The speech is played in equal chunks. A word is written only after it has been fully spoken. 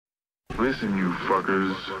Listen, you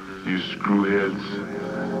fuckers, you screwheads.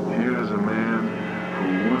 Here's a man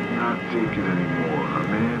who would not take it anymore. A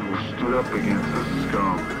man who stood up against the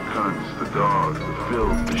scum, the cunts, the dogs, the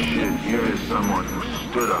filth, the shit. Here is someone who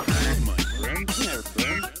stood up.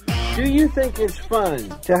 Do you think it's fun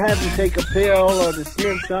to have to take a pill or to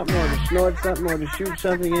sniff something or to snort something or to shoot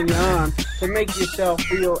something in your arm to make yourself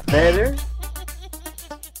feel better?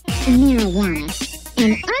 Marijuana,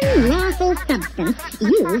 an unlawful substance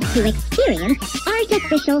used to experience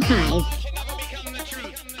artificial highs.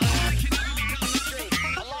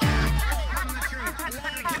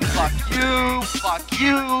 Fuck you, fuck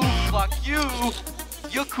you, fuck you.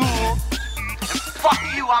 You're cool. And fuck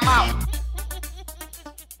you, I'm out.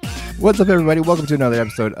 What's up, everybody? Welcome to another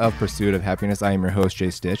episode of Pursuit of Happiness. I am your host, Jay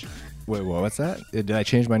Stitch. Wait, what's that? Did I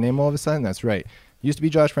change my name all of a sudden? That's right. Used to be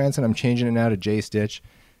Josh Franson. I'm changing it now to Jay Stitch.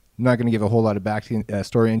 I'm not going to give a whole lot of back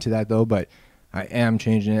story into that, though, but I am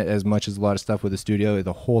changing it as much as a lot of stuff with the studio.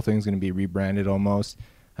 The whole thing's going to be rebranded almost.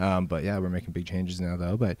 But yeah, we're making big changes now,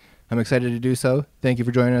 though. But I'm excited to do so. Thank you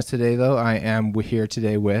for joining us today, though. I am here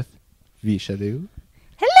today with Visha Loo.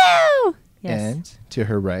 Hello! Yes. And to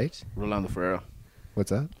her right, Rolando Ferrero.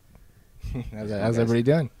 what's up? How's everybody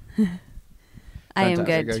doing? I am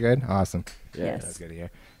Fantastic. good. Good? Awesome. Yeah, Yes. That's good to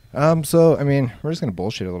hear. So, I mean, we're just going to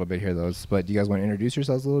bullshit a little bit here, though. But do you guys want to introduce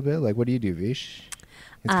yourselves a little bit? Like, what do you do, Vish?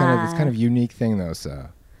 It's kind of unique thing, though, so.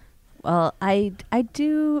 Well, I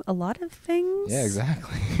do a lot of things. Yeah,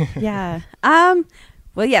 exactly. Yeah.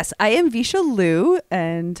 Well, yes, I am Visha Loo,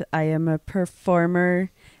 and I am a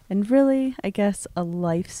performer and really, I guess, a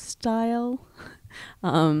lifestyle.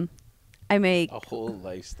 I make A whole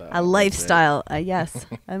lifestyle. a lifestyle. Yes,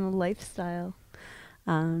 I'm a lifestyle.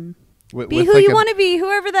 With Be who like you want to be,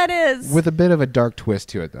 whoever that is. With a bit of a dark twist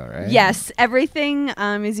to it, though, right? Yes, everything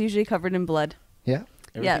is usually covered in blood. Yeah?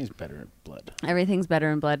 Everything's better in blood. Everything's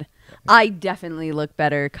better in blood. I definitely look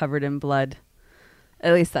better covered in blood.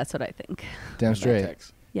 At least that's what I think. Damn straight.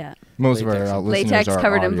 Latex. Yeah. Most Latex. of our listeners Latex are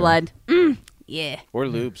covered in audio. blood. Yeah. Or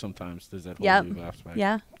lube sometimes. There's that whole Yep. lube aspect.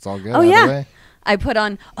 Yeah. It's all good. Oh, out of the yeah. way. I put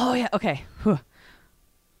on, oh, yeah, okay. Whew.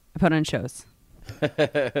 I put on shows.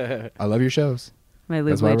 I love your shows. My lube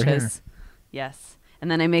That's why we're waitress. Yes. And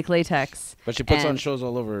then I make latex. But she puts on And- shows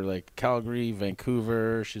all over, like Calgary,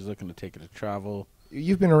 Vancouver. She's looking to take it to travel.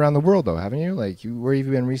 You've been around the world, though, haven't you? Like, where have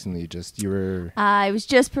you been recently? You were... I was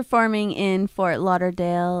just performing in Fort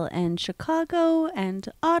Lauderdale and Chicago and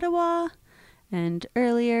Ottawa. And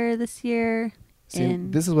earlier this year See,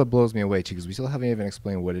 in... this is what blows me away, too, because we still haven't even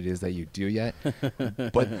explained what it is that you do yet.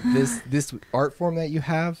 But this art form that you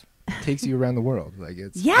have takes you around the world. Like,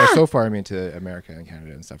 it's... Yeah. So far, I mean, to America and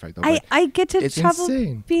Canada and stuff, right? Though, but I get to it's travel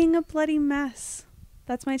insane. being a bloody mess.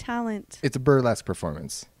 That's my talent. It's a burlesque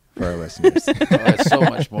performance for our listeners. Oh, it's so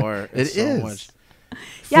much more. It It's so is. Much.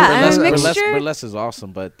 Yeah, Burlesque, I'm a burlesque, mixture. burlesque is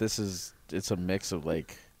awesome, but it's a mix of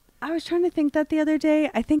like... I was trying to think that the other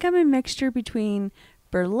day. I think I'm a mixture between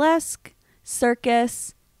burlesque,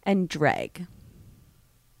 circus, and drag.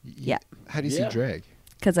 Yeah. How do you Yeah. see drag?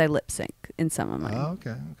 Because I lip sync in some of mine. Oh,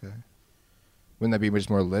 okay. Wouldn't that be just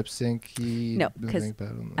more lip sync-y? No, 'cause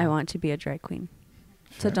I want to be a drag queen.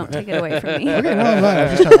 So don't take it away from me. Okay, no,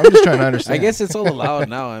 I'm just trying to understand. I guess it's all allowed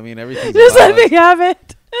now. I mean, everything's Just let allowed. me have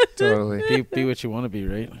it. Totally. Be what you want to be,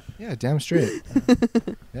 right? Yeah, damn straight.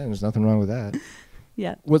 Yeah, there's nothing wrong with that.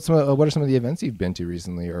 Yeah. What are some of the events you've been to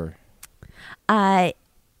recently, or?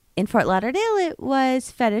 In Fort Lauderdale, it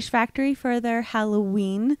was Fetish Factory for their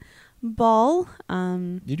Halloween ball.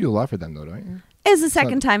 You do a lot for them, though, don't you? It's the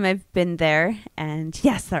second time I've been there. And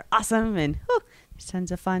yes, they're awesome. And there's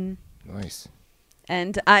tons of fun. Nice.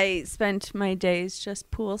 And I spent my days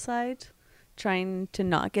just poolside trying to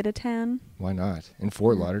not get a tan. Why not? In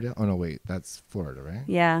Fort Lauderdale? Oh, no, wait. That's Florida, right?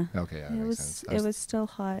 Yeah. Okay, yeah, that It makes was sense. it was still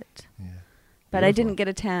hot. Yeah. But I Beautiful. didn't get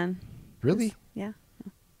a tan. Really? Yeah.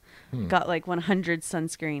 Hmm. Got like 100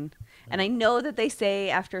 sunscreen. And I know that they say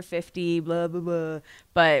after 50, blah, blah, blah.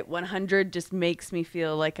 But 100 just makes me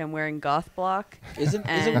feel like I'm wearing goth block.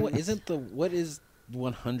 What is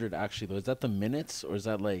 100 actually though? Is that the minutes or is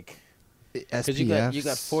that like... Because SPF. you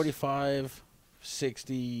got 45,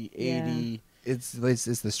 60, 80... It's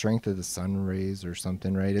the strength of the sun rays or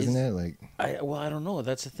something, right? Isn't it? Like, I don't know.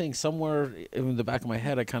 That's the thing. Somewhere in the back of my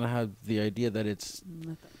head, I kind of have the idea that it's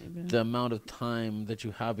the amount of time that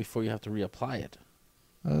you have before you have to reapply it.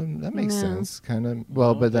 that makes No. sense, kind of.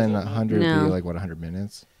 Well, No, but then doesn't it? 100 would No. be like, what, 100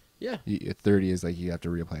 minutes? Yeah. 30 is like you have to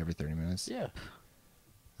reapply every 30 minutes. Yeah.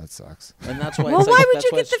 That sucks. And that's why. Well, it's like, why would that's you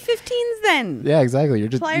why get the it's- 15s then? Yeah, exactly. You're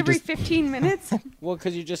just Apply you every just 15 minutes? Well,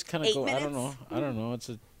 because you just kind of 8 go. I don't minutes? know. I don't know. It's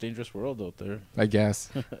a dangerous world out there. I guess.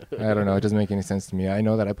 I don't know. It doesn't make any sense to me. I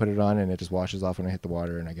know that I put it on and it just washes off when I hit the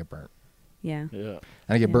water and I get burnt. Yeah. Yeah. And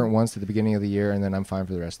I get burnt once at the beginning of the year, and then I'm fine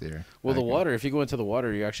for the rest of the year. Well, the water, if you go into the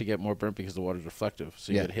water, you actually get more burnt because the water's reflective.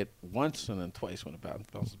 So you Yeah. get hit once and then twice when it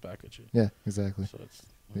bounces back at you. Yeah, exactly. So it's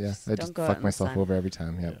Yeah, I just go out fuck in the myself sun. over every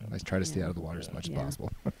time. Yeah, Yeah. I try to stay Yeah. out of the water as much as Yeah.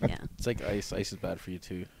 possible. Yeah. it's like ice. Ice is bad for you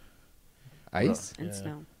too. Ice? And Yeah.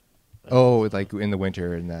 snow. Oh, like in the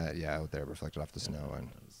winter and that, yeah, out there reflected off the snow. And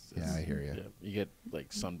yeah, I hear you. Yeah, you get like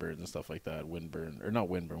sunburns and stuff like that. Windburn, or not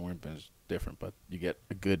windburn. Windburn is different, but you get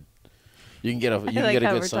a good. You can get a. You I can like get a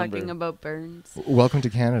how good we're sunburn. talking about burns. Welcome to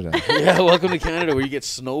Canada. Yeah, welcome to Canada, where you get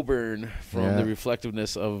snow burn from Yeah. the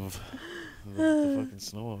reflectiveness of the fucking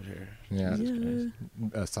snow out here. Yeah. Jesus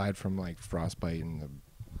Christ. Aside from like frostbite and the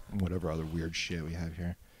whatever other weird shit we have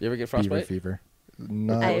here. You ever get Beaver frostbite? fever.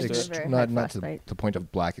 Not, I've ex- never not, had not to frostbite. the point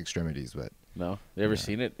of black extremities, but No, you ever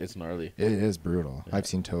seen it? It's gnarly. it is brutal. Yeah. I've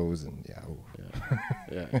seen toes and yeah,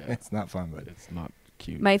 Yeah, it's not fun, but it's not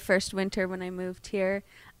cute. My first winter when I moved here,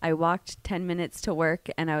 I walked 10 minutes to work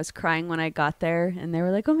and I was crying when I got there. And they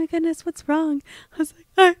were like, oh my goodness, what's wrong? I was like,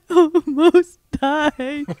 I almost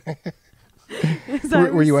died. 'Cause I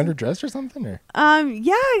were you was- underdressed or something? Or?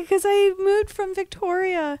 Yeah, because I moved from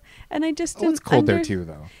Victoria and I just Oh, it's didn't cold there too,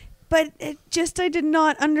 though. But I did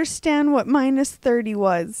not understand what minus 30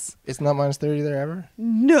 was. It's not minus 30 there ever.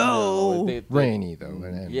 No. Rainy though.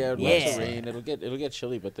 And Yeah, Yeah. lots of rain. It'll get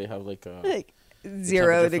chilly, but they have like Like the 0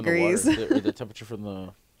 temperature from the degrees. water, or the temperature from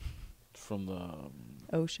the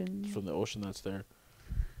Ocean. from the ocean that's there.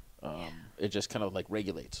 It just kind of like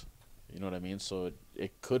regulates. You know what I mean? So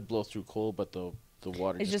it could blow through cold, but the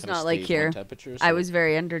water It's just kinda not like stays here. one temperature. I so- was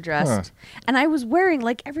very underdressed. Huh. And I was wearing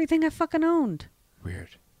like everything I fucking owned.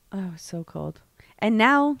 weird. Oh, it was so cold. And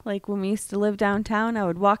now, like when we used to live downtown, I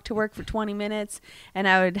would walk to work for 20 minutes and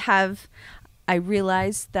I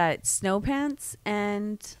realized that snow pants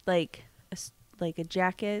and like a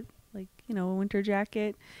jacket, like, you know, a winter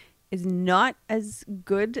jacket is not as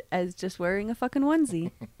good as just wearing a fucking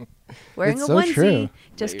onesie. Wearing It's a so onesie true.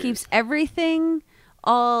 just Layers. keeps everything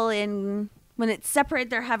all in. When it's separate,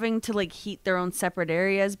 they're having to like heat their own separate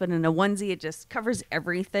areas, but in a onesie, it just covers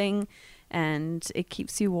everything and it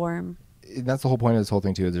keeps you warm. That's the whole point of this whole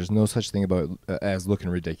thing too. Is there's no such thing about as looking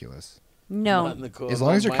ridiculous. No. Not in the cold. As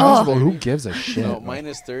long as you're Minus comfortable, 30. who gives a shit? No,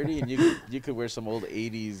 minus 30, and you could wear some old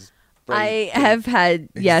 80s. bright I pink. have had,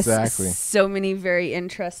 yes, Exactly. so many very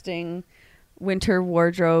interesting winter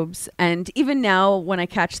wardrobes. And even now, when I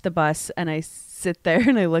catch the bus and I sit there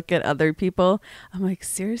and I look at other people, I'm like,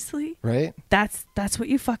 seriously? Right? That's what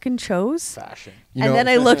you fucking chose? fashion. You And know, then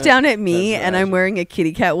I look down at me That's and I'm fashion. wearing a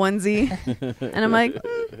kitty cat onesie. And I'm like,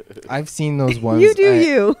 I've seen those ones. you do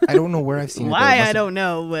you. I don't know where I've seen it. though. It Why? must I have- don't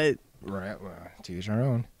know, but Right, well, to each our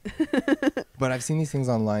own. But I've seen these things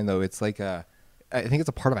online though. It's like I think it's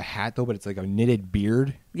a part of a hat though, but it's like a knitted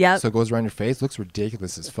beard. Yep. So it goes around your face. Looks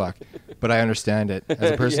ridiculous as fuck. But I understand it.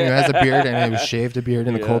 As a person who has a beard and who shaved a beard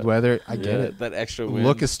in the Yeah. cold weather, I get Yeah, it. that extra wind.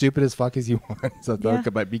 Look as stupid as fuck as you want. So Yeah.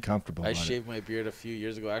 but be comfortable. I on shaved my beard a few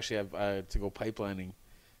years ago. Actually, I had to go pipelining,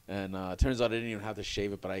 and it turns out I didn't even have to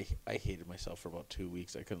shave it. But I hated myself for about 2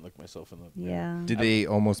 weeks. I couldn't look myself in the mirror. yeah. it. Did they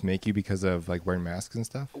almost make you because of like wearing masks and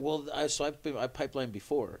stuff? Well, I pipelined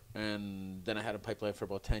before, and then I had a pipeline for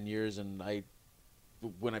about 10 years, and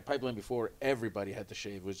when I pipelined before, everybody had to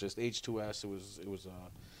shave. It was just H2S. It was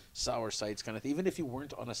sour sites kind of thing. Even if you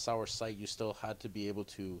weren't on a sour site, you still had to be able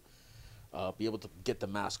to get the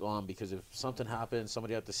mask on, because if something happened,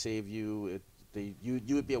 somebody had to save you.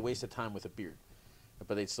 You would be a waste of time with a beard,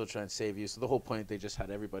 but they'd still try and save you. So the whole point, they just had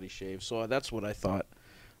everybody shave. So that's what I thought.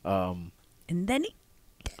 And then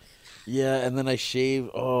Yeah, and then I shaved.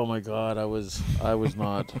 Oh my God, I was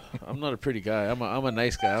not. I'm not a pretty guy. I'm a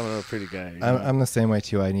nice guy. I'm not a pretty guy. you know? I'm the same way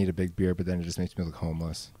too. I need a big beard, but then it just makes me look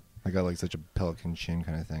homeless. I got like such a pelican chin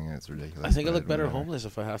kind of thing, and it's ridiculous. I think I but look better whatever. homeless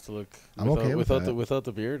if I have to look. I'm okay with that. without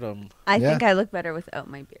the beard. I Yeah. think I look better without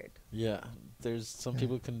my beard. Yeah. There's some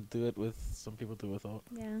people can do it with. Some people do without.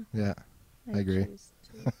 Yeah. Yeah. I agree. choose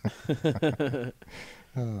to.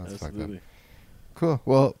 Oh, that's fucked up. Absolutely. Cool.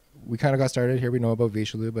 Well, we kind of got started here. We know about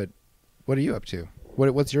Visha Loo, but what are you up to?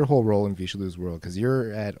 What's your whole role in Visha Loo's world? Because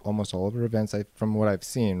you're at almost all of her events, from what I've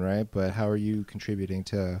seen, right? But how are you contributing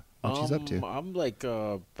to what she's up to? I'm like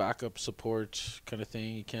backup support kind of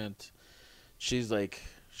thing. You can't. She's like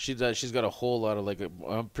she's got a whole lot of like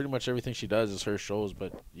pretty much everything she does is her shows,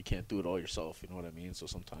 but you can't do it all yourself. You know what I mean? So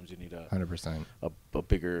sometimes you need 100%. a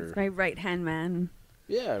bigger. My right hand man,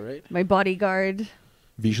 Yeah. Right. my bodyguard.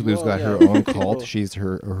 Visha Loo's Well, got yeah. her own cult. She's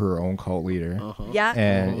her own cult leader. Uh-huh. Yeah.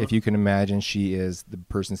 And if you can imagine, she is the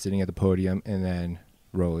person sitting at the podium, and then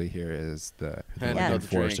Rolly here is the Handing Yeah. out the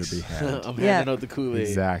enforcer drinks. behind. I'm Yeah. handing out the Kool-Aid.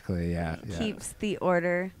 Exactly. Yeah. Yeah. Keeps the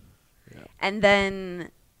order. Yeah. And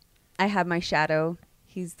then I have my shadow.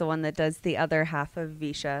 He's the one that does the other half of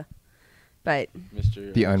Visha. But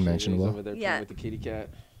Mr. The Shay's unmentionable. over there Yeah. playing with the kitty cat.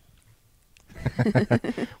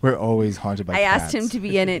 We're always haunted by I asked him cats. to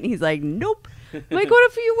be in it, and he's like, nope. I'm like, what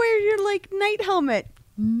if you wear your, like, night helmet?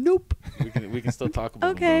 Nope. We can still talk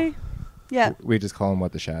about Okay. him, Yeah. We just call him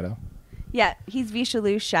what, the shadow? Yeah, he's Visha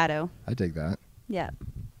Loo's shadow. I dig that. Yeah.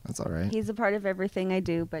 That's all right. He's a part of everything I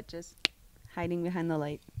do, but just hiding behind the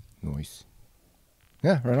light. Nice.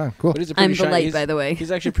 Yeah, right on. Cool. But he's a I'm pretty the shiny, light, he's- by the way.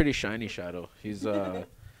 He's actually pretty shiny shadow. He's I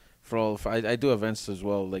do events as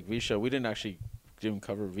well. Like Visha, we didn't actually even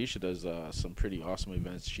cover. Visha does some pretty awesome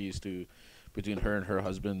events. She used to, between her and her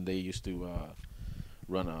husband, they used to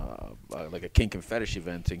run like a kink and fetish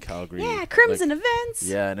event in Calgary. Yeah, Crimson Like, Events.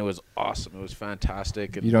 yeah, and it was awesome. It was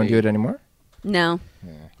fantastic. And You don't they- do it anymore? No.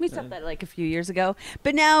 Yeah. We stopped that like a few years ago.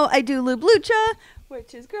 But now I do Lube Lucha,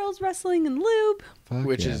 which is girls wrestling and lube. Fuck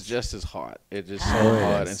which yes. is just as hot. It is so Oh, it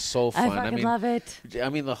hot is. and so I fun. fucking mean, love it. I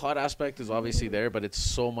mean, the hot aspect is obviously there, but it's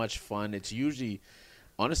so much fun. It's usually,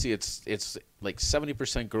 honestly, it's like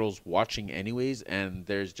 70% girls watching anyways, and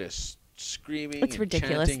there's just screaming, It's and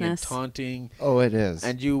chanting, and ridiculousness. taunting, Oh, it is.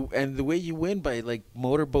 and the way you win by like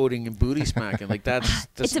motorboating and booty smacking, like that's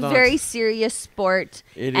It's a not, very serious sport,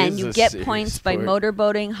 It and is you a get serious points by sport.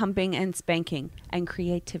 motorboating, humping, and spanking, and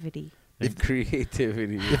creativity. and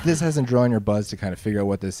creativity. If this hasn't drawn your buzz to kind of figure out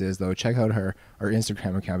what this is, though, check out our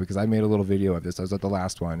Instagram account, because I made a little video of this. I was at the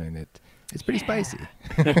last one, and it's pretty spicy.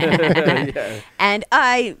 Yeah. And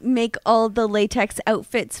I make all the latex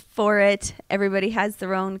outfits for it. Everybody has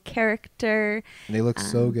their own character. And they look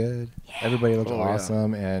so good. Everybody looks Oh, yeah.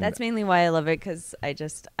 awesome, and That's mainly why I love it, because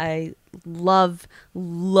I love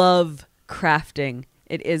crafting.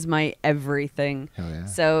 It is my everything. Hell yeah.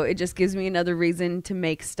 So it just gives me another reason to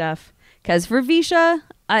make stuff. Because for Visha,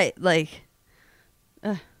 I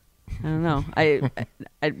don't know. I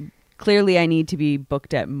clearly I need to be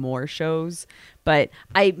booked at more shows, but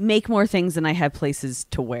I make more things than I have places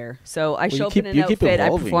to wear. So I show up in an you keep outfit, I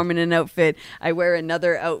evolving. perform in an outfit, I wear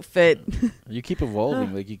another outfit. You keep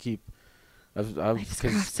evolving, like you keep. I just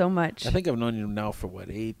 'cause craft so much. I think I've known you now for what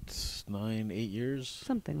 8 years,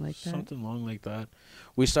 Something like that. something long like that.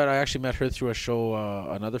 I actually met her through a show.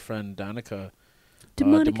 Another friend, Danica.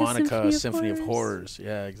 Demonica Symphony of Horrors.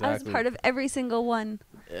 Yeah, I was exactly. part of every single one.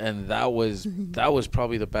 And that was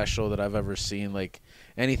probably the best show that I've ever seen. Like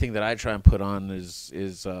anything that I try and put on is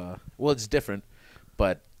well, it's different,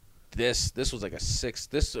 but this was like a 6.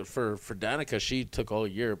 This for Danica, she took all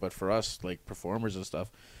year, but for us like performers and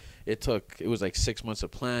stuff, it was like 6 months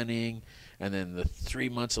of planning, and then the 3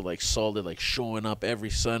 months of like solid like showing up every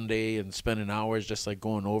Sunday and spending hours just like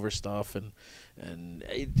going over stuff, and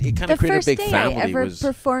it kind The of created a first big day family. I ever was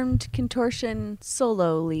performed contortion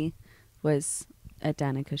solely was at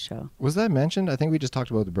Danica's show. was that mentioned? I think we just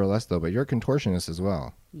talked about the burlesque, though, but you're a contortionist as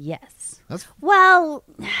well. Yes. That's Well,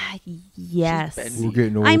 yes. bendy. We're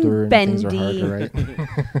getting I'm older and things are bendy. harder,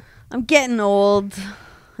 right? I'm getting old.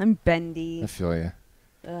 I'm bendy. I feel you.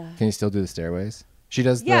 Ugh. Can you still do the stairways? She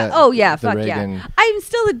does Yeah. the Oh yeah. the Fuck Reagan. yeah. I'm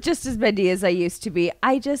still just as bendy as I used to be.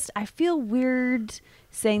 I feel weird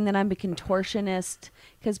saying that I'm a contortionist,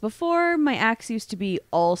 because before my acts used to be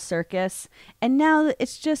all circus, and now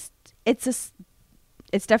it's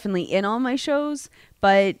definitely in all my shows,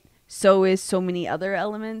 but so is so many other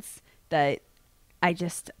elements that I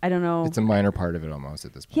don't know. It's a minor part of it almost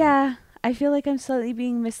at this point. Yeah. I feel like I'm slightly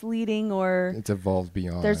being misleading, or It's evolved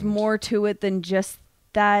beyond. there's more to it than just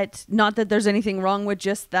that. Not that there's anything wrong with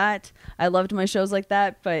just that. I loved my shows like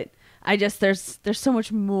that, but there's so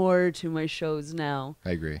much more to my shows now.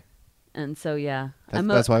 I agree. And so yeah,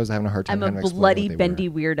 That's why I was having a hard time. I'm trying to a explain bloody what they bendy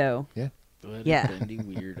were. weirdo. Yeah. Bloody Yeah. bendy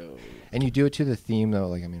weirdo. And you do it to the theme, though.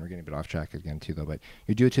 Like, I mean, we're getting a bit off track again, too, though. But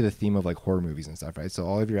you do it to the theme of like horror movies and stuff, right? So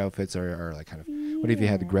all of your outfits are like kind of. What have you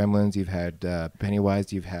had? The Gremlins. You've had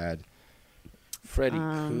Pennywise. You've had. Freddy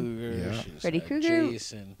Krueger. Yeah. she's Freddy had Krueger.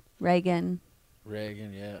 Jason. Reagan,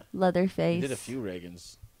 Reagan, yeah. Leatherface. You did a few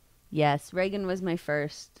Reagans. Yes, Reagan was my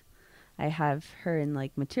first. I have her in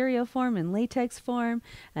like material form and latex form,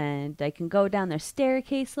 and I can go down their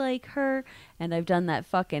staircase like her, and I've done that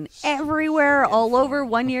fucking everywhere, all over.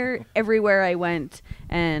 One year, everywhere I went,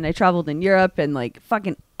 and I traveled in Europe and like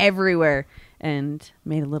fucking everywhere, and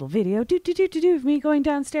made a little video of me going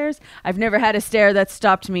downstairs. I've never had a stair that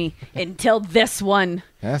stopped me until this one.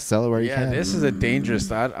 Yeah, sell it where you Yeah, can. this is a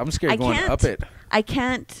dangerous. I'm scared I going can't. up it. I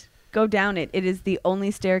can't go down it. It is the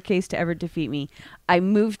only staircase to ever defeat me. I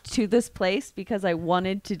moved to this place because I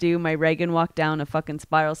wanted to do my Reagan walk down a fucking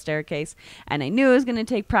spiral staircase, and I knew it was going to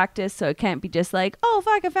take practice, so it can't be just like, oh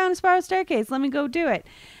fuck, I found a spiral staircase, let me go do it.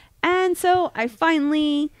 And so I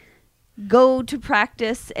finally go to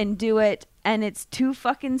practice and do it, and it's too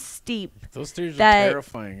fucking steep. Those stairs are that-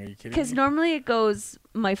 terrifying. Are you kidding Because me? normally it goes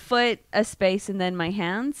my foot, a space, and then my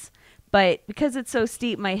hands. But because it's so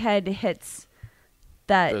steep, my head hits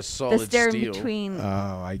The the solid stair in steel. between.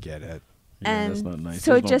 Oh, I get it. Yeah, and that's not nice.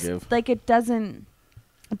 so There's it no just give. like it doesn't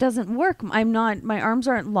work. My arms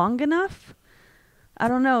aren't long enough. I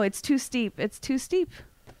don't know. It's too steep. It's too steep.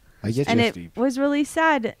 I get And you. it steep. was really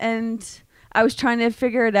sad. And I was trying to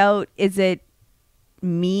figure it out. Is it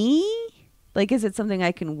me? Like, is it something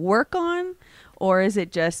I can work on? Or is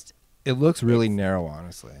it just, It looks really narrow,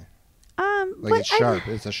 honestly. Like but it's sharp.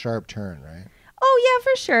 It's a sharp turn, right? Oh, yeah,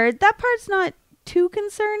 for sure. That part's not too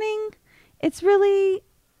concerning. It's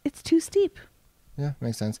too steep. Yeah,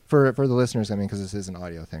 makes sense. For the listeners, I mean, because this is an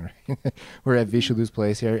audio thing, right? We're at Visha Loo's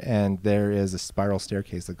place here, and there is a spiral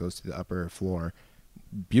staircase that goes to the upper floor.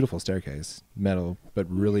 Beautiful staircase, metal, but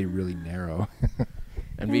really, really narrow.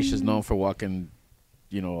 And Visha's known for walking,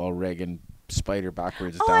 all Reagan spider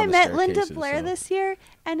backwards Oh, down I the met Linda staircases, Blair so- this year,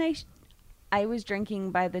 and I was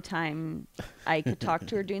drinking by the time I could talk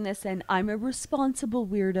to her doing this, and I'm a responsible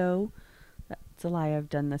weirdo. That's a lie. I've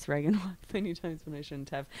done this Reagan walk many times when I shouldn't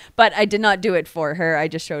have. But I did not do it for her. I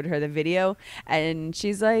just showed her the video, and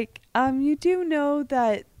she's like, you do know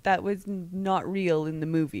that was not real in the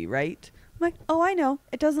movie, right? I'm like, oh, I know.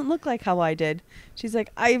 It doesn't look like how I did. She's like,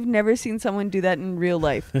 I've never seen someone do that in real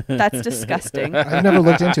life. That's disgusting. I've never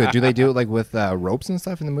looked into it. Do they do it like with ropes and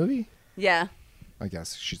stuff in the movie? Yeah. I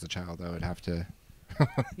guess she's a child. I would have to.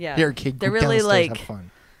 Yeah. Here, kid, They're go really downstairs, like, have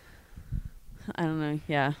fun. I don't know.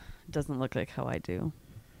 Yeah. It doesn't look like how I do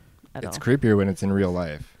at It's all. creepier when it's in real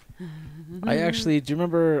life. I actually, do you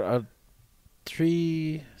remember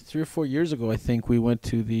 3 or 4 years ago? I think we went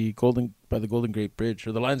to the Golden Gate Bridge,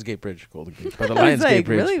 or the Lionsgate Bridge, Golden Gate, by the I was Lionsgate like,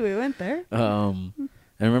 Bridge. really? We went there?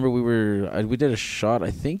 I remember we did a shot.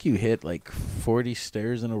 I think you hit like 40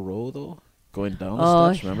 stairs in a row though, going down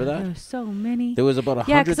the steps. Remember There that? were so many. There was about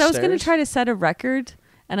 100 Yeah, because I was going to stairs. try to set a record,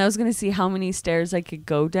 and I was going to see how many stairs I could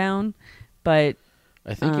go down, but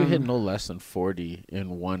I think you hit no less than 40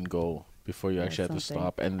 in one go before you yeah, actually had to something.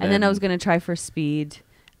 stop. And then I was going to try for speed,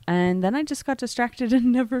 and then I just got distracted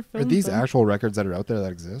and never Are filmed these them. actual records that are out there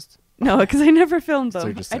that exist? No, because I never filmed So them.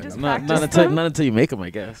 you're just I saying just them. not practiced them. until you make them, I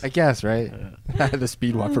guess. I guess, right? The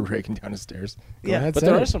speed walk for breaking down the stairs. Go Yeah. ahead, But say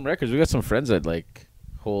there it. are some records. We got some friends that like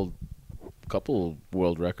hold a couple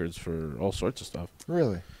world records for all sorts of stuff.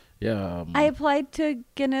 Really? Yeah. I applied to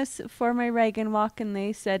Guinness for my Reagan walk, and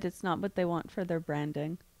they said it's not what they want for their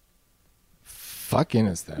branding. Fuck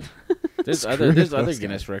Guinness then. there's Screw other those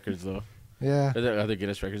Guinness records though. Yeah. There's other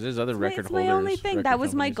Guinness records. There's other record It's holders. my only thing. record That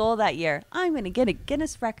was my companies. goal that year. I'm going to get a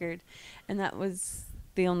Guinness record. And that was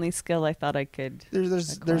the only skill I thought I could.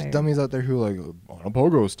 There's acquire. dummies out there who like on a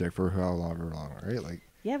pogo stick for however long, right? Like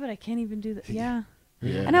Yeah, but I can't even do that. Yeah.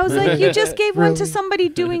 Yeah. And I was like, you just gave one to Really? somebody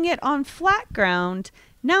doing it on flat ground.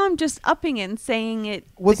 Now I'm just upping it and saying it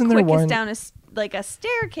Wasn't the there quickest one- down like a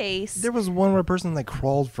staircase. there was one where a person like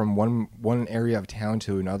crawled from one area of town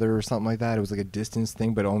to another or something like that. It was like a distance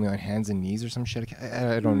thing, but only on hands and knees or some shit.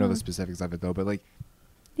 I don't know the specifics of it though, but like,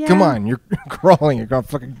 Yeah. come on, you're crawling, you're going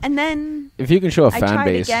fucking. And then, If you can show a I fan tried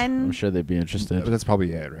base, again. I'm sure they'd be interested. That's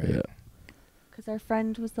probably it, right? Yeah. because our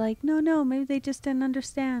friend was like, no, maybe they just didn't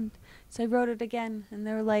understand. So I wrote it again. And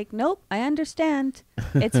they were like, nope, I understand.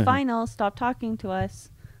 It's final. Stop talking to us.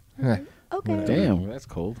 I was like, okay. Damn, that's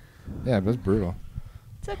cold. Yeah, but it's brutal.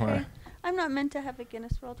 It's okay. I'm not meant to have a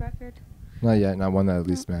Guinness World Record. Not yet. Not one that at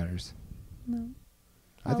least matters. No.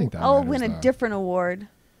 I think that. I'll matters, win a though. different award.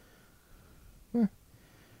 Eh.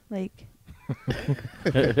 Like,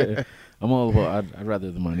 I'm all about. I'd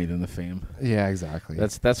rather the money than the fame. Yeah, exactly.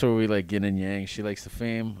 That's where we like yin and yang. She likes the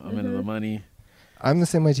fame. I'm into Mm-hmm. the money. I'm the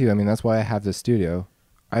same way too. I mean, that's why I have this studio.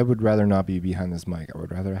 I would rather not be behind this mic. I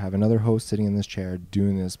would rather have another host sitting in this chair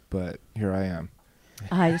doing this, but here I am.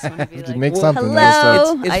 I just want to be To like, make "Well, something hello,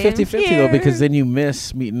 that I am It's 50-50 though, because here." then you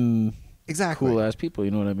miss meeting Exactly. cool ass people.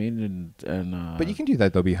 You know what I mean? And But you can do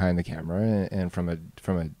that though behind the camera and from a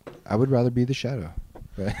I would rather be the shadow.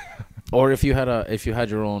 But or if you had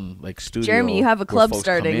your own like studio. Jeremy, you have a where club folks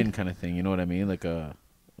starting. Come in kind of thing. You know what I mean? Like a.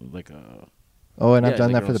 oh, and Yeah, I've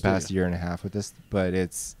done like that your for own the past studio. year and a half with this, but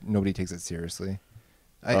it's nobody takes it seriously.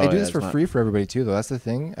 I Oh, do yeah, this it's for not- free for everybody too, though. That's the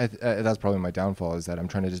thing. That's probably my downfall is that I'm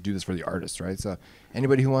trying to just do this for the artists, right? So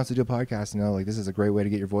anybody who wants to do a podcast, like this is a great way to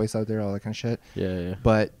get your voice out there, all that kind of shit. Yeah.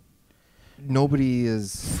 But nobody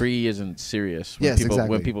is. Free isn't serious. When Yes, people,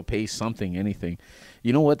 exactly. When people pay something, anything,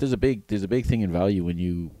 you know what? There's a big thing in value when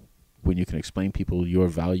you can explain people your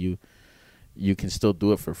value. You can still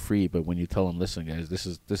do it for free, but when you tell them, listen, guys, this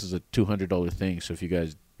is a $200 thing. So if you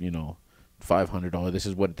guys $500. This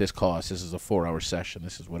is what this costs. This is a 4-hour session.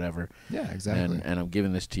 This is whatever. Yeah, exactly. And I'm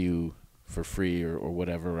giving this to you for free or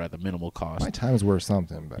whatever, or at the minimal cost. My time's worth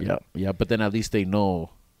something, but Yeah. But then at least they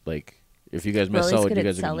know, like, if you guys Well, miss he's out, good you at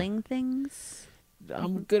guys selling things.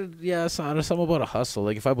 I'm good. Yeah, it's something about a hustle.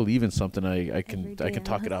 Like if I believe in something, I can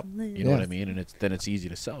talk it up. You know what I mean? And it's easy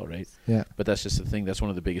to sell, right? Yeah. But that's just the thing. That's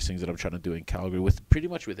one of the biggest things that I'm trying to do in Calgary. With pretty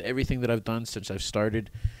much with everything that I've done since I've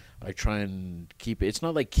started, I try and keep it. It's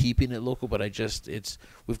not like keeping it local, but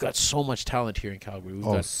we've got so much talent here in Calgary. We've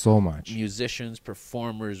got so much musicians,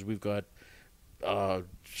 performers. We've got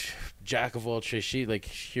jack of all trades. She like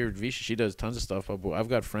here at Visha, she does tons of stuff. I've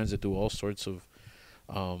got friends that do all sorts of.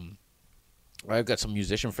 I've got some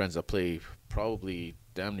musician friends that play probably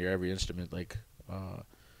damn near every instrument. Like,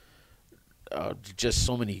 just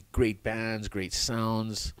so many great bands, great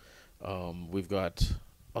sounds. We've got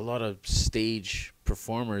a lot of stage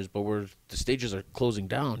performers, but the stages are closing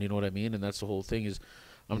down. You know what I mean? And that's the whole thing. Is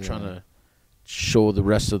I'm trying to show the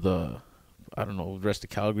rest of the rest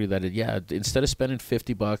of Calgary that instead of spending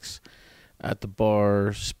 $50 at the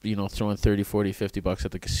bar, throwing 30, 40, $50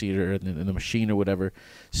 at the casino and the machine or whatever,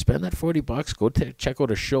 spend that $40, go check out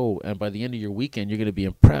a show, and by the end of your weekend, you're going to be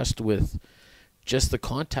impressed with just the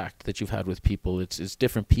contact that you've had with people. It's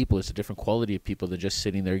different people. It's a different quality of people than just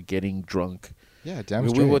sitting there getting drunk. Yeah, damn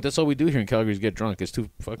straight. That's all we do here in Calgary is get drunk. It's too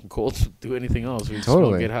fucking cold to do anything else. We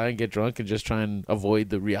totally get high and get drunk and just try and avoid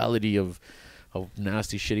the reality of how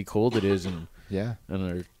nasty, shitty cold it is. And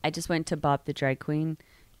I just went to Bob the Drag Queen,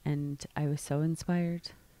 and I was so inspired.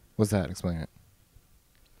 What's that? Explain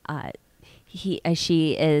it.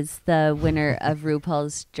 She is the winner of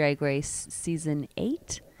RuPaul's Drag Race Season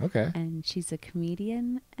 8. Okay. And she's a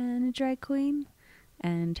comedian and a drag queen.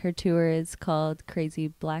 And her tour is called Crazy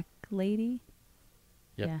Black Lady.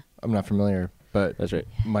 Yep. Yeah. I'm not familiar, but that's right.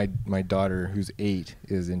 My daughter, who's 8,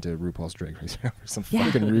 is into RuPaul's Drag Race for some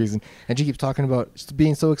fucking reason, and she keeps talking about just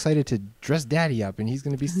being so excited to dress Daddy up, and he's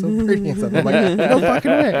going to be so pretty and stuff. I'm like, no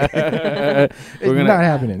fucking way. It's not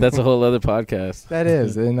happening. That's a whole other podcast. That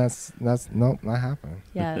is, and that's nope, not happening.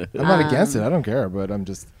 Yeah. I'm not against it. I don't care, but I'm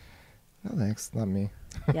just no thanks, not me.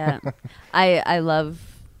 Yeah, I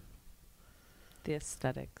love the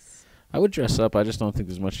aesthetics. I would dress up. I just don't think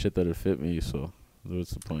there's much shit that would fit me. So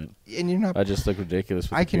what's the point? And you're not. I just look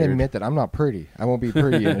ridiculous. With I can admit that I'm not pretty. I won't be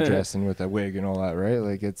pretty in a dress and with a wig and all that, right?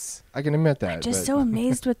 Like I can admit that. I'm just so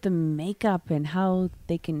amazed with the makeup and how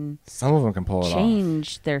they can. Some of them can pull it off.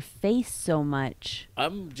 Change their face so much.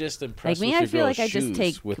 I'm just impressed. Like me, with I feel like I just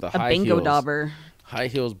take with a bingo dauber. High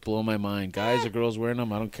heels blow my mind. Guys or girls wearing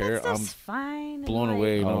them, I don't care. I'm fine. blown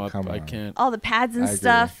away. You know, I on. can't. All the pads and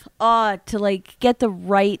stuff. To like get the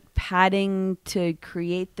right padding to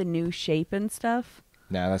create the new shape and stuff.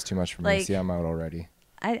 Nah, that's too much for me. Like, See, I'm out already.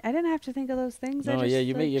 I didn't have to think of those things. No, I just,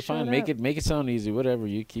 you're fine. Make it sound easy. Whatever.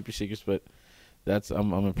 You keep your secrets, but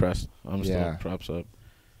I'm impressed. I'm still props up.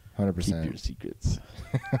 100%. Keep your secrets.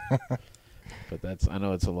 But I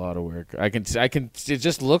know it's a lot of work. I can. It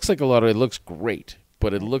just looks like a lot of. It looks great,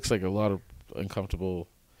 but it looks like a lot of uncomfortable.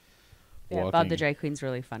 Yeah, Bob the Drag Queen's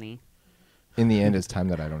really funny. In the end, it's time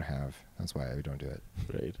that I don't have. That's why I don't do it.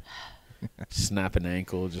 Right. Snap an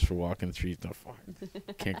ankle just for walking the streets. No, fuck.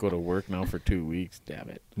 Can't go to work now for 2 weeks. Damn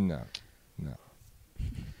it. No.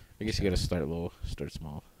 I guess you got to start low, start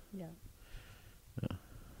small. Yeah.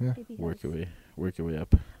 Work your way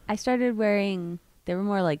up. I started wearing. They were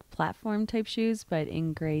more like platform type shoes, but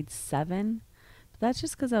in grade 7. But that's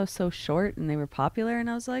just because I was so short and they were popular, and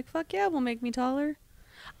I was like, "Fuck yeah, will make me taller."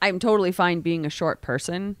 I'm totally fine being a short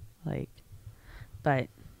person, but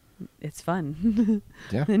it's fun.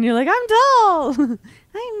 Yeah. And you're like, I'm tall.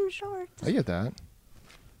 I'm short. I get that.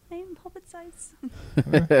 I'm puppet size.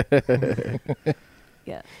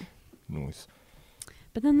 Yeah. Nice.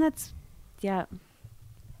 But then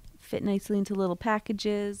fit nicely into little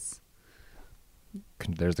packages.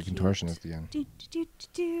 There's the contortionist again.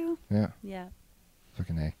 Do. Yeah. Yeah.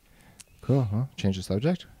 Fucking A. Cool, huh? Change the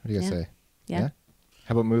subject? What do you guys say? Yeah.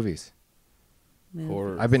 How about movies?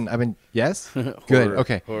 Horror. I've been yes? Good. Horror.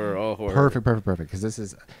 Okay. Horror, all horror. Perfect. Because this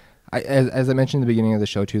is as I mentioned in the beginning of the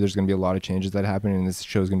show too, there's gonna be a lot of changes that happen, and this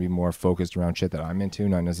show is gonna be more focused around shit that I'm into,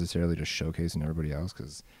 not necessarily just showcasing everybody else,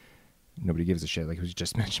 because nobody gives a shit, like was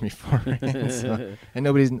just mentioned before. And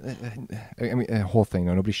nobody's I mean the whole thing,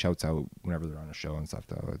 nobody shouts out whenever they're on a show and stuff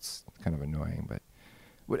though. It's kind of annoying,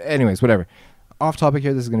 but anyways, whatever. Off topic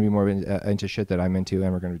here, this is going to be more into shit that I'm into,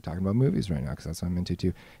 and we're going to be talking about movies right now because that's what I'm into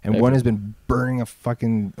too. And one has been burning a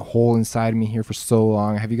fucking hole inside me here for so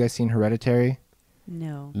long. Have you guys seen Hereditary?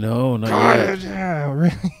 No. No, not yet. Yeah,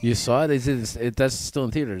 really? You saw it? That's still in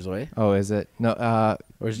theaters, right? Oh, is it? No.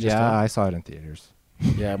 Or is it just I saw it in theaters.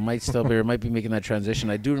 Yeah, it might still be. Or might be making that transition.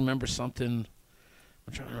 I do remember something.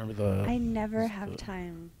 I'm trying to remember the. I never have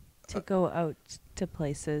time to go out to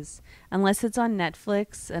places unless it's on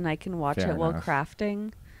Netflix and I can watch Fair it while enough.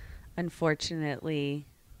 crafting. Unfortunately,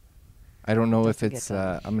 I don't know if Doesn't it's. get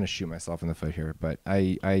done. I'm gonna shoot myself in the foot here, but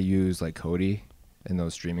I use like Kodi and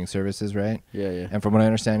those streaming services, right? Yeah. And from what I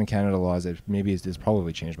understand in Canada laws, it maybe it's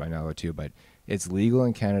probably changed by now too, but it's legal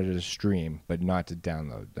in Canada to stream, but not to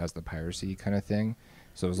download. That's the piracy kind of thing.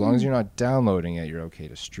 So as long as you're not downloading it, you're okay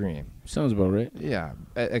to stream. Sounds about right. Yeah.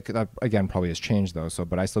 Again, probably has changed though. So,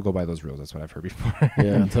 but I still go by those rules. That's what I've heard before.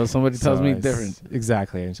 Yeah, until somebody tells me it's- different.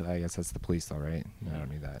 Exactly. And so I guess that's the police though, right? I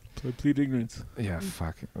don't need that. I plead ignorance. Yeah.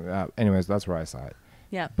 Fuck. Anyways, that's where I saw it.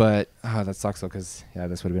 yeah. But that sucks though, because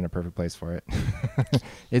this would have been a perfect place for it.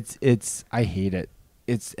 It's I hate it.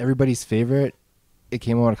 It's everybody's favorite. It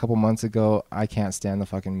came out a couple months ago. I can't stand the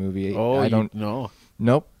fucking movie. Oh, I don't. know.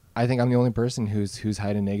 Nope. I think I'm the only person who's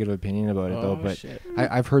had a negative opinion about it though. But Shit.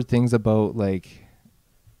 I've heard things about like.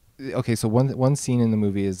 Okay, so one scene in the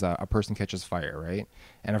movie is a person catches fire, right?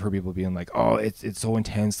 And I've heard people being like, "Oh, it's so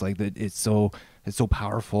intense, like it's so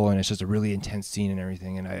powerful, and it's just a really intense scene and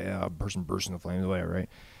everything." And a person bursts in the flames or whatever, right?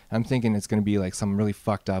 I'm thinking it's going to be like some really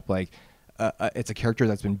fucked up, like it's a character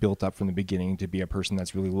that's been built up from the beginning to be a person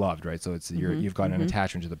that's really loved, right? So it's you've got an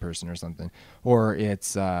attachment to the person or something, or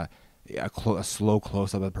it's a slow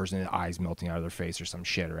close up of the person, and eyes melting out of their face or some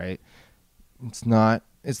shit, right? It's not.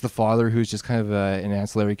 It's the father who's just kind of an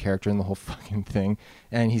ancillary character in the whole fucking thing,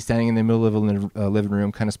 and he's standing in the middle of a living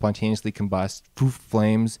room, kind of spontaneously combusts, poof,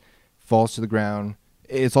 flames, falls to the ground.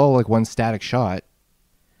 It's all like one static shot,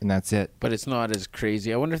 and that's it. But it's not as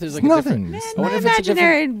crazy. I wonder if there's like It's a nothing. different. Man, I wonder my if it's a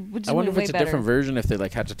imaginary different. would I wonder if way it's a better. different version. If they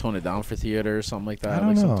like had to tone it down for theater or something like that. I don't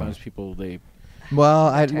like know. sometimes people they.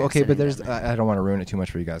 Well, Interesting, but there's. don't I don't want to ruin it too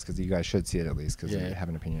much for you guys because you guys should see it at least because Yeah. you have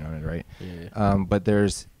an opinion on it, right? Yeah. But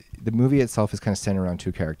there's the movie itself is kind of centered around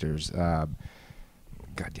two characters. God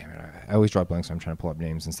damn it! I always draw blanks when I'm trying to pull up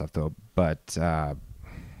names and stuff though. But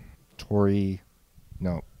Tori,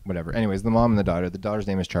 no, whatever. Anyways, the mom and the daughter. The daughter's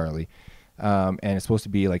name is Charlie, and it's supposed to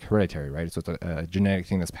be like hereditary, right? So it's a genetic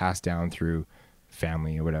thing that's passed down through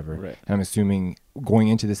family or whatever. Right. And I'm assuming going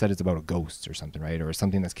into this that it's about a ghost or something, right? Or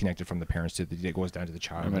something that's connected from the parents to it goes down to the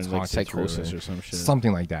child. I mean, that's like haunted through psychosis it. or some shit.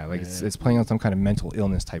 Something like that. Like Yeah. it's playing on some kind of mental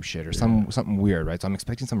illness type shit or something weird, right? So I'm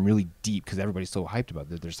expecting something really deep because everybody's so hyped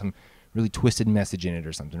about it. There's some really twisted message in it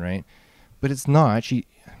or something, right? But it's not.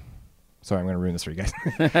 Sorry, I'm going to ruin this for you guys.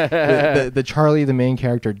 the Charlie, the main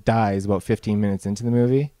character, dies about 15 minutes into the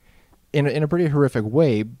movie in a pretty horrific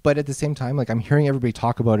way. But at the same time, like I'm hearing everybody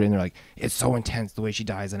talk about it and they're like, it's so intense the way she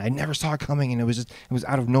dies. And I never saw it coming. And it was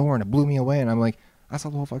out of nowhere and it blew me away. And I'm like, I saw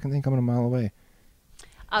the whole fucking thing coming a mile away.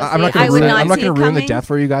 I'm not going to ruin the death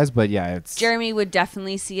for you guys, but yeah, it's. Jeremy would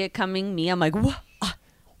definitely see it coming. Me, I'm like, what?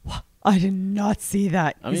 I did not see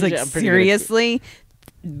that. I He's mean, like, I'm pretty good at seriously?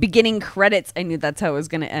 Beginning credits, I knew that's how it was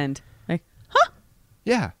going to end. Like,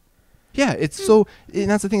 Yeah. Yeah, it's so, and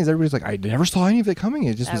that's the thing is everybody's like, I never saw any of it coming.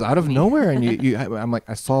 It just was out of nowhere, and I'm like,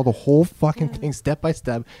 I saw the whole fucking thing step by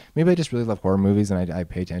step. Maybe I just really love horror movies, and I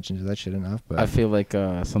pay attention to that shit enough. But I feel like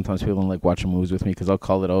sometimes people don't like watching movies with me because I'll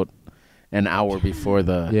call it out an hour before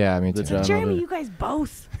the. Yeah, me the too. drama. Jeremy, you guys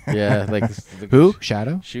both. Yeah, like Who?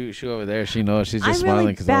 Shadow? She over there. She knows. She's just I'm smiling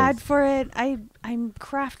really because bad for it. I'm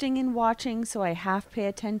crafting and watching, so I half pay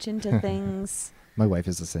attention to things. My wife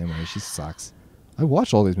is the same way. She sucks. I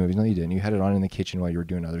watched all these movies. No, you didn't. You had it on in the kitchen while you were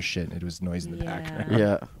doing other shit, and it was noise in the background.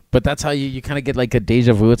 Yeah, but that's how you kind of get like a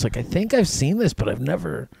deja vu. It's like I think I've seen this, but I've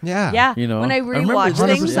never. Yeah. Yeah. You know, when I remember rewatch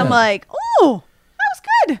this. things, 100%. I'm like, oh, that was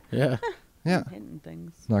good. Yeah, Yeah. Hidden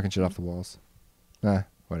things. Knocking shit off the walls.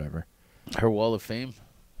 Whatever. her wall of fame.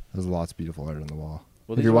 There's lots of beautiful art on the wall.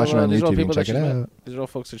 Well, If these you're are all, watching on these are all YouTube, you can people that check it she's met. out. These are all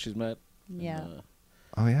folks that she's met. Yeah.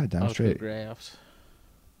 Oh yeah, damn straight. Autographs.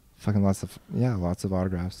 Fucking lots of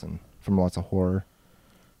autographs and from lots of horror.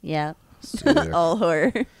 Yeah. Sick. All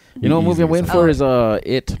horror. You know what movie I'm waiting for is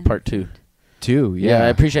It Part 2. 2, Yeah, I yeah.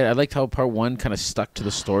 appreciate it. I liked how Part 1 kind of stuck to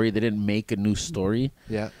the story. They didn't make a new story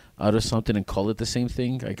Yeah. out of something and call it the same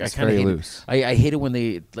thing. I It's kind of very hate loose. it. I hate it when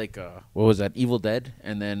they like what was that? Evil Dead,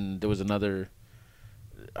 and then there was another.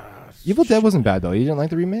 Evil Dead wasn't bad though. You didn't like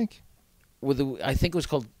the remake? I think it was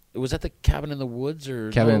called. Was that the Cabin in the Woods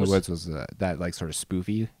or Cabin no, in it the was- Woods was that like sort of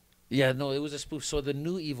spoofy. Yeah, no, it was a spoof. So the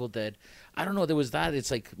new Evil Dead, I don't know. There was that. It's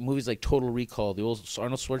like movies like Total Recall, the old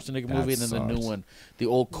Arnold Schwarzenegger That movie, and then the new sucks. one, the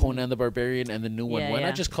old Conan the Barbarian, and the new one. Yeah, Why yeah.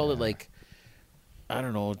 not just call it like, I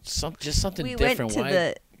don't know, just something We different? went to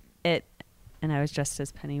Why? It, and I was dressed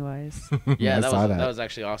as Pennywise. Yeah, I that saw was that. was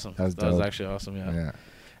actually awesome. That was That was dope. actually awesome. Yeah. Yeah.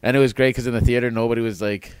 And it was great because in the theater nobody was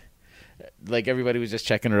like, like everybody was just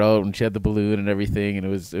checking her out, and she had the balloon and everything, and it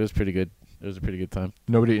was pretty good. It was a pretty good time.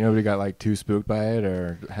 Nobody got like too spooked by it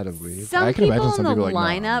or had to leave. Some I can people imagine some in the people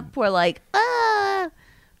like, lineup were like,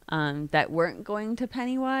 that weren't going to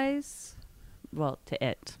Pennywise. Well, to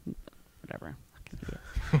it, whatever.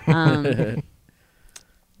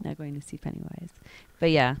 Not going to see Pennywise, but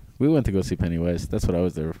yeah, We went to go see Pennywise. That's what I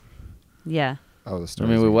was there. yeah, Oh, the I story.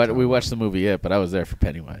 mean, we watched the movie, yeah, but I was there for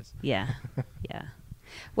Pennywise. yeah, yeah.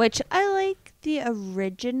 Which I like the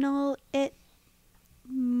original It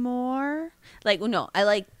more. Like, no, I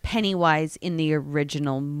like Pennywise in the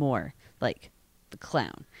original more, like the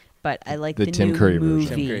clown. But I like The the Tim new Curry version. movie.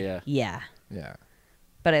 Tim Curry, yeah. Yeah. Yeah.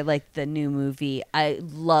 But I like the new movie. I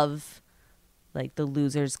love like the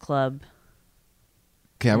Losers Club.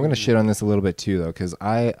 Okay, I'm gonna shit on this a little bit too, though, because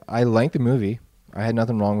I like the movie. I had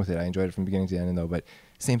nothing wrong with it. I enjoyed it from beginning to end, though. But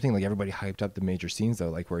same thing, like everybody hyped up the major scenes, though,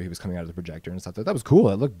 like where he was coming out of the projector and stuff. That was cool.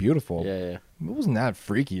 It looked beautiful. Yeah, yeah. It wasn't that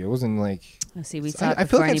freaky. It wasn't like Oh, see, we So saw it I feel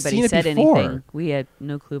before like I've anybody seen it said before. anything. We had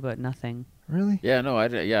no clue about nothing. really. Yeah, no, I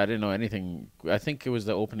didn't know anything. I think it was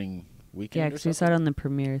the opening weekend. Yeah, or because we saw something. it on the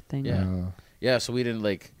premiere thing. Yeah. Oh. Yeah, so we didn't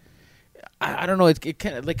like. I don't know. It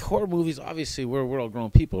kind of like horror movies. Obviously, we're all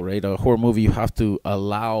grown people, right? A horror movie you have to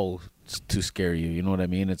allow to scare you. You know what I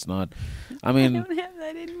mean? It's not. I mean, I don't have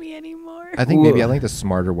that in me anymore. I think maybe I like the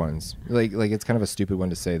smarter ones. Like it's kind of a stupid one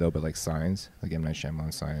to say though, but like Signs, like M Night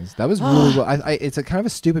Shyamalan Signs. That was really well. It's a kind of a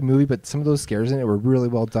stupid movie, but some of those scares in it were really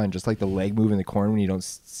well done. Just like the leg move in the corner when you don't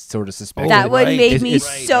sort of suspect. that it. one right. made It's- me it's-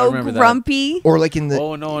 I so remember that. grumpy. Or like in the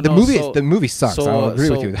Oh, no, the no, movie. so- The movie sucks. I'll agree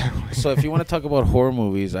with you. So if you want to talk about horror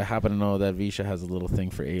movies, I happen to know that Visha has a little thing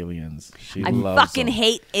for aliens. She I loves fucking them.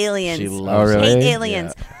 hate aliens. She loves Oh, really? Hate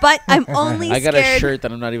aliens. But I'm only I got scared. a shirt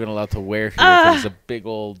that I'm not even allowed to wear here because it's a big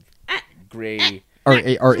old gray.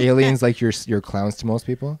 Are aliens like your clowns to most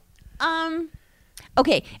people?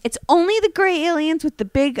 Okay, it's only the gray aliens with the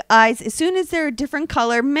big eyes. As soon as they're a different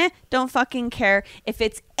color, meh, don't fucking care. If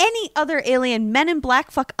it's any other alien, Men in Black,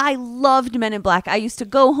 fuck, I loved Men in Black. I used to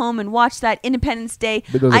go home and watch that Independence Day.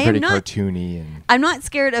 But those are I am pretty not, cartoony and. I'm not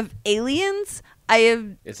scared of aliens. I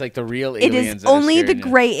have. It's like the real It aliens. is that are only the scaring you.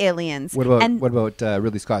 gray aliens. What about and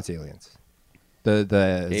Ridley Scott's aliens? The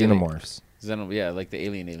Alien. xenomorphs. Yeah, like the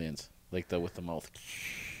aliens, like the with the mouth.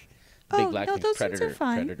 Oh, Big black no, thing, those ones are predator,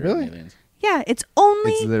 fine. predator Really? aliens. Yeah, it's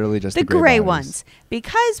only It's literally just the the gray gray bodies. ones.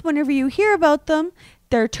 Because whenever you hear about them,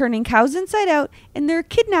 they're turning cows inside out and they're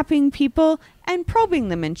kidnapping people and probing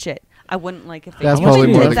them and shit. I wouldn't like if they That's even probably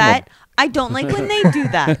more did like- that. I don't like when they do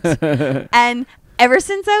that. And ever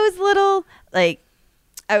since I was little, like,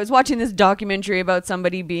 I was watching this documentary about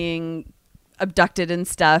somebody being abducted and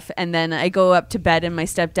stuff, and then I go up to bed and my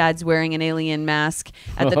stepdad's wearing an alien mask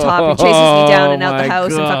at the top and chases me down and out the my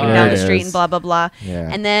house and fucking God. down There the it street is. and blah blah blah. Yeah.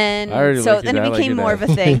 And then I already so like then your it dad, I like became your more of dad.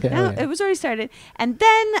 a thing. Yeah, No, yeah. it was already started. And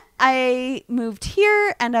then I moved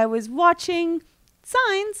here and I was watching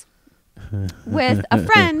Signs with a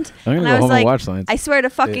friend. I'm gonna and go I was home and like, watch Signs. I swear to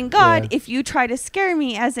fucking Yeah. God, if you try to scare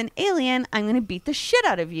me as an alien, I'm gonna beat the shit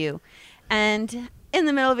out of you. And in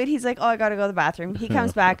the middle of it, he's like, oh, I gotta go to the bathroom. He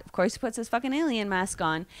comes back. Of course, he puts his fucking alien mask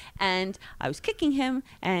on. And I was kicking him.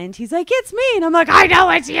 And he's like, it's me. And I'm like, I know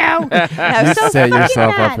it's you. And I was so Set fucking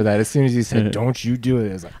yourself mad. up for that. As soon as you said, "Don't you do it,"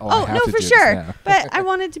 I was like, "Oh, I Oh, have no, to for do sure. This now. But I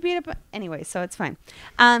wanted to beat up. Anyway, so it's fine.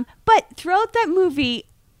 But throughout that movie,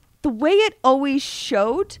 the way it always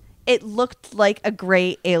showed, it looked like a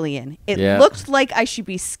gray alien. It Yeah. looked like I should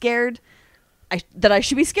be scared. That I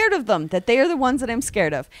should be scared of them. That they are the ones that I'm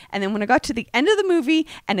scared of. And then when I got to the end of the movie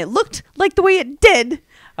and it looked like the way it did,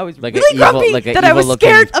 I was Like a really evil- grumpy like a that I was evil-looking-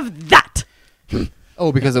 scared of that.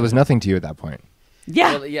 Oh, because it was nothing to you at that point.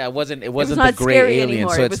 Yeah. Well, yeah, it wasn't was the not gray scary alien.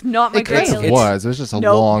 anymore. So It it's was not my It gray kind of alien. was. It was just a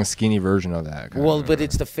Nope. long, skinny version of that. well, but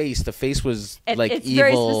it's the face. The face was like it's evil,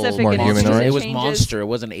 very specific More and humanoid. changes. It was monster. It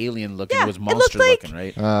wasn't alien looking. Yeah, it was it looked monster like- looking,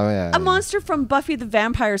 right? Oh yeah. A monster from Buffy the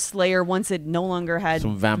Vampire Slayer once it no longer had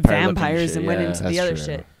Some vampire-looking vampires shit, and went yeah. into That's the other true.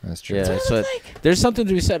 shit. That's true. Yeah. I was So like- there's something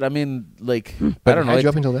to be said. I mean, like But I don't know. how'd you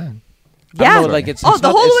it- up until then? I Yeah. don't know, like it's Oh, it's the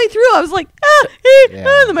not- whole it's- way through, I was like, Yeah.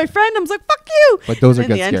 and then my friend, I was like, fuck you. But those are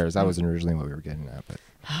And in good the end- scares. That wasn't originally what we were getting at. But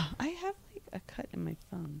I have like a cut in my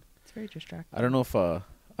phone. It's very distracting. I don't know if I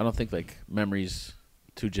don't think like memory's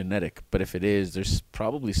too genetic, but if it is, there's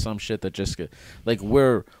probably some shit that just get like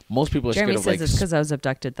where most people are Jeremy scared of says like it's because I was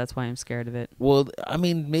abducted. That's why I'm scared of it. well, I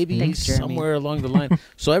mean, maybe Thanks, Jeremy. somewhere along the line.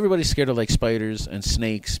 So everybody's scared of like spiders and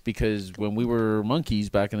snakes because when we were monkeys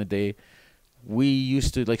back in the day, we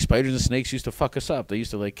used to like spiders and snakes used to fuck us up. They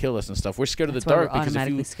used to like kill us and stuff. We're scared That's of why the we're dark because if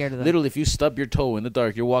automatically you scared of them. literally if you stub your toe in the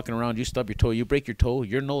dark, you're walking around, you stub your toe, you break your toe,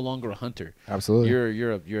 you're no longer a hunter. absolutely.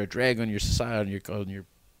 You're a drag on your society on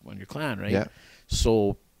your clan, right? Yeah.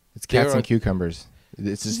 So It's cats There and are- cucumbers.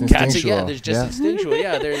 It's just Cats, instinctual. yeah, there's just instinctual.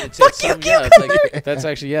 Yeah, it's like that's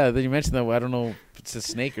actually Then you mentioned that. I don't know, if it's a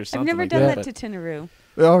snake or something. I've never like done that. that to Tinaroo.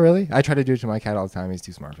 Oh, really? I try to do it to my cat all the time. He's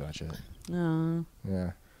too smart for that shit. Oh.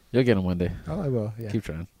 Yeah. You'll get him one day. Oh, I will. Yeah. Keep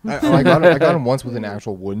trying. I got him once with an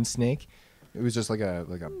actual wooden snake. It was just like a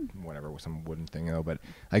whatever, some wooden thing, But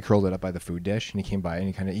I curled it up by the food dish, and he came by,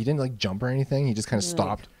 and he didn't like jump or anything. He just kind of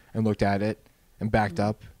stopped and looked at it and backed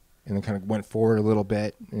up, and then kind of went forward a little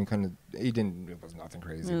bit, and it was nothing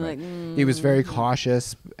crazy. But he was very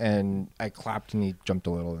cautious, and I clapped, and he jumped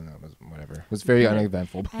a little, and that was whatever. It was very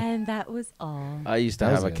uneventful. And that was all. I used to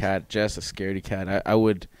That have was a it. cat, Jess, a scaredy cat.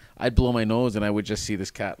 I'd blow my nose, and I would just see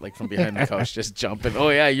this cat like from behind the couch just jumping. Oh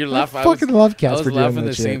yeah, you're laughing. I fucking love cats I was for doing laughing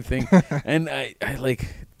that the shit. same thing, and I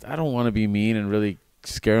don't want to be mean and really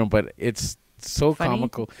scare him, but it's so Funny.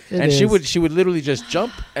 comical. It and is. she would literally just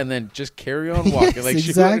jump and then just carry on walking. Yes, like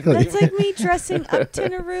exactly. That's like me dressing up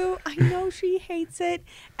Tinaroo. I know she hates it.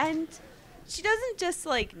 And she doesn't just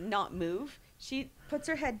like not move. She puts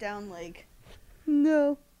her head down like,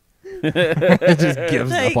 no. It just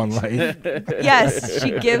gives Like- up on life. Yes,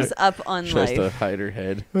 she gives up on Tries to life. hide her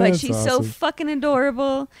head. But That's she's so awesome. fucking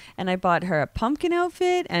adorable. And I bought her a pumpkin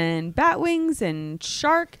outfit and bat wings and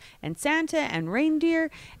shark and Santa and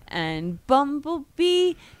reindeer and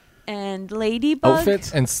bumblebee and ladybug.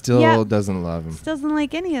 Outfits? And still Yeah. doesn't love him. Just doesn't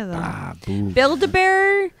like any of them. Ah, boo.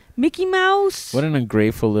 Build-A-Bear, Mickey Mouse. What an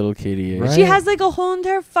ungrateful little kitty. Eh? Right? She has like a whole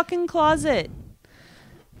entire fucking closet.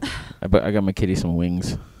 I got my kitty some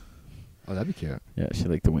wings. Oh, that'd be cute. Yeah, she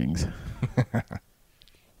liked the wings. Meow, meow,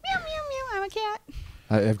 meow. I'm a cat.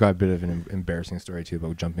 I've got a bit of an embarrassing story too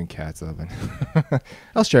about jumping cats up, and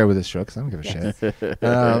I'll share it with this show because I don't give a shit.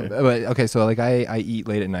 But okay, so like I eat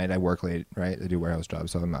late at night. I work late, right? I do warehouse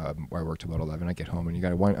jobs, so I work till about 11. I get home and you got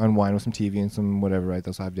to unwind with some TV and some whatever, right?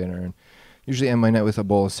 They'll have dinner and usually end my night with a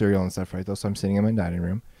bowl of cereal and stuff, right? So I'm sitting in my dining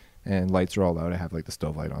room and lights are all out. I have like the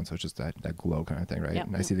stove light on, so it's just that glow kind of thing, right? Yep.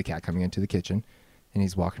 And I see the cat coming into the kitchen, and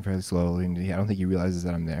he's walking fairly slowly, and I don't think he realizes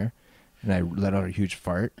that I'm there. And I let out a huge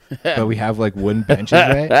fart, but we have like wooden benches,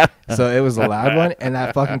 right? So it was a loud one, and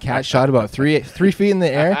that fucking cat shot about 3 feet in the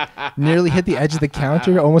air, nearly hit the edge of the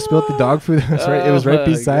counter, almost spilled the dog food. It was right my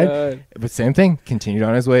beside. God. But same thing, continued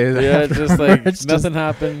on his way. Yeah, just like afterwards. nothing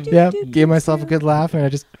happened. Yeah, gave myself a good laugh, and I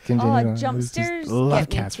just continued on. Oh, It jump was just- stairs love get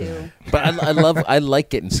me cats for too. that. But I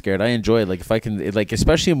like getting scared. I enjoy it. Like if I can, like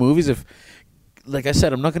especially in movies, if like I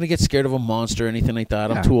said, I'm not gonna get scared of a monster or anything like that.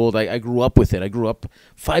 Yeah. I'm too old. I grew up with it. I grew up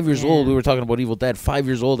 5 years old. Yeah. We were talking about Evil Dead. 5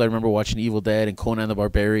 years old. I remember watching Evil Dead and Conan the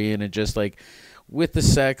Barbarian and just like with the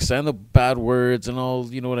sex and the bad words and all.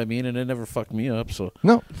 You know what I mean? And it never fucked me up. So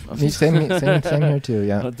No, same here too.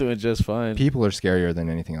 Yeah, I'm doing just fine. people are scarier than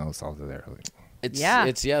anything else out there. Like, It's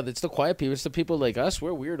the quiet people. It's the people like us.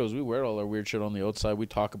 We're weirdos. We wear all our weird shit on the outside. We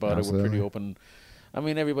talk about it. We're Absolutely. pretty open. I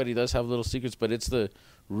mean, everybody does have little secrets, but it's the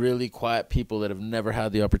really quiet people that have never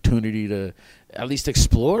had the opportunity to at least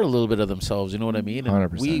explore a little bit of themselves. You know what I mean? And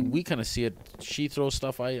 100%. we kind of see it. She throws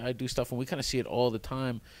stuff. I do stuff, and we kind of see it all the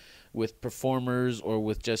time with performers or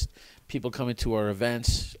with just people coming to our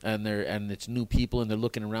events, and it's new people, and they're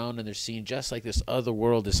looking around and they're seeing just like this other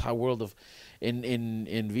world, this high world of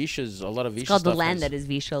in Visha's a lot of Visha It's called the stuff land has- that is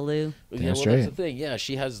Visha Loo. yeah, well, straight. that's the thing. Yeah,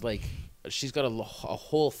 she's got a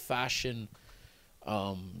whole fashion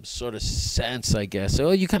sort of sense, I guess.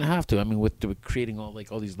 Oh, you kind of have to. I mean, with creating all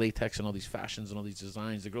these latex and all these fashions and all these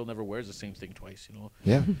designs, the girl never wears the same thing twice. You know.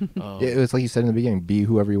 yeah, it was like you said in the beginning: be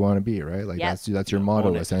whoever you want to be, right? Like Yep. that's your Yeah, motto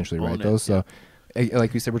own it. essentially, Own right? it, Those so,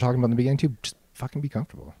 like we said, we're talking about in the beginning too. Just fucking be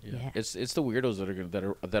comfortable. Yeah. It's the weirdos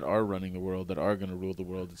that are running the world, that are gonna rule the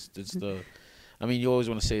world. It's the, I mean, you always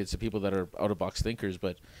want to say it's the people that are out of box thinkers,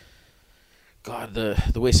 but God,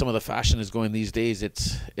 the way some of the fashion is going these days,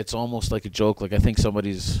 it's almost like a joke. Like I think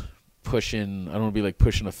somebody's pushing. I don't want to be like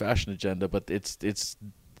pushing a fashion agenda, but it's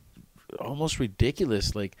almost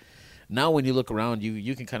ridiculous. Like now, when you look around,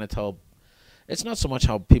 you can kind of tell. It's not so much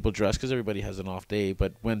how people dress because everybody has an off day,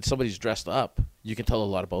 but when somebody's dressed up, you can tell a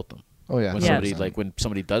lot about them. Oh yeah, When Yeah.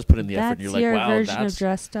 somebody does put in the effort, That's and you're like, your wow, version that's of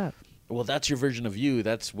dressed up. well, that's your version of you.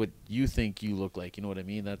 That's what you think you look like. You know what I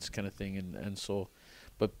mean? That's kind of thing. And so,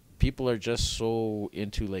 but people are just so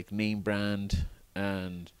into like name brand,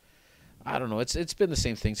 and I don't know. It's been the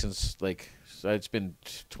same thing since it's been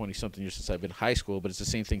 20 something years since I've been in high school, but it's the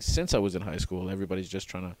same thing since I was in high school. Everybody's just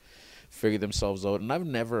trying to figure themselves out, and I've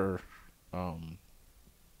never,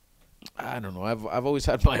 I don't know. I've always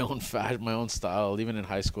had my own fashion, my own style. Even in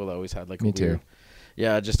high school, I always had like Me a weird, too.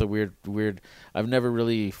 yeah, just a weird. I've never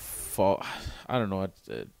really I don't know.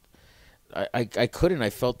 I couldn't. I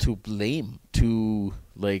felt too lame. Too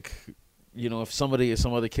like, you know, if some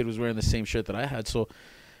other kid was wearing the same shirt that I had. So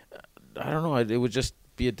I don't know. It would just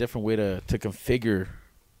be a different way to configure.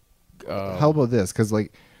 How about this? Because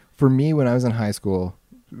like for me, when I was in high school,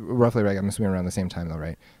 roughly, right, I'm assuming around the same time though,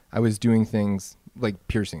 right? I was doing things like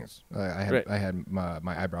piercings. I had my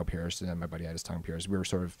eyebrow pierced, and my buddy had his tongue pierced. We were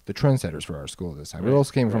sort of the trendsetters for our school this time. We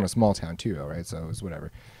also came from a small town too, though, right? So it was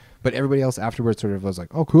whatever. But everybody else afterwards sort of was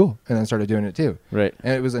like, oh, cool, and then started doing it too. Right.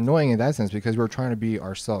 And it was annoying in that sense because we were trying to be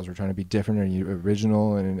ourselves. We're trying to be different and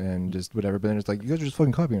original and just whatever. But then it's like, you guys are just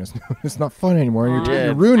fucking copying us. It's not fun anymore.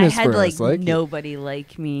 You're ruining this for us. I had nobody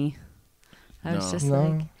like me. I was just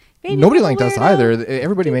like... Maybe nobody liked us either.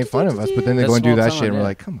 Everybody made fun of us, but then they go and do that shit, and we're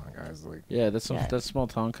like, "Come on, guys!" Like, that's small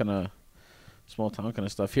town kind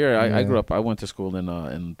of stuff. Here, I grew up. I went to school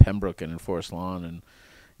in Pembroke and in Forest Lawn,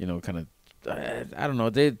 and kind of. I don't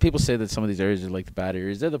know. People say that some of these areas are like the bad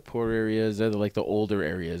areas. They're the poor areas. They're like the older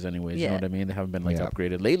areas, anyways. You know what I mean? They haven't been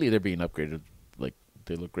upgraded lately. They're being upgraded. Like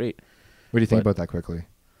they look great. What do you think about that? Quickly.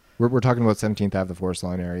 We're talking about 17th Ave, the Forest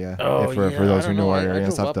Lawn area. Oh, for those who know our area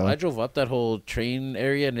and stuff, though. I drove up that whole train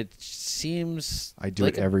area, and it seems I do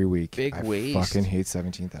like it every week. Big waste. I fucking hate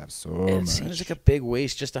 17th Ave so much. It seems like a big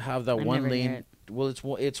waste just to have that one lane. Well, it's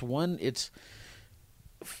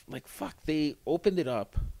like fuck. They opened it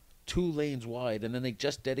up 2 lanes wide, and then they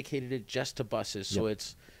just dedicated it just to buses. So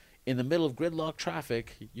it's in the middle of gridlock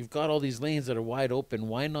traffic. You've got all these lanes that are wide open.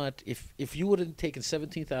 Why not? If you would have taken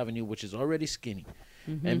 17th Avenue, which is already skinny,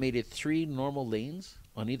 and made it 3 normal lanes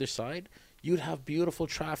on either side, you'd have beautiful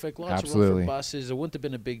traffic, lots of room for buses. It wouldn't have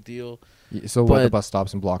been a big deal. So what, the bus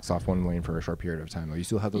stops and blocks off one lane for a short period of time, though? You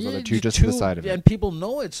still have those other 2 just to the side of it. And people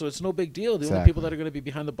know it, so it's no big deal. The only people that are going to be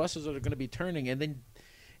behind the buses are going to be turning, and then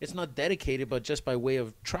it's not dedicated, but just by way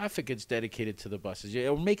of traffic, it's dedicated to the buses.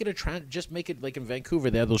 Or make it just make it like in Vancouver.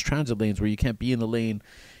 They have those transit lanes where you can't be in the lane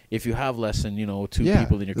if you have less than 2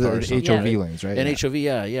 people in your car. The HOV lanes, right? And HOV,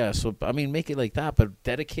 yeah. So I mean, make it like that, but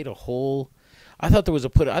dedicate a whole. I thought they were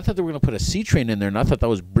going to put a C train in there, and I thought that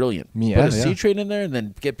was brilliant. Put a C train in there, and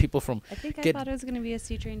then get people from. I thought it was going to be a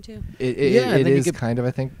C train too. It is kind of.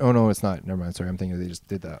 I think. Oh no, it's not. Never mind. Sorry, I'm thinking they just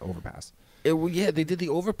did the overpass. They did the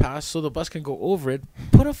overpass so the bus can go over it.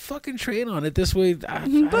 Put a fucking train on it. This way,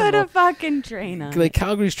 put a fucking train on. Like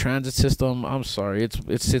Calgary's transit system. I'm sorry,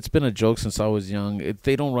 it's been a joke since I was young.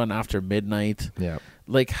 They don't run after midnight. Yeah.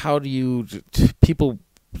 Like, how do you people?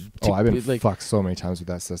 I've been fucked so many times with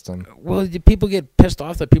that system. Well, people get pissed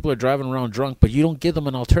off that people are driving around drunk, but you don't give them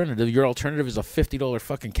an alternative. Your alternative is a $50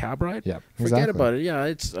 fucking cab ride. Yeah, forget about it.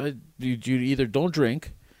 Yeah, you either don't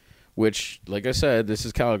drink. Which, like I said, this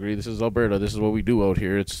is Calgary, this is Alberta, this is what we do out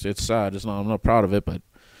here. It's sad. I'm not proud of it, but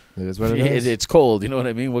it is what it is. It's cold. You know what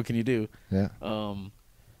I mean? What can you do? Yeah.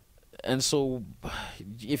 And so,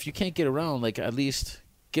 if you can't get around, like at least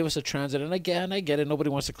give us a transit. And I get it. Nobody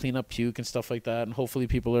wants to clean up puke and stuff like that. And hopefully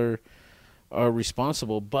people are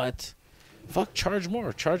responsible. But fuck, charge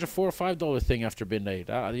more. Charge a $4 or $5 thing after midnight.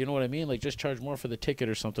 You know what I mean? Like just charge more for the ticket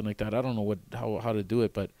or something like that. I don't know how to do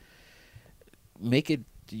it, but make it.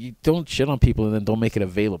 You don't shit on people and then don't make it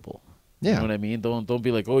available. Yeah. You know what I mean? Don't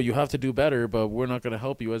be like, oh, you have to do better, but we're not going to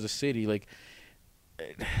help you as a city. Like,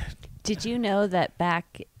 did you know that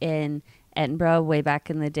back in Edinburgh, way back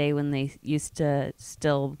in the day when they used to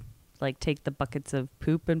still like take the buckets of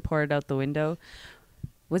poop and pour it out the window,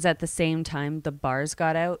 was at the same time the bars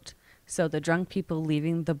got out? So the drunk people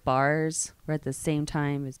leaving the bars were at the same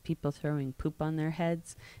time as people throwing poop on their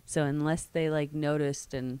heads. So unless they like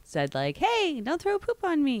noticed and said like, hey, don't throw poop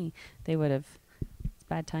on me, they would have. It's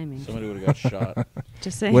bad timing. Somebody would have got shot.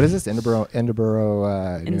 Just saying. What is this? Edinburgh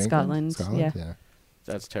in Scotland. Yeah.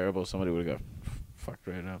 That's terrible. Somebody would have got fucked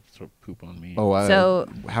right up. Throw poop on me. Oh, so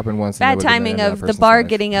happened once. Bad timing of the bar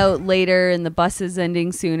getting out later and the buses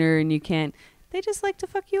ending sooner and you can't. They just like to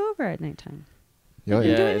fuck you over at nighttime. Yeah,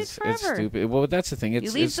 it's stupid. Well, that's the thing.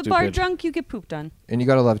 You leave the bar drunk, you get pooped on. And you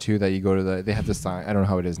gotta love too that you go to they have the sign. I don't know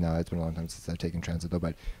how it is now. It's been a long time since I've taken transit though,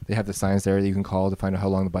 but they have the signs there that you can call to find out how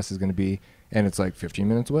long the bus is going to be, and it's like 15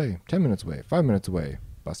 minutes away, 10 minutes away, 5 minutes away.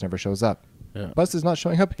 Bus never shows up. Yeah. Bus is not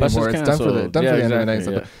showing up anymore. It's done for the end of the night.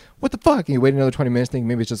 Yeah. What the fuck? And you wait another 20 minutes, think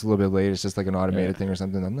maybe it's just a little bit late. It's just like an automated thing or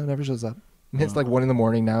something. No, it never shows up. It's like 1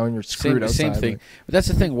 a.m. now, and you're screwed outside. Same thing. But that's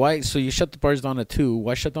the thing. Why? So you shut the bars down at 2.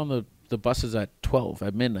 Why shut down the buses at 12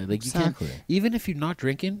 at midnight? Like you can't. Even if you're not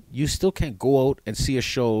drinking, you still can't go out and see a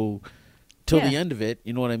show till the end of it.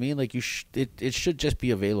 You know what I mean? Like it should just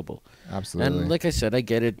be available. Absolutely. And like I said, I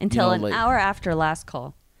get it. Until an hour after last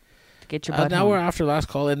call. To get your butt an hour after last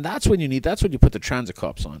call, and that's when you put the transit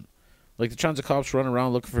cops on. Like the transit cops run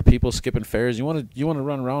around looking for people, skipping fares. You want to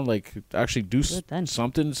run around like actually do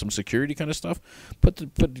something, some security kind of stuff.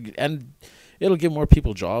 And it'll give more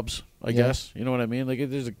people jobs, I guess. You know what I mean? Like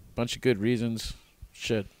there's a bunch of good reasons.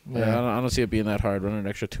 shit. Yeah. I don't see it being that hard. Run an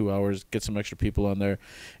extra 2 hours, get some extra people on there.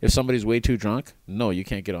 If somebody's way too drunk, no, you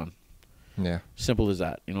can't get on. Yeah. Simple as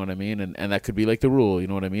that. You know what I mean? And that could be like the rule. You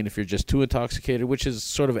know what I mean? If you're just too intoxicated, which is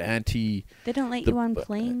sort of anti. They don't let you on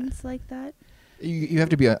planes like that. You have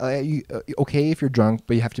to be okay if you're drunk,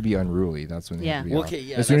 but you have to be unruly. That's when you have to be Well, off. okay,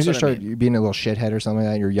 yeah, as soon as you that's what I start being a little shithead or something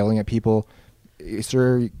like that, you're yelling at people,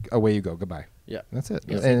 sir, away you go. Goodbye. Yeah. That's it.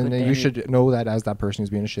 Yeah. And Good then day. you should know that as that person who's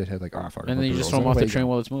being a shithead, like, oh, fuck. And then you just throw them off the train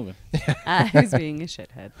while it's moving. Who's being a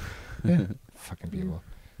shithead? Yeah. Fucking people.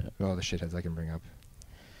 All the shitheads I can bring up.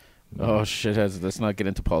 Oh, shitheads. Let's not get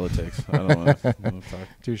into politics. I don't want to talk.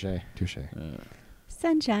 Touche.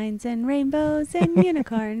 Sunshines and rainbows and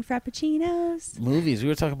unicorn frappuccinos. Movies. We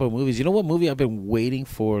were talking about movies. You know what movie I've been waiting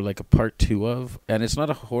for, like a part 2 of? And it's not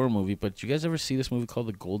a horror movie, but you guys ever see this movie called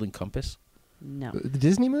The Golden Compass? No. The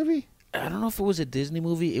Disney movie? I don't know if it was a Disney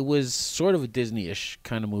movie. It was sort of a Disney-ish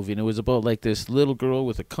kind of movie, and it was about like this little girl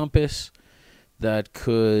with a compass that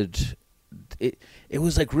could. It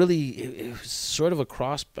was like really. It was sort of a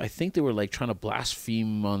cross. I think they were like trying to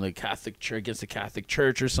blaspheme on the Catholic Church against the Catholic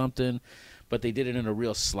Church or something, but they did it in a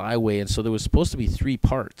real sly way, and so there was supposed to be 3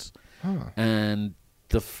 parts, and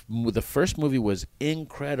the first movie was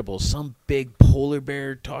incredible. Some big polar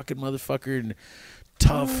bear talking motherfucker and.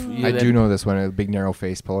 Tough. I do know this one, a big narrow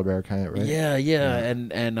faced polar bear kind of, right? Yeah.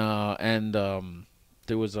 And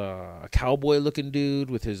there was a cowboy looking dude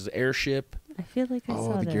with his airship. I feel like I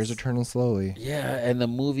saw the this. gears are turning slowly. Yeah, and the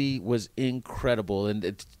movie was incredible. And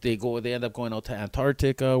they end up going out to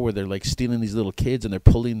Antarctica where they're like stealing these little kids and they're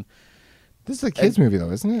pulling. This is a kids movie though,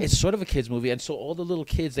 isn't it? It's sort of a kids movie, and so all the little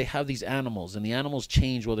kids, they have these animals, and the animals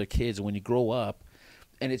change while they're kids. And when you grow up,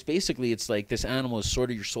 and it's like this animal is sort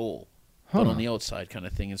of your soul. But on the outside kind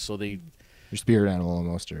of thing. And so your spirit animal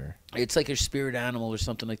almost, or it's like your spirit animal or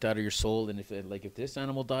something like that, or your soul. And if this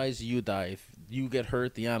animal dies, you die. If you get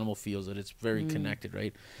hurt, the animal feels it. It's very connected,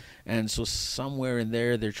 right? And so somewhere in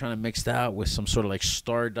there, they're trying to mix that with some sort of like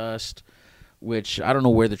stardust, which I don't know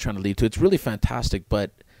where they're trying to lead to. It's really fantastic,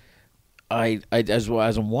 but as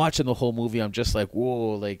I'm watching the whole movie, I'm just like,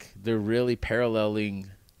 whoa, like they're really paralleling,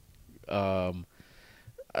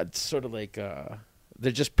 sort of like.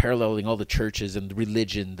 They're just paralleling all the churches and the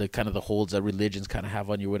religion, the kind of the holds that religions kind of have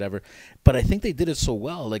on you, or whatever. But I think they did it so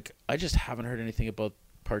well. Like, I just haven't heard anything about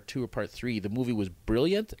part 2 or part 3. The movie was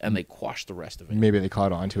brilliant, and they quashed the rest of it. Maybe they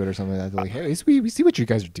caught on to it or something like that. They're like, hey, we see what you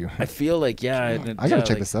guys are doing. I feel like, I gotta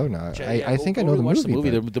check this out now. I think I know the watch movie.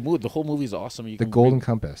 The whole movie is awesome. The Golden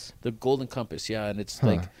Compass. The Golden Compass, yeah. And it's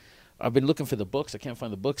like, I've been looking for the books. I can't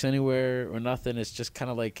find the books anywhere or nothing. It's just kind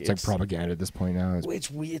of like... It's like propaganda at this point now.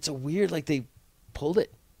 It's a weird, like they pulled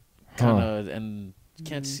it. Kind of, and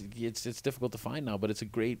can't see, it's difficult to find now, but it's a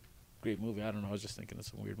great movie. I don't know. I was just thinking of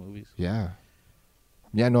some weird movies. Yeah.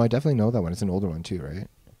 No, I definitely know that one. It's an older one too, right?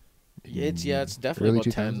 It's definitely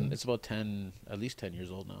about 10. It's about 10, at least 10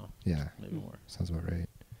 years old now. Yeah, maybe more. Sounds about right.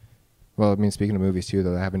 Well, I mean, speaking of movies too,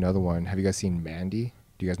 though, I have another one. Have you guys seen Mandy?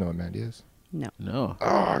 Do you guys know what Mandy is? No.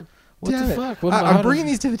 Oh, what the fuck? I'm bringing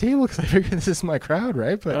these to the table because I figure this is my crowd,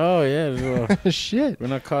 right? But oh yeah, well, shit. We're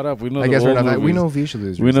not caught up. We know. I guess we're not. We know Visha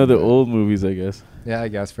Loo. We know the old movies, I guess. Yeah, I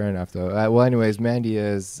guess fair enough though. Well, anyways, Mandy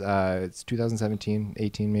is it's 2017,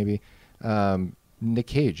 18 maybe. Nick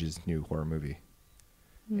Cage's new horror movie,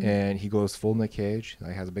 and he goes full Nick Cage.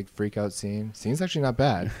 Like has a big freak out scene. Scene's actually not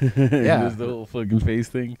bad. Yeah, the whole fucking face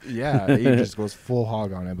thing. Yeah, he just goes full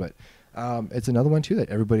hog on it, but. It's another one too that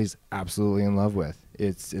everybody's absolutely in love with.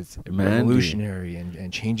 It's revolutionary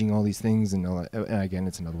and changing all these things and all that. And again,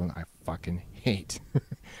 it's another one I fucking hate.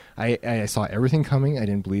 I saw everything coming. I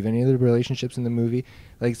didn't believe any of the relationships in the movie.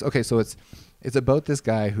 Like, okay, so it's about this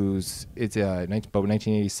guy who's about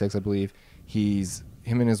 1986, I believe.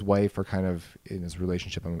 Him and his wife are kind of in this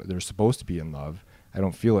relationship. They're supposed to be in love. I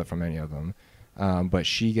don't feel it from any of them. But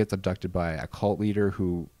she gets abducted by a cult leader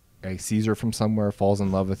who sees her from somewhere, falls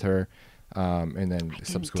in love with her, and then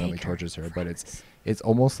subsequently tortures her. But it's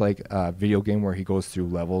almost like a video game where he goes through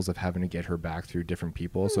levels of having to get her back through different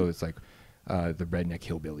people. So it's like the redneck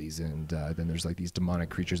hillbillies, and then there's like these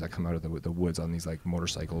demonic creatures that come out of the woods on these like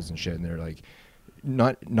motorcycles and shit, and they're like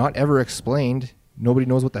not ever explained. Nobody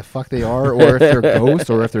knows what the fuck they are, or if they're ghosts,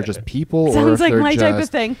 or if they're just people. Sounds or if like they're my just, type of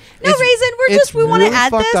thing. No reason. We want to really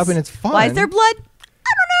add fucked this. Up and it's fun. Why is there blood? I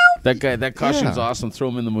don't know. That costume's awesome. Throw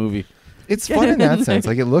him in the movie. It's fun in that sense.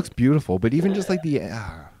 Like it looks beautiful, but even just like There's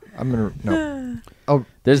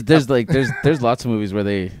lots of movies where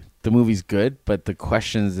the movie's good, but the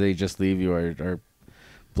questions they just leave you are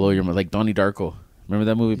blow your mind. Like Donnie Darko. Remember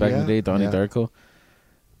that movie back in the day, Donnie Darko?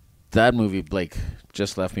 That movie like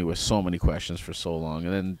just left me with so many questions for so long,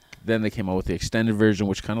 and then then they came out with the extended version,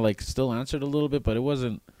 which kind of like still answered a little bit, but it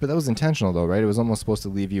wasn't. But that was intentional, though, right? It was almost supposed to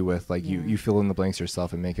leave you with like you fill in the blanks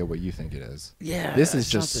yourself and make it what you think it is. Yeah, This is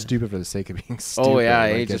just something. stupid for the sake of being stupid. Oh yeah,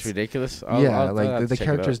 Like, it's just ridiculous. I'll like have to the check it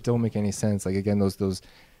characters out. don't make any sense. Like again, those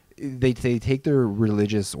they take their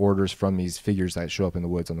religious orders from these figures that show up in the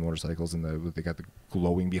woods on the motorcycles, and they got the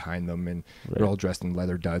glowing behind them, and they're all dressed in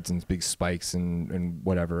leather duds and big spikes and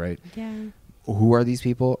whatever, right? Yeah. Who are these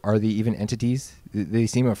people? Are they even entities? They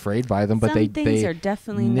seem afraid by them, but Some they things are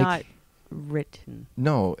definitely Nick- not written.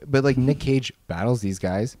 No, but like Nick Cage battles these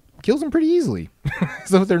guys, kills them pretty easily.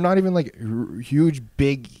 So they're not even like huge,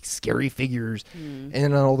 big, scary figures. And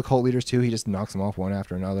then all the cult leaders too, he just knocks them off one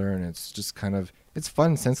after another, and it's just kind of it's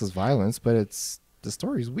fun, senseless violence, but the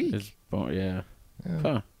story's weak. Yeah. I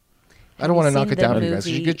Huh. don't want to you knock seen it down the on you guys.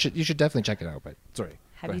 movie- You should definitely check it out. But sorry.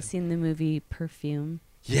 Have Go you ahead. seen the movie Perfume?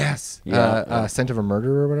 Yes. Yeah. Scent of a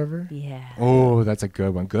Murder or whatever. Yeah. Oh, that's a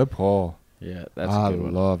good one. Good pull. Yeah, that's I a good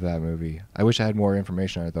one. love that movie. I wish I had more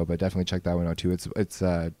information on it though, but definitely check that one out too. It's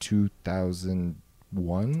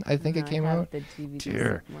 2001, I think it came out. The DVD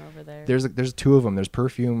Dear. somewhere over there. There's two of them. There's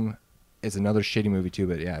Perfume. It's another shitty movie too,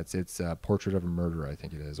 but yeah, it's Portrait of a Murderer, I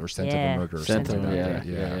think it is, or Scent of a Murderer, or Scent something of- like yeah, that.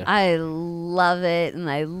 yeah. I love it,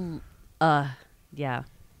 and yeah.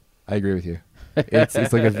 I agree with you. It's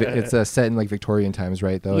like it's a set in like Victorian times,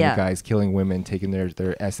 right? Though, Yeah. and the guy's killing women, taking their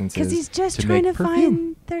essences. Because he's just to trying make to perfume.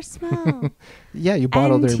 find their smell. Yeah, you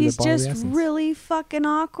bottle and their he's bottle the just essence. really fucking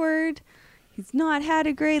awkward. He's not had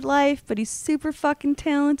a great life, but he's super fucking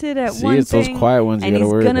talented at See, one it's those thing. quiet ones you and gotta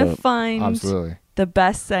he's worry gonna about. find Absolutely, the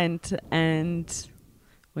best scent, and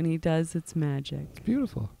when he does, it's magic. it's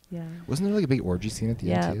beautiful. Yeah. Wasn't there like a big orgy scene at the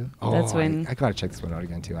Yeah, end too? that's when- I gotta check this one out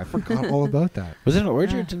again too. I forgot all about that. Was it an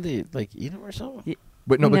orgy or Yeah. did they like eat him or something? Y-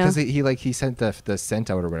 But no, No. because he sent the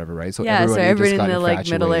scent out or whatever, right? So Yeah, so everybody everybody just got in the, like,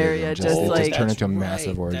 middle infatuated area and just, it like- just turned into a That's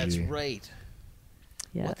massive right, orgy. That's right.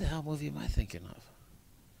 Yeah. What the hell movie am I thinking of?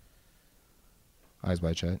 Eyes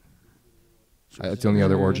Wide Shut. It's the only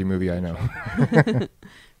other orgy movie I know.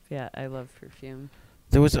 Yeah, I love Perfume.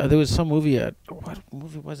 There was some movie. What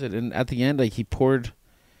movie was it? And at the end, like he poured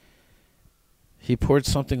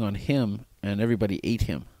something on him, and everybody ate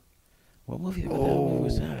him. What movie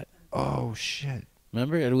was that? Oh shit!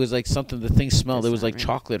 Remember, it was like something. The thing smelled. That's It was not like right.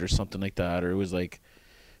 chocolate or something like that, or it was like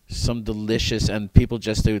some delicious. And people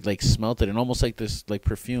just they would like smelt it, and almost like this like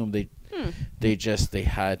perfume. They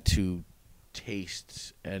had to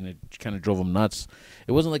taste, and it kind of drove them nuts.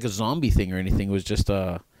 It wasn't like a zombie thing or anything. It was just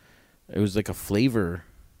it was like a flavor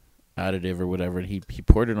additive or whatever, and he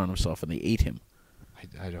poured it on himself, and they ate him.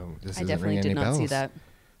 I don't. This I doesn't definitely ring did any not see bells. that.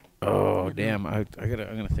 Oh damn! I'm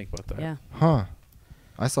gonna think about that. Yeah. Huh.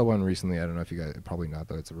 I saw one recently. I don't know if you guys, probably not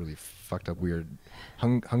though. It's a really fucked up, weird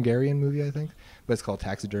Hungarian movie, I think. But it's called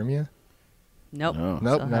Taxidermia. Nope. No.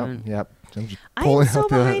 Nope, Still no, haven't. yep. I'm just I pulling am so out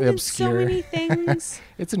behind the in so obscure. many things.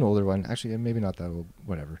 It's an older one, actually. Maybe not that old.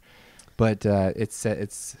 Whatever. But it's set.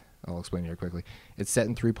 I'll explain here quickly. It's set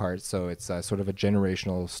in 3 parts, so it's sort of a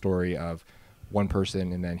generational story of one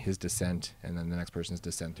person and then his descent, and then the next person's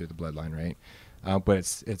descent through the bloodline, right? But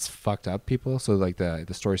it's fucked up people. So like the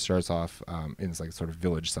story starts off in this like sort of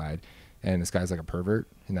village side, and this guy's like a pervert,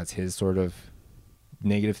 and that's his sort of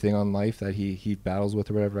negative thing on life that he battles with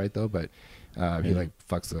or whatever, right? Though, but he like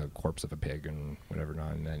fucks the corpse of a pig and whatever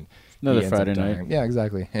not, and then Another he ends up Friday night. dying. Yeah,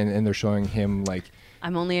 exactly. And they're showing him like.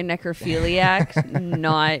 I'm only a necrophiliac,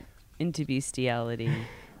 not into bestiality.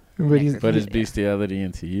 But he's, But is bestiality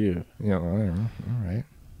into you? you know, I don't know. All right.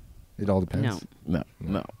 It all depends. No.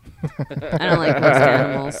 No. I don't like most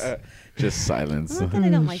animals. Just silence. Not that I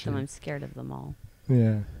don't like them. I'm scared of them all.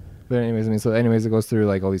 Yeah. But anyways, it goes through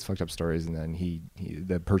like all these fucked up stories, and then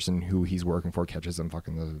the person who he's working for catches him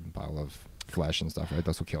fucking the pile of flesh and stuff, right?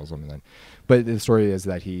 That's what kills him. And then, but the story is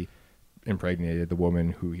that he impregnated the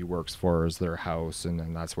woman who he works for as their house, and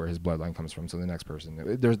then that's where his bloodline comes from. So the next person,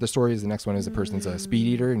 the story is the next one is the person's a speed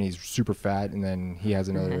eater and he's super fat, and then he has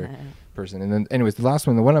another person, and then anyways the last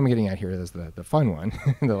one, the one I'm getting at here is the fun one,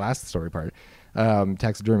 the last story part.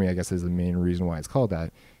 Taxidermy, I guess, is the main reason why it's called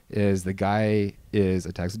that. Is the guy is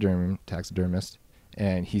a taxidermist,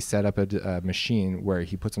 and he set up a machine where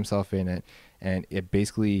he puts himself in it, and it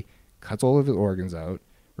basically cuts all of his organs out.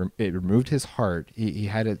 It removed his heart. He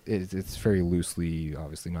had it. It's very loosely,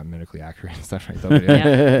 obviously not medically accurate and stuff like that. But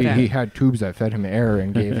Yeah. he had tubes that fed him air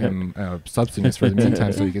and gave him substance for the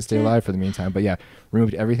meantime, so he could stay alive for the meantime. But yeah,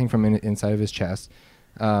 removed everything from inside of his chest.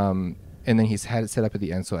 And then he's had it set up at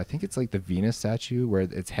the end. So I think it's like the Venus statue where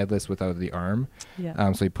it's headless without the arm.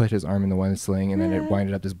 Yeah. So he put his arm in the one sling, and then it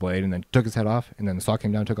winded up this blade, and then took his head off, and then the saw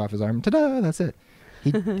came down, took off his arm. Ta-da! That's it.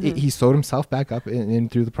 He sewed himself back up in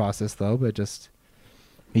through the process though, but just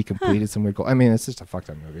He completed some weird goal. I mean, it's just a fucked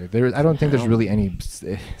up movie. I don't think there's really any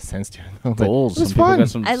sense to it. Though, but Goals. it was Some people fun. got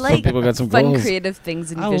some. I some like people got some fun, goals. creative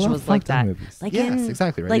things and I love visuals like fucked up that. movies. Like Yes, in,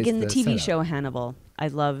 exactly, right? Like It's in the TV setup. show Hannibal, I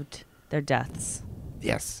loved their deaths.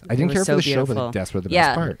 Yes, They I didn't were care so for the show, but beautiful. the deaths were the Yeah,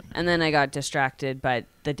 best part. and then I got distracted by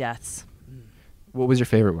the deaths. What was your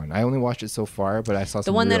favorite one? I only watched it so far, but I saw The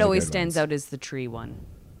some one that really always good stands ones. out is the tree one.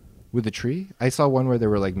 With the tree. I saw one where they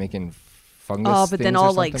were like making fungus. Oh, but then things or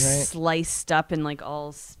all like something, right? sliced up and like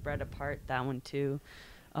all spread apart. That one too.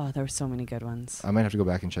 Oh, there were so many good ones. I might have to go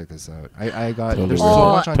back and check this out. I got Totally there's worth so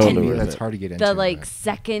it. much on Totally TV worth that's it. hard to get into. The like but-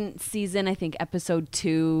 second season, I think episode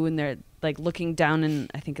 2, and they're like looking down, and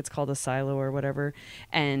I think it's called a silo or whatever,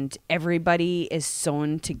 and everybody is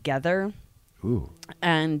sewn together. Ooh.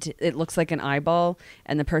 And it looks like an eyeball,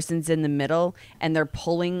 and the person's in the middle, and they're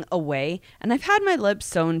pulling away. And I've had my lips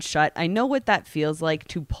sewn shut. I know what that feels like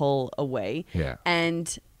to pull away. Yeah.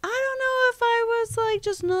 And I don't know if I was like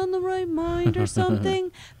just not in the right mind or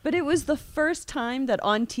something, but it was the first time that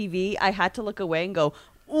on TV I had to look away and go,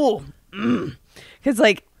 oh, because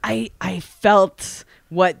like I felt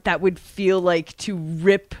what that would feel like to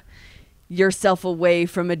rip yourself away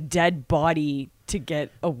from a dead body to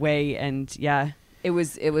get away. And yeah, it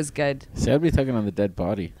was good. See, I'd be tugging on the dead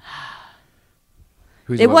body.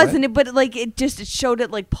 Who's It what? wasn't it, but like it showed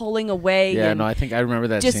it like pulling away. Yeah, and no, I think I remember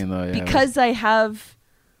that just scene though. Yeah, because I have,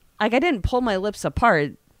 like, I didn't pull my lips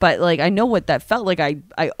apart, but like I know what that felt like. I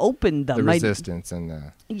opened them. The I- resistance and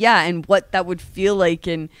the yeah, and what that would feel like,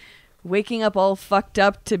 and waking up all fucked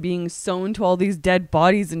up to being sewn to all these dead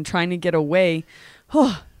bodies and trying to get away.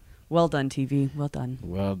 Oh, well done, TV. Well done.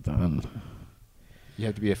 well done. you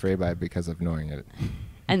have to be afraid by it because of knowing it.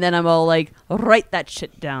 And then I'm all like, write that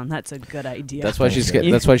shit down. That's a good idea. That's why she's Okay.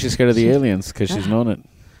 scared. That's why she's scared of the aliens, because she's known it.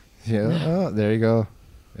 Yeah. Oh, there you go.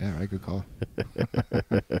 Yeah, right. Good call.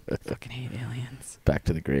 fucking hate aliens. Back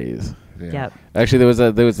to the grays. Yeah. Yep. Actually,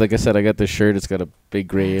 there was like I said, I got this shirt. It's got a big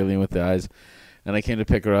gray alien with the eyes, and I came to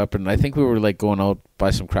pick her up, and I think we were like going out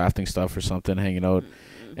buy some crafting stuff or something, hanging out,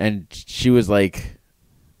 and she was like,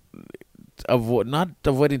 not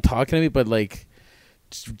avoiding talking to me, but like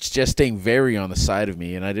just staying very on the side of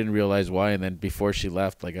me, and I didn't realize why. And then before she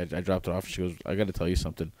left, like I dropped it off. She goes, "I got to tell you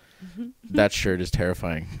something. That shirt is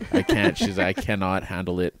terrifying. I can't." She's like, "I cannot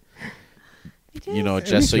handle it." You know,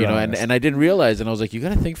 just so you know, and I didn't realize, and I was like, "You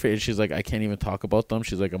gotta think for it." And she's like, "I can't even talk about them."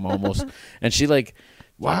 She's like, "I'm almost," and she like,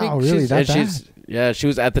 Wow, really? she's- That and she's- bad? yeah, she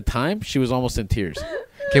was at the time. She was almost in tears.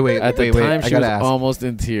 Okay, wait. At the wait. time, I she gotta was ask. almost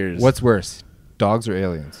in tears. What's worse, dogs or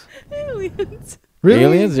aliens? Aliens. Really?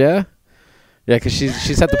 aliens? Yeah, yeah, because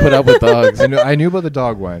she's had to put up with dogs. I knew about the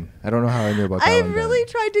dog one. I don't know how I knew about that I one. really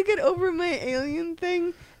tried to get over my alien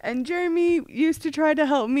thing, and Jeremy used to try to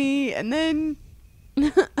help me, and then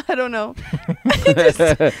I don't know.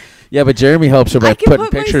 Yeah, but Jeremy helps her by I can putting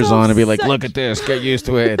put pictures myself on and be like, such- "Look at this, get used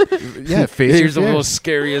to it." Yeah, face Here's the your fear. most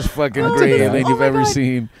scariest fucking Oh, gray this- alien oh you've my ever God.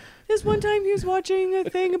 seen. This one time he was watching a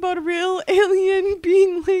thing about a real alien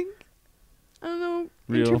being like, I don't know,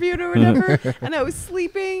 Real. interviewed or whatever, and I was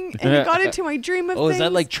sleeping, and he got into my dream of Oh, things. is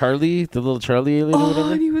that like Charlie, the little Charlie alien or Oh,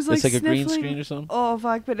 whatever? and he was like it's like a green sniffling. screen or something. Oh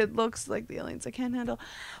fuck! But it looks like the aliens I can't handle.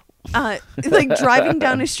 Like driving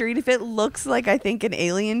down a street, if it looks like I think an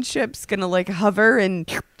alien ship's gonna like hover and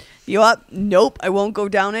you up, nope, I won't go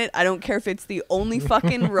down it. I don't care if it's the only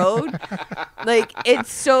fucking road. Like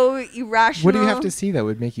it's so irrational. What do you have to see that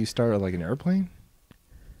would make you start like an airplane?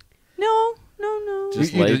 No.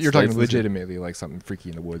 Just You're lights, talking lights. legitimately like something freaky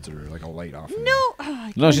in the woods or like a light off. No. Oh,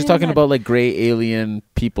 I No, can't she's handle talking that. about like gray alien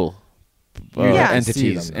people, Yeah. entities,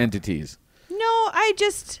 See them, though. entities. No, I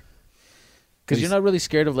just Because you're not really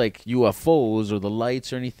scared of like UFOs or the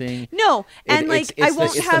lights or anything. no, and like it's I the-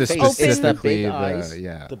 won't it's have the face. open. It's the Specifically big the- eyes,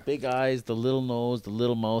 yeah. the big eyes, the little nose, the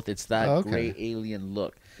little mouth. It's that Oh, okay. gray alien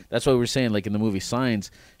look. That's why we were saying, like in the movie Signs,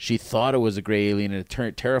 she thought it was a gray alien and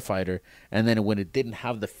it terrified her. And then when it didn't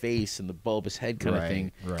have the face and the bulbous head kind of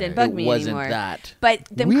thing, Didn't bug it me wasn't anymore. that. But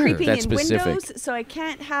them Weird. creeping That's in specific. windows, so I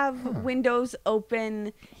can't have windows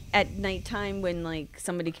open at nighttime when like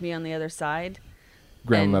somebody can be on the other side.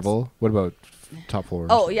 Ground And- level. What about top floor?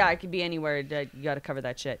 Oh yeah, I could be anywhere. You got to cover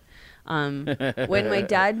that shit. When my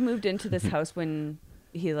dad moved into this house, when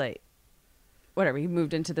he he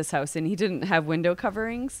moved into this house and he didn't have window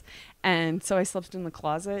coverings, and so I slept in the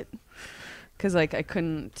closet because like I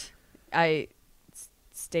couldn't. I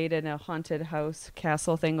stayed in a haunted house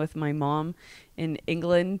castle thing with my mom in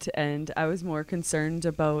England, and I was more concerned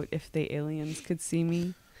about if the aliens could see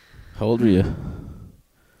me. How old were you?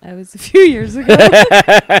 That was a few years ago.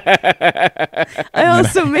 I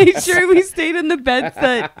also made sure we stayed in the beds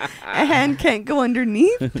that a hand can't go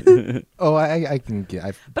underneath. Oh, I can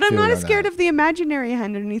get. But I'm not as scared of the imaginary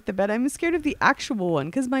hand underneath the bed. I'm scared of the actual one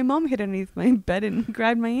because my mom hid underneath my bed and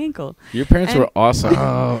grabbed my ankle. Your parents were awesome.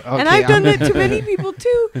 Oh, okay. And I've done that to many people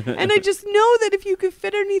too. And I just know that if you could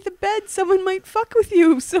fit underneath a bed, someone might fuck with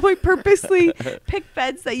you. So I purposely pick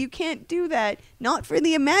beds that you can't do that. Not for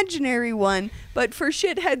the imaginary one, but for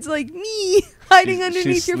shitheads like me hiding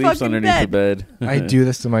underneath your fucking underneath bed. the bed. I do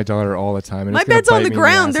this to my daughter all the time. And My it's gonna bed's on bite the me in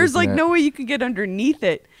ground. ass, There's isn't like it? no way you can get underneath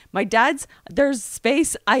it. My dad's, there's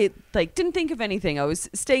space. I like didn't think of anything. I was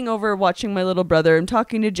staying over watching my little brother. I'm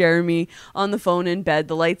talking to Jeremy on the phone in bed.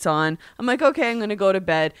 The light's on. I'm like, okay, I'm going to go to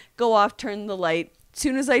bed. Go off, turn the light.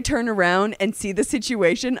 Soon as I turn around and see the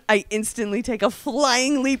situation, I instantly take a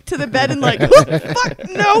flying leap to the bed and like, oh, fuck,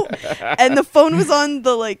 no. And the phone was on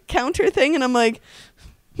the like counter thing. And I'm like,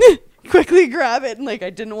 quickly grab it. And like, I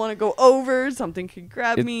didn't want to go over. Something could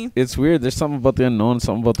grab me. It's weird. There's something about the unknown,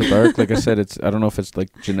 something about the dark. Like I said, I don't know if it's like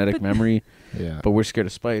genetic memory, Yeah. but we're scared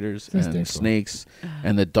of spiders and instinctual. snakes.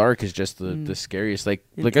 And the dark is just the scariest. Like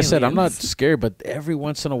And I said, I'm not aliens. scared, but every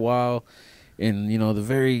once in a while, in the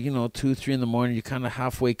very 2, 3 in the morning, you kind of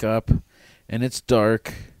half wake up, and it's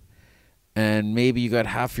dark, and maybe you got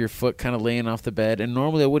half your foot kind of laying off the bed. And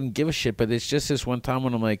normally I wouldn't give a shit, but it's just this one time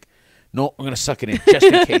when I'm like, no, I'm gonna suck it in just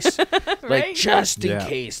in case, like Right? just in Yeah.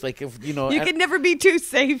 case, like if You and can never be too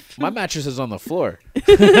safe. my mattress is on the floor,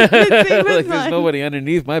 Same with like there's mine. nobody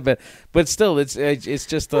underneath my bed, but still, it's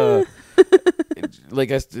just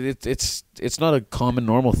like it's not a common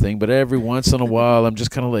normal thing, but every once in a while I'm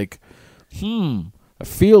just kind of like, I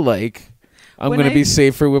feel like I'm When gonna I- be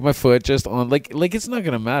safer with my foot just on like it's not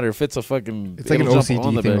gonna matter if it's a fucking It's like an it'll jump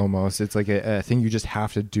on the OCD thing bed. almost. It's like a thing you just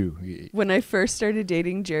have to do. When I first started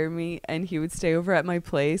dating Jeremy and he would stay over at my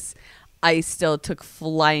place, I still took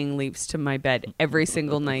flying leaps to my bed every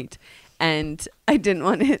single night. And I didn't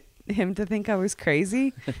want him to think I was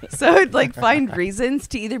crazy. So I'd like find reasons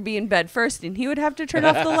to either be in bed first and he would have to turn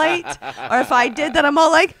off the light. Or if I did, then I'm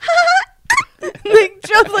all like, like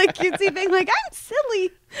jump like cutesy thing, like I'm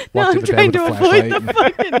silly. Walk No, to I'm the bed trying with to a avoid the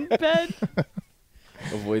flashlight. fucking bed.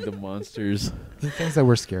 Avoid the monsters, The things that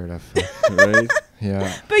we're scared of. right?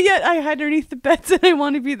 Yeah. But yet I hide underneath the beds and I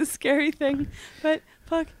want to be the scary thing. But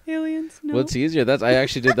fuck aliens, no. Well, it's easier. I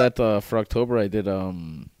actually did that for October. I did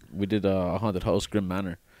we did a haunted house, Grim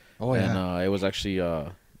Manor. Oh yeah. And it was actually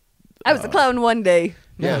I was a clown one day.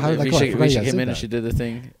 Yeah, how did that go? I Visha forgot you guys came did in and that. she did the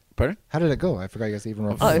thing. Pardon? How did it go? I forgot you guys even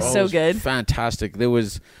wrote. Oh, it was so good. Fantastic.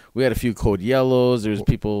 We had a few code yellows. There was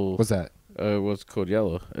people. What's that? What's code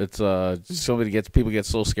yellow? It's people get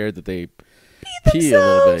so scared that they pee a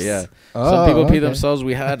little bit. Yeah. Some people pee okay. themselves.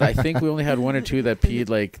 I think we only had one or two that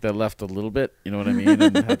peed that left a little bit. You know what I mean?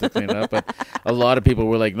 And had to clean it up. But a lot of people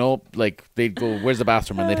were like, nope. Like they'd go, where's the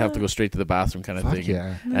bathroom? And they'd have to go straight to the bathroom kind of Fuck thing.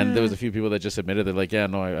 yeah. And there was a few people that just admitted they're like, yeah,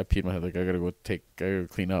 no, I peed my head. Like I gotta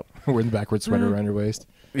clean up. Wearing the backward sweater around your waist.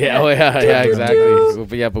 Yeah, yeah,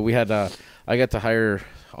 exactly. But we had I got to hire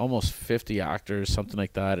almost 50 actors, something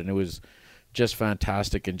like that, and it was just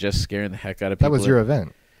fantastic and just scaring the heck out of people. That was your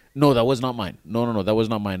event. No, that was not mine. No, that was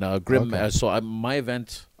not mine. Grim. Okay. My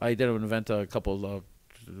event, I did an event a couple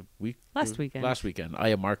Last weekend. Last weekend,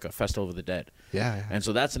 Ayamarca Festival of the Dead, Yeah. and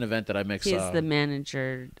so that's an event that I mix. He's the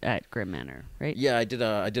manager at Grim Manor, right? Yeah, I did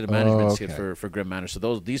a management skit okay. for Grim Manor.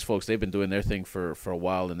 So these folks, they've been doing their thing for a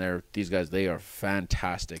while, and these guys, they are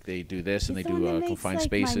fantastic. They do this and they do confined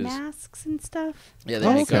spaces. masks and stuff. Yeah,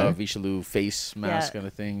 they make okay. a Visha Loo face mask kind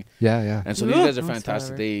of thing. Yeah. And so these guys are Oh,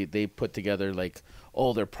 fantastic. whatever. They put together like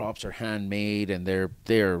all their props are handmade and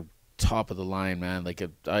they're top of the line, man. Like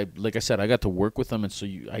I said, I got to work with them, and so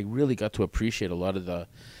I really got to appreciate a lot of the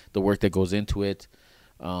work that goes into it.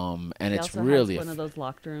 And He it's also really has one of those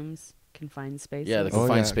locked rooms, confined spaces. yeah, the Oh, confined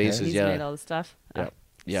yeah, okay. spaces. He's Yeah, made all the stuff. Yeah. Oh,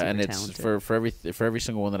 yeah, super and it's talented. for every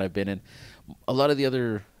single one that I've been in. A lot of the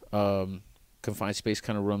other confined space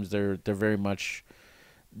kind of rooms, they're very much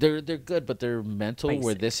they're good, but they're mental.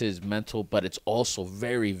 Where Basic. this is mental, but it's also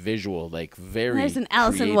very visual, like very. There's an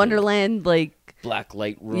Alice in creative. Wonderland like Black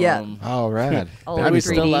light room. Yeah. Oh, rad. all That'd in be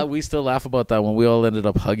we cool. 3D. we still laugh about that when we all ended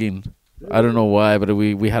up hugging. I don't know why, but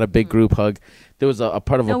we had a big group hug. There was a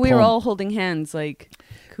part of No, a we poem. were all holding hands like.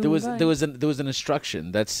 there was "Kumbaya." an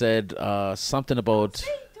instruction that said something about.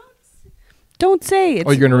 Don't say it.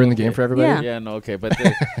 Oh, you're gonna ruin the game for everybody? Yeah. Yeah, no, okay, but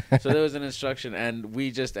so there was an instruction, and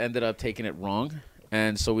we just ended up taking it wrong,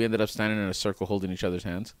 and so we ended up standing in a circle holding each other's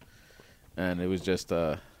hands, and it was just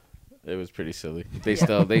it was pretty silly. They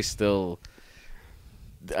still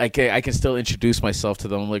I can still introduce myself to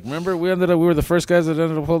them. I'm like, remember we were the first guys that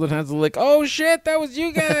ended up holding hands. They're like, oh shit, that was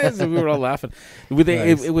you guys, and we were all laughing.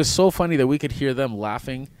 It was so funny that we could hear them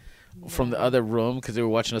laughing from the other room because they were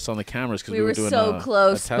watching us on the cameras because we were doing so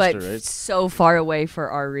close, a but tester, right? so far away for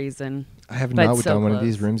our reason. I have But not so done one of close.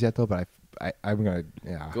 these rooms yet though, but I'm gonna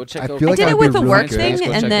Go check I out- feel I like did I'd it be with a really work good. thing, Go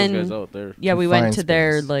check and those then guys out. They're- yeah, we went Confined to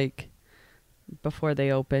their space. like before they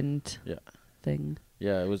opened Yeah. thing.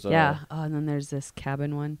 Yeah, it was. Yeah. Oh, and then there's this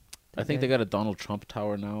cabin one. I think they got a Donald Trump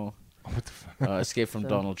tower now. What the fuck? Escape from So-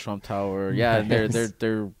 Donald Trump Tower. Yeah, and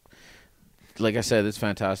they're like I said, it's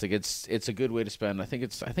fantastic. It's a good way to spend. I think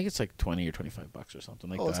it's like $20 or $25 or something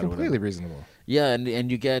like Oh, that. it's or whatever. completely reasonable. Yeah,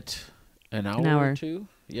 and you get an hour or two.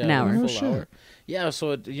 Yeah, An hour. a Oh, full shit. hour. Yeah,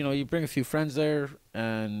 so you bring a few friends there,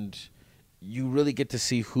 and you really get to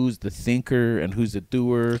see who's the thinker and who's the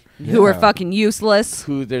doer. Who are Yeah. fucking useless.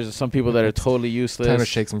 Who there's some people that are totally useless. Time to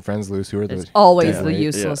shake some friends loose. Who are There's the always Yeah, the right?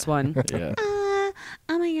 useless one. Yeah.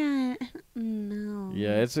 Oh my god, no.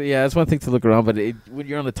 Yeah, it's one thing to look around, but when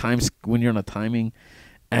you're on the timing,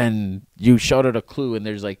 and you shout out a clue, and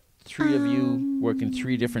there's like three of you working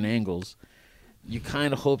three different angles, you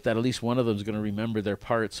kind of hope that at least one of them is going to remember their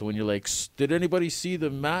part. So when you're like, did anybody see the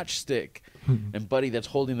matchstick? And Buddy that's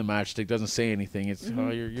holding the matchstick doesn't say anything. It's oh,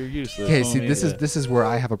 you're useless. Okay, see, homie. this is where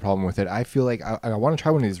I have a problem with it. I feel like I want to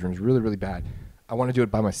try one of these rooms really, really bad. I want to do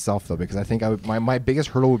it by myself though, because I think my biggest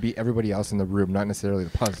hurdle would be everybody else in the room, not necessarily the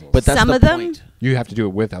puzzles. But that's Some the of them- point. you have to do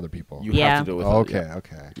it with other people. You Yeah. have to do it with Oh, other- okay, yeah.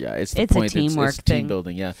 okay. Yeah, it's the It's a point. teamwork it's team thing.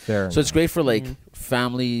 building. Yeah. Fair So it's enough. great for like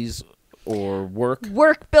families or work.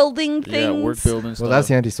 Work building things. Yeah, work building stuff. Well, that's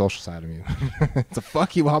the antisocial side of me. It's a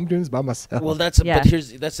fuck you. I'm doing this by myself. Well, that's Yeah. but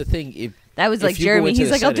that's the thing. If That was if like you go Jeremy. into He's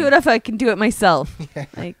the like, I'll do setting- it if I can do it myself.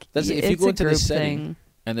 Like, That's if you it's go a into group this setting thing.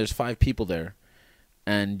 and there's 5 people there,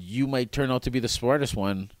 and you might turn out to be the smartest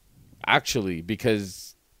one, actually,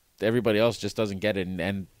 because everybody else just doesn't get it,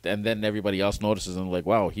 and then everybody else notices and like,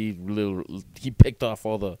 wow, he picked off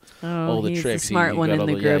all the he's tricks. the smart he one got in all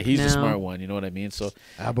the yeah, group he's the now. smart one. You know what I mean? So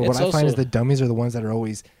But what it's I find is also- the dummies are the ones that are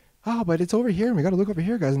always, oh, but it's over here, and we got to look over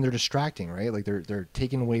here, guys, and they're distracting, right? Like they're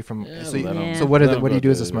taking away from. Yeah, so, let 'em- Yeah. so what let 'em do go you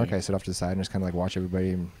do as do a it, smart yeah. guy? Sit off to the side and just kind of like watch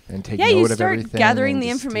everybody and take Yeah, note you of start everything. gathering and the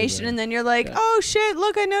just do information, the- and then you're like, Yeah. oh shit,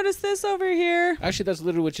 look, I noticed this over here. Actually, that's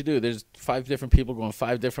literally what you do. There's 5 different people going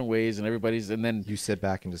 5 different ways, and then you sit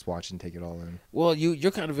back and just watch and take it all in. well,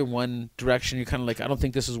 you're kind of in one direction. You're kind of like, I don't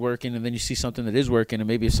think this is working, and then you see something that is working, and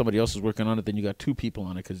maybe if somebody else is working on it, then you got 2 people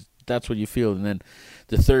on it because that's what you feel, and then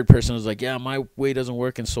the third person is like, yeah, my way doesn't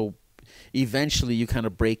work, and so eventually you kind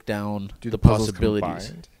of break down Do the puzzles possibilities.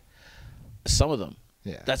 combined? Some of them.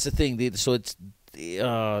 Yeah. That's the thing. So it's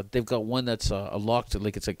they've got one that's a locked,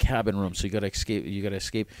 like it's a cabin room, so you gotta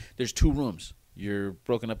escape. There's 2 rooms. You're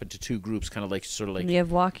broken up into 2 groups, kind of like sort of like. You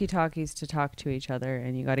have walkie-talkies to talk to each other,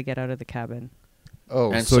 and you got to get out of the cabin.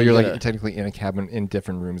 Oh, And so, so you're you like gotta- technically in a cabin, in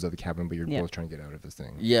different rooms of the cabin, but you're Yeah. both trying to get out of this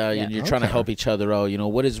thing. Yeah, Yeah. and you're trying to Okay. help each other out. You know,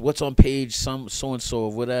 what's on page so and so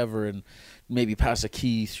of whatever, and maybe pass a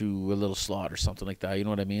key through a little slot or something like that. You know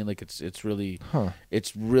what I mean? Like it's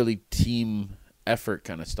really team effort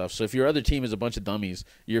kind of stuff. So if your other team is a bunch of dummies,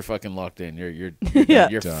 you're fucking locked in. You're Yeah.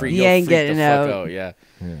 you're Done. free. You you'll ain't freak getting the fuck out. Yeah,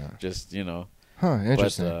 Yeah. just Huh.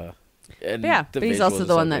 Interesting. But, and But yeah, the but he's visuals also and the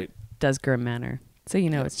stuff, one that right? does Grim Manor, so you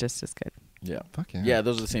know it's just as good. Yeah. Fuck yeah. Yeah,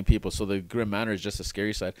 those are the same people. So the Grim Manor is just the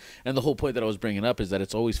scary side. And the whole point that I was bringing up is that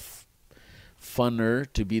it's always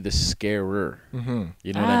funner to be the scarer. Mm-hmm.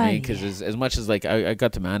 You know what I mean? Because as much as like I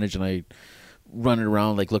got to manage and I run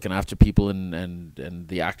around like looking after people and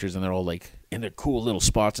the actors, and they're all like in their cool little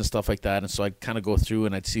spots and stuff like that. And so I'd kind of go through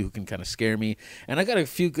and I'd see who can kind of scare me. And I got a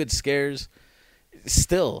few good scares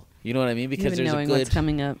still. You know what I mean? Because Even there's knowing a good what's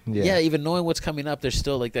coming up. yeah, even knowing what's coming up, there's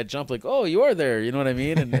still like that jump, like, oh, you are there, you know what I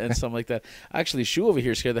mean, and something like that. Actually, Shu over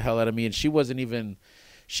here scared the hell out of me, and she wasn't even.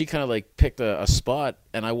 She kind of like picked a spot,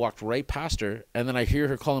 and I walked right past her, and then I hear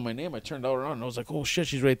her calling my name. I turned out around, and I was like, oh shit,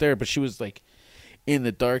 she's right there, but she was like in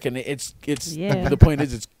the dark, and it's Yeah. the point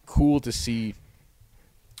is, it's cool to see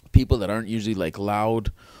people that aren't usually like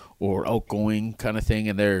loud or outgoing kind of thing,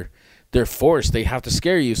 and they're forced. They have to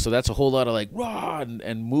scare you, so that's a whole lot of like raw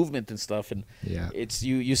and movement and stuff. And Yeah. it's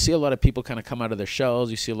you see a lot of people kind of come out of their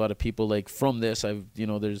shells. You see a lot of people like from this.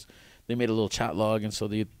 They made a little chat log, and so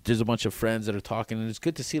there's a bunch of friends that are talking, and it's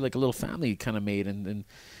good to see like a little family kind of made. And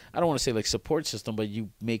I don't want to say like support system, but you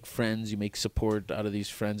make friends, you make support out of these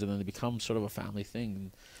friends, and then they become sort of a family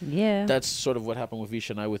thing. And Yeah. that's sort of what happened with Visha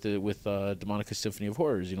and I with Demonica Symphony of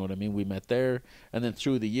Horrors. You know what I mean? We met there, and then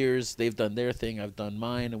through the years, they've done their thing, I've done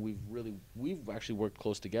mine, and we've actually worked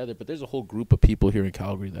close together. But there's a whole group of people here in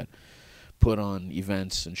Calgary that put on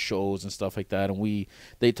events and shows and stuff like that, and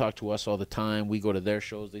they talk to us all the time. We go to their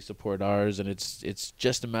shows, they support ours, and it's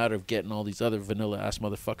just a matter of getting all these other vanilla ass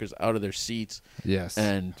motherfuckers out of their seats. Yes.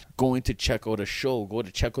 And going to check out a show, go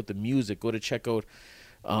to check out the music, go to check out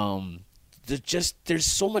there's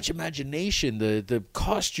so much imagination, the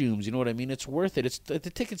costumes, you know what I mean? It's worth it. It's the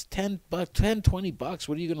ticket's $10, $20.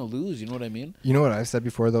 What are you going to lose? You know what I mean? You know what I've said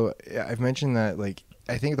before though? I've mentioned that like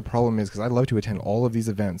I think the problem is, because I love to attend all of these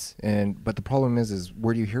events, but the problem is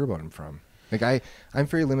where do you hear about them from? Like I'm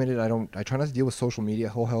very limited. I try not to deal with social media a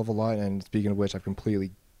whole hell of a lot. And speaking of which, I've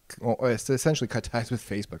completely, essentially cut ties with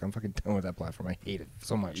Facebook. I'm fucking done with that platform. I hate it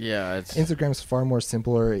so much. Yeah, Instagram's far more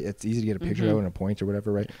simpler. It's easy to get a picture out and a point or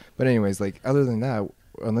whatever, right? But anyways, like other than that,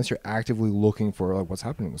 unless you're actively looking for like what's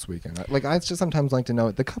happening this weekend, like I just sometimes like to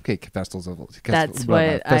know the cupcake festivals. That's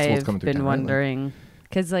what I've been wondering.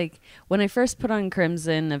 Because like when I first put on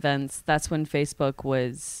Crimson events, that's when Facebook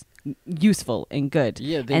was useful and good.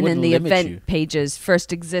 Yeah, and then the event pages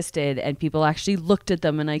first existed and people actually looked at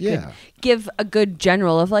them, and I could give a good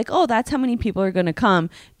general of like, oh, that's how many people are going to come,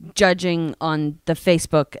 judging on the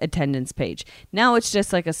Facebook attendance page. Now it's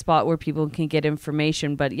just like a spot where people can get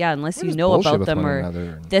information, but yeah, unless you know about them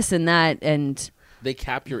or this and that, and they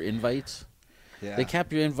cap your invites. Yeah. They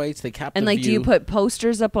cap your invites. They cap and the like, view. do you put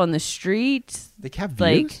posters up on the street? They cap views.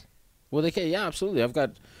 Like, well, they can. Yeah, absolutely. I've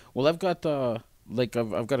got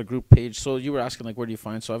a group page. So you were asking like, where do you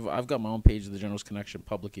find? So I've got my own page, the General's Connection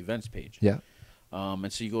public events page. Yeah.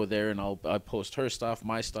 And so you go there, and I post her stuff,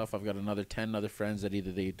 my stuff. I've got another 10 other friends that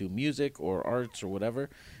either they do music or arts or whatever,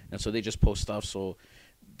 and so they just post stuff. So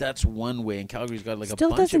that's one way. And Calgary's got like still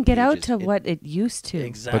a bunch doesn't of get out pages. to what it used to.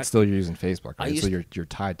 Exactly. But still, you're using Facebook, right? So you're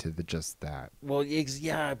tied to just that. Well,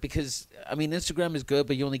 yeah, because I mean, Instagram is good,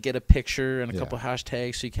 but you only get a picture and a couple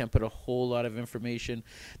hashtags, so you can't put a whole lot of information.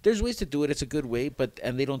 There's ways to do it. It's a good way,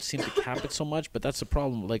 and they don't seem to cap it so much. But that's the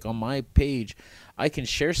problem. Like on my page, I can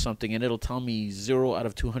share something and it'll tell me 0 out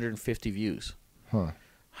of 250 views. Huh.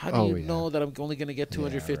 How do you know that I'm only going to get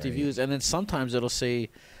 250 views? And then sometimes it'll say,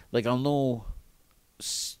 like, I'll know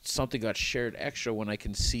something got shared extra when I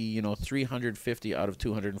can see 350 out of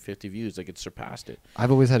 250 views, like it surpassed it. I've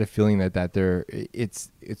always had a feeling that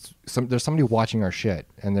there's somebody watching our shit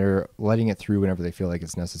and they're letting it through whenever they feel like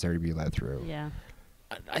it's necessary to be let through. Yeah.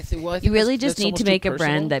 I think you really just need to make a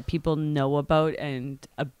brand that people know about, and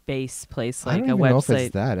a base place like I don't a even website. know if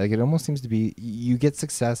it's that. Like, it almost seems to be you get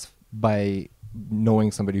success by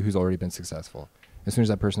knowing somebody who's already been successful. As soon as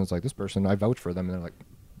that person is like, this person, I vouch for them, and they're like,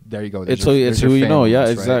 there you go. It's who you know. Yeah,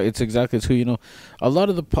 exactly. It's exactly who you know. A lot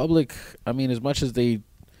of the public, I mean, as much as they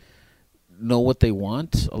know what they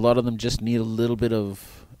want, a lot of them just need a little bit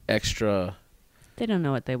of extra. They don't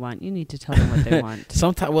know what they want. You need to tell them what they want.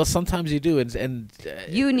 Sometimes you do, and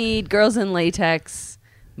you need girls in latex,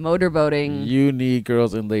 motorboating. You need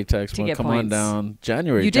girls in latex. To get come points. on down,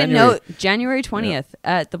 January. You didn't know January 20th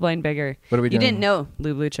at the Blind Beggar. What are we doing? You didn't know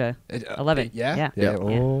Lou Lucha 11. Yeah.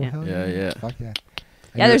 Oh, hell yeah. Fuck yeah.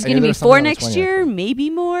 Yeah, there's going to be 4 next year, maybe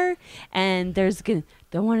more, and there's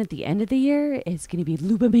the one at the end of the year is going to be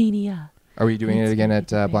Lubomania. Are we doing it again at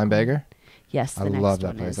Blind Beggar? Yes, I love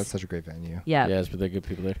that place. That's such a great venue. Yeah. Yes, but they're good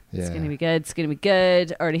people there. Yeah. It's going to be good. It's going to be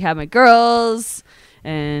good. Already have my girls.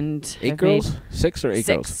 And 8 girls? 6 or 8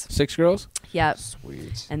 girls? 6 girls? Yep.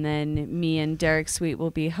 Sweet. And then me and Derek Sweet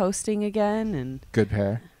will be hosting again. And good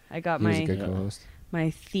pair. I got a good co-host. My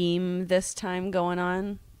theme this time going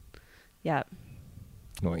on. Yeah.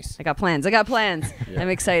 Nice. I got plans. I'm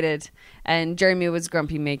excited. And Jeremy was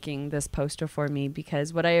grumpy making this poster for me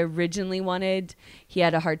because what I originally wanted, he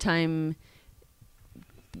had a hard time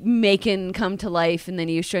making come to life, and then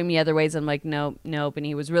he was showing me other ways. I'm like, nope. And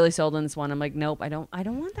he was really sold on this one. I'm like, nope, I don't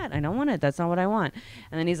want that. I don't want it. That's not what I want.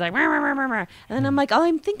 And then he's like, rah, rah, rah, rah, rah. And then I'm like, oh,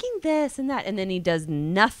 I'm thinking this and that. And then he does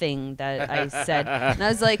nothing that I said. And I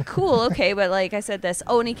was like, cool, okay, but like I said this.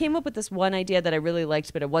 Oh, and he came up with this one idea that I really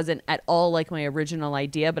liked, but it wasn't at all like my original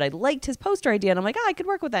idea. But I liked his poster idea, and I'm like, I could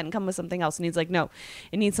work with that and come with something else. And he's like, no,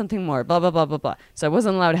 it needs something more. Blah blah blah blah blah. So I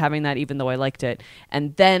wasn't allowed having that, even though I liked it.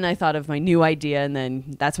 And then I thought of my new idea, and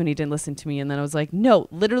then that's when he didn't listen to me, and then I was like, no,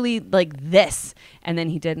 literally like this, and then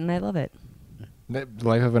he did, and I love it. The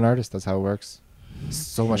life of an artist, that's how it works.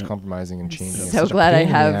 So much compromising and changing. So glad I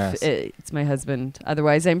have it's my husband.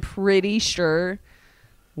 Otherwise, I'm pretty sure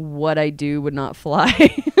what I do would not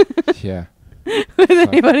fly. Yeah. With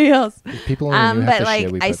anybody else. People only but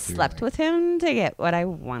like I slept with him to get what I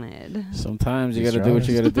wanted. Sometimes you got to do what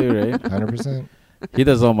you got to do, right? 100%. He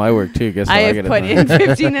does all my work too. Guess I have put in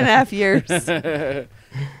 15 and a half years.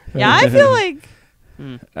 Yeah, I feel like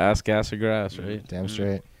ass, gas, or grass, right? Damn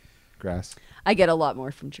straight. Grass. I get a lot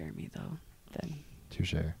more from Jeremy though than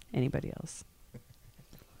Touche. anybody else.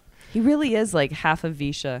 He really is like half of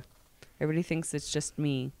Visha. Everybody thinks it's just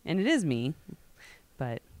me, and it is me,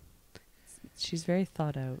 but she's very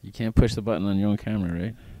thought out. You can't push the button on your own camera,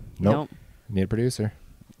 right? Nope. Need a producer.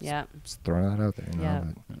 Yeah. Just throwing that out there. Yeah.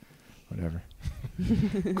 But whatever.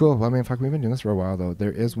 Cool. Well, I mean, fuck, we've been doing this for a while, though.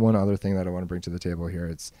 There is one other thing that I want to bring to the table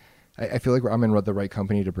here. I feel like I'm in the right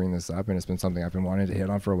company to bring this up, and it's been something I've been wanting to hit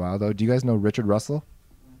on for a while, though. Do you guys know Richard Russel?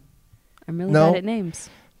 I'm really bad at names.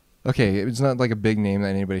 Okay, it's not like a big name that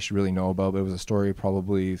anybody should really know about, but it was a story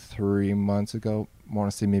probably 3 months ago. I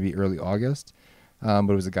want to say maybe early August.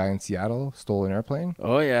 But it was a guy in Seattle, stole an airplane.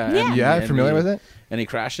 Oh, yeah. Yeah. Familiar with it? And he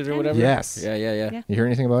crashed it or whatever? Yes. Yeah. You hear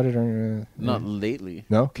anything about it? Or, Not lately.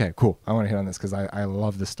 No? Okay, cool. I want to hit on this because I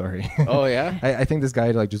love this story. Oh, yeah? I think this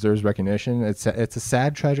guy deserves recognition. It's a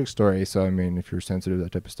sad, tragic story. So, I mean, if you're sensitive to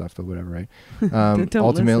that type of stuff, but whatever, right?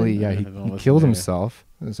 Ultimately, he killed himself.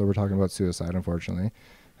 So we're talking about suicide, unfortunately.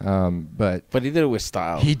 But he did it with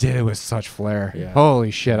style. He did it with such flair. Yeah. Holy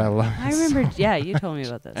shit, I love it. I remember. Yeah, you told me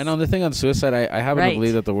about this. And on the thing on suicide, I happen to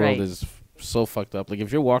believe that the world right. is so fucked up. Like,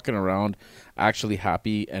 if you're walking around actually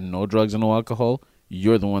happy and no drugs and no alcohol,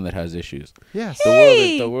 you're the one that has issues. Yes.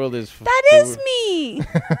 The world is. That is me.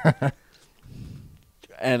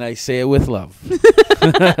 And I say it with love.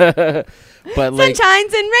 But like,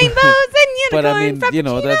 Sunshines and rainbows and unicorns. but I mean,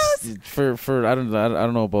 frappuccinos. that's for I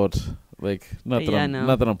don't know about. Like, not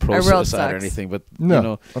that I'm pro Our world suicide or sucks. anything, but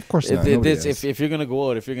No, of course not. Nobody is. if you're gonna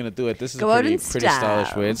go out, if you're gonna do it, this is Go a out pretty in stylish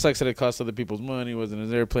style. way. It sucks that it costs other people's money, wasn't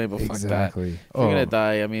an airplane, but fuck that. Exactly. If you're gonna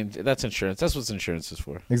die, I mean, that's insurance. That's what insurance is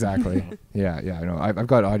for. Exactly. Yeah. I know. I've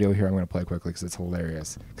got audio here. I'm going to play quickly because it's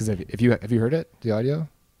hilarious. Because have you heard it? The audio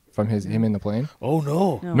from him in the plane? Oh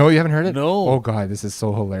no. No, you haven't heard it? No. Oh god, this is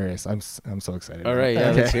so hilarious. I'm so excited. All right,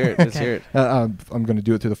 yeah, let's hear it. Let's hear it. I'm going to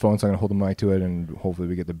do it through the phone, so I'm going to hold the mic to it, and hopefully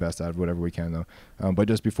we get the best out of whatever we can, though. But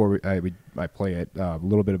just before I play it, a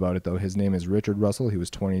little bit about it, though. His name is Richard Russel. He was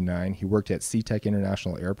 29. He worked at SeaTac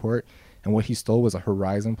International Airport, and what he stole was a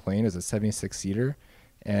Horizon plane as a 76-seater,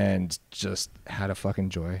 and just had a fucking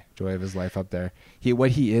joy of his life up there.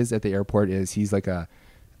 What he is at the airport is he's like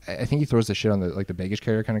I think he throws the shit on the baggage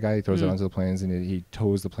carrier kind of guy. He throws it onto the planes, and he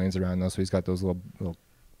tows the planes around those. So he's got those little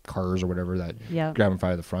cars or whatever that grab him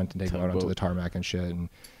by the front and take him out onto the tarmac and shit.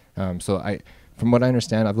 And so from what I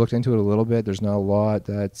understand, I've looked into it a little bit. There's not a lot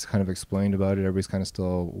that's kind of explained about it. Everybody's kind of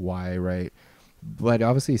still why, right? But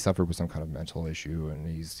obviously he suffered with some kind of mental issue, and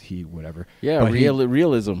he whatever. Yeah, but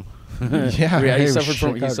realism. Yeah, he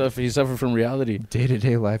suffered from reality.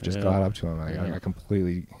 Day-to-day life just got up to him. I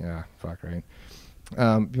completely fuck right.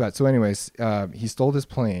 But so anyways, he stole this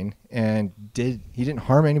plane and he didn't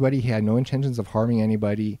harm anybody. He had no intentions of harming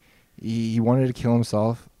anybody. He wanted to kill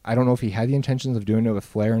himself. I don't know if he had the intentions of doing it with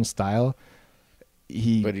flair and style.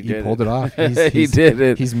 He pulled it off. He did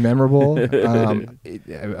it. He's memorable. A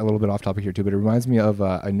little bit off topic here too, but it reminds me of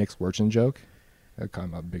a Nick Swartzen joke.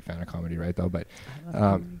 I'm a big fan of comedy, right? Though, but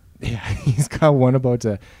yeah, he's got one about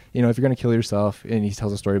if you're gonna kill yourself, and he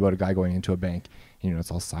tells a story about a guy going into a bank.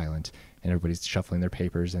 It's all silent, and everybody's shuffling their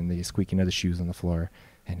papers, and they squeak into the shoes on the floor,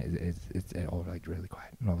 and it's all like really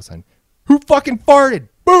quiet, and all of a sudden, who fucking farted?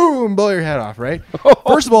 Boom! Blow your head off, right?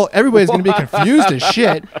 First of all, everybody's going to be confused as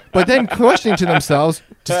shit, but then questioning to themselves,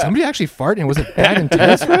 did somebody actually fart, and was it that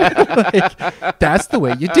intense? Right? That's the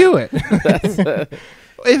way you do it.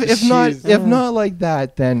 If not like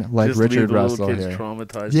that, then like just Richard leave the Russell little kids here.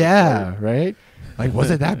 traumatized. Yeah, right? Like,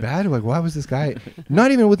 was it that bad? Like, why was this guy?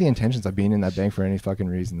 Not even with the intentions of being in that bank for any fucking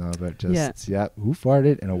reason, though, but just, who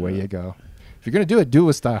farted, and away you go. If you're going to do it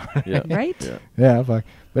with style. Yeah. Right? Yeah, fuck.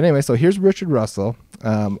 But anyway, so here's Richard Russell.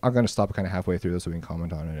 I'm going to stop kind of halfway through this so we can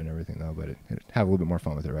comment on it and everything, though, but have a little bit more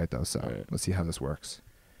fun with it, right, though? So let's see how this works.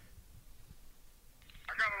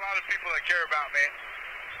 I got a lot of people that care about me,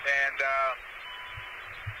 and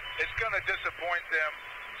it's going to disappoint them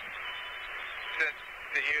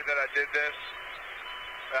to hear that I did this.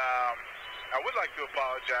 I would like to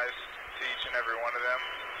apologize to each and every one of them.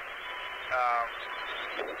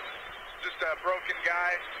 Just a broken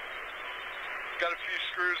guy. Got a few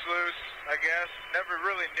screws loose, I guess. Never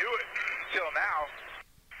really knew it until now.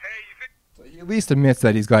 Hey, you think... So he at least admits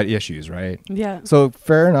that he's got issues, right? Yeah. So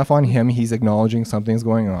fair enough on him. He's acknowledging something's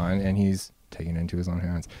going on, and he's taking it into his own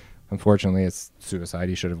hands. Unfortunately, it's suicide.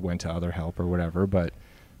 He should have went to other help or whatever, but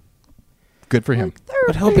good for him.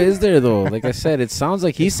 What help is there, though? Like I said, it sounds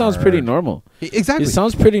like he sounds pretty normal. Exactly. He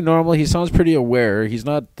sounds pretty normal. He sounds pretty aware. He's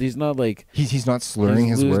not like... He's not slurring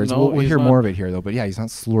his words. No, we'll hear more of it here, though. But yeah, he's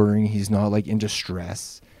not slurring. He's not like in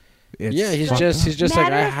distress. He's just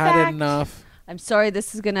like, I had enough. I'm sorry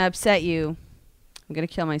this is going to upset you. I'm going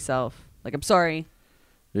to kill myself. Like, I'm sorry.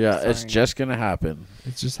 Yeah, it's Sorry. just gonna happen.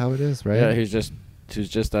 It's just how it is, right? Yeah, he's just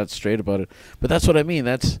that straight about it. But that's what I mean.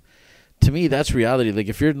 That's, to me, that's reality. Like,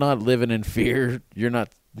 if you're not living in fear, you're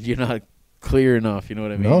not clear enough. You know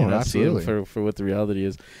what I mean? No, You're not absolutely. seeing for what the reality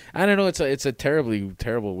is. And I know it's a terribly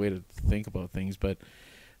terrible way to think about things, but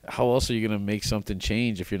how else are you gonna make something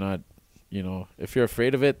change if you're not, if you're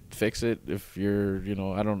afraid of it, fix it. If you're,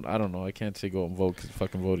 I don't know. I can't say go and vote 'cause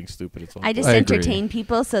fucking voting's stupid. It's all. I just I agree. entertain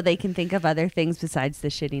people so they can think of other things besides the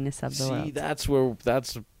shittiness of the See, world.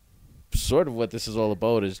 that's sort of what this is all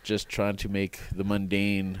about, is just trying to make the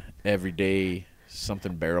mundane everyday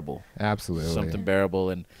something bearable. Absolutely. Something bearable,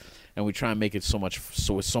 and we try and make it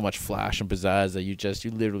with so much flash and pizzazz that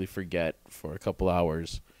you literally forget for a couple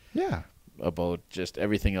hours Yeah. about just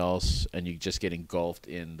everything else, and you just get engulfed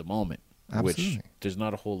in the moment. Absolutely. Which there's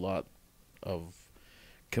not a whole lot of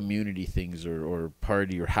community things or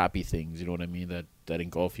party or happy things, you know what I mean, that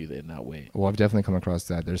engulf you in that way. Well, I've definitely come across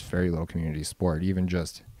that. There's very little community sport, even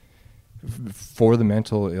just for the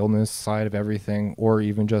mental illness side of everything, or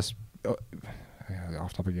even just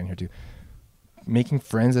off topic again here too. Making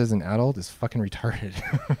friends as an adult is fucking retarded.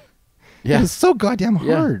 Yeah, it's so goddamn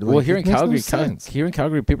hard. Well, Like, here it in makes no Calgary,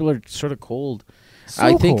 sense. people are sort of cold. So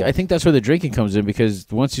I think cold. that's where the drinking comes in, because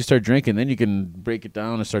once you start drinking, then you can break it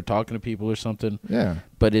down and start talking to people or something. Yeah.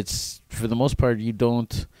 But it's, for the most part, you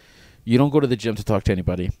don't go to the gym to talk to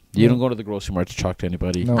anybody. You don't go to the grocery mart to talk to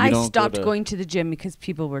anybody. No. You I don't stopped go to, going to the gym because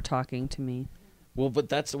people were talking to me. Well, but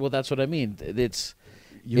that's what I mean. It's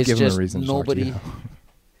You it's give them just a reason to talk to nobody. you.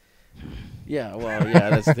 Yeah, well, yeah,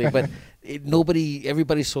 that's the thing. But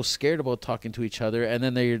everybody's so scared about talking to each other, and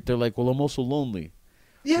then they're like, well, I'm also lonely.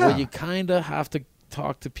 Yeah. Well, you kind of have to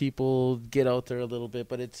talk to people, get out there a little bit,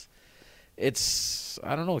 but it's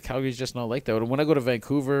I don't know. Calgary's just not like that. When I go to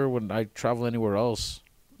Vancouver, when I travel anywhere else,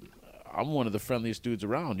 I'm one of the friendliest dudes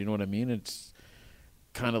around. You know what I mean? It's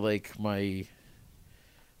kind of like my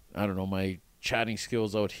chatting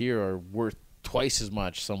skills out here are worth twice as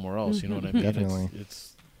much somewhere else. You know what I mean? Definitely.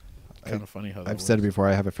 It's kind of funny how that I've works. said it before.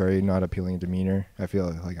 I have a very not appealing demeanor. I feel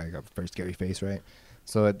like I got a very scary face, right?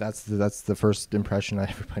 So that's the first impression that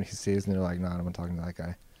everybody sees, and they're like, "Nah, I'm not talking to that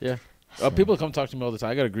guy." Yeah. People come talk to me all the time.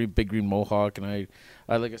 I got a big green mohawk, and I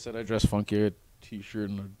like I said, I dress funky, a t-shirt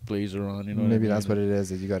and a blazer on. You know, Maybe what I that's mean? what it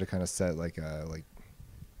is. Is you got to kind of set like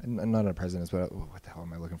not a precedence, but what the hell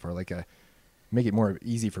am I looking for? Like make it more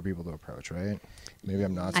easy for people to approach, right? Maybe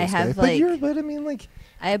I'm not so I scary, have, but I mean, like,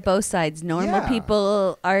 I have both sides. Normal Yeah.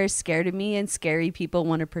 people are scared of me, and scary people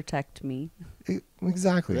want to protect me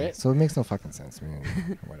exactly. Right. So it makes no fucking sense to me.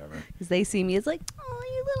 Whatever. because they see me as like, oh,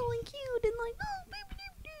 you're little and cute, and like, oh, beep,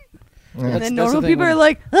 beep, beep. Yeah. And then That's the normal thing people when- are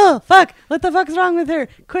like, oh, fuck, what the fuck's wrong with her?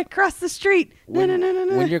 Quick, cross the street. No.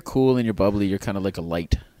 When you're cool and you're bubbly, you're kind of like a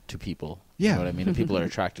light to people. Yeah. You know what I mean? And people are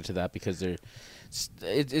attracted to that because they're.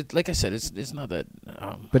 Like I said, it's not that.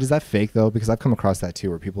 But is that fake though? Because I've come across that too,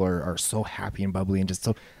 where people are so happy and bubbly and just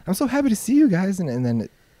so I'm so happy to see you guys, and then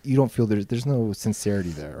you don't feel there's no sincerity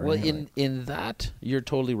there. Right? Well, in that you're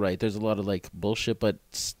totally right. There's a lot of like bullshit, but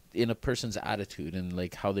in a person's attitude and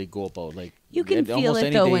like how they go about like. You can feel almost it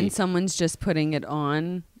any though day, when someone's just putting it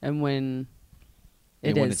on, and when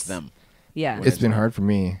and it when is it's them. Yeah. It's been hard for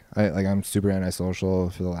me. I'm super antisocial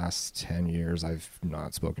for the last 10 years. I've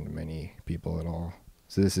not spoken to many people at all.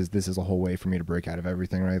 So this is a whole way for me to break out of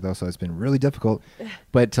everything, right? Though, so it's been really difficult.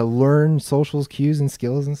 But to learn social cues and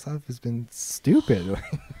skills and stuff has been stupid.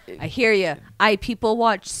 I hear you. I people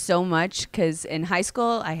watch so much because in high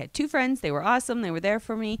school I had two friends. They were awesome. They were there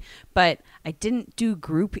for me, but I didn't do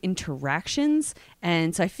group interactions,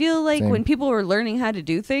 and so I feel like Same. when people were learning how to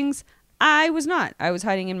do things, I was not. I was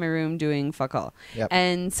hiding in my room doing fuck all. Yep.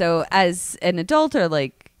 And so as an adult or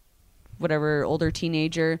like whatever older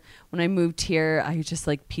teenager, when I moved here, I was just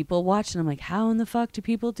like people watch, and I'm like, how in the fuck do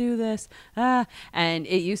people do this? And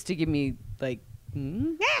it used to give me like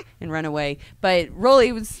and run away. But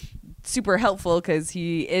Rolly was super helpful because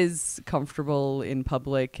he is comfortable in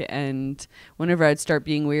public, and whenever I'd start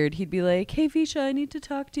being weird, he'd be like, hey Visha, I need to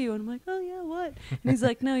talk to you, and I'm like, oh yeah, what? And he's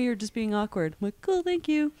like, no, you're just being awkward. I'm like, cool, thank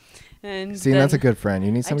you. And See, that's a good friend.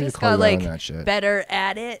 You need I somebody to just call got you out like on that shit. better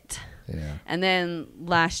at it. Yeah. And then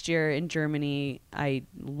last year in Germany, I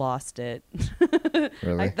lost it.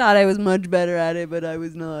 Really? I thought I was much better at it, but I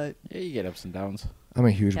was not. Yeah, you get ups and downs. I'm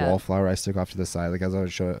a huge Yeah. wallflower. I stick off to the side. Like as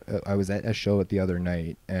I was at a show the other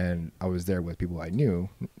night, and I was there with people I knew,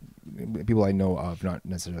 people I know of, not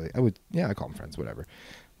necessarily. I call them friends, whatever,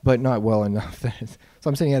 but not well enough. So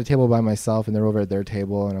I'm sitting at a table by myself, and they're over at their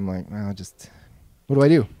table, and I'm like, well, just What do I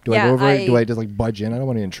do? Do I Yeah, go over it? Do I just like budge in? I don't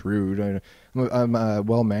want to intrude. I'm a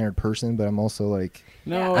well-mannered person, but I'm also like...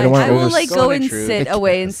 No, I don't want I to will like go and intrude. sit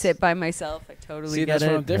away and sit by myself. I totally See, get that's it.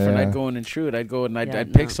 where I'm different. Yeah. I'd go and intrude. I'd go and I'd Yeah,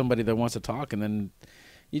 pick no. somebody that wants to talk, and then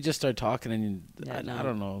you just start talking, and Yeah, I no.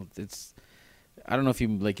 don't know. I don't know if you,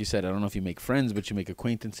 like you said, I don't know if you make friends, but you make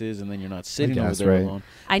acquaintances, and then you're not sitting over guess, there right. alone.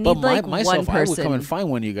 I need But like myself, one I would come and person. find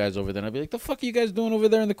one of you guys over there, and I'd be like, "The fuck are you guys doing over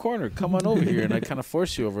there in the corner? Come on over here," and I'd kind of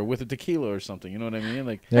force you over with a tequila or something. You know what I mean?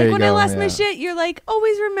 Like, There Like you when I go, lost my yeah. shit, you're like,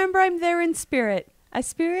 always remember I'm there in spirit. A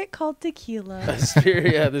spirit called tequila.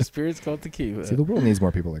 the spirit's called tequila. See, the world needs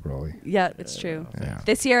more people like Rolly. Yeah, it's true. Yeah.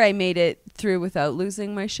 This year I made it through without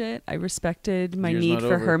losing my shit. I respected my Year's need not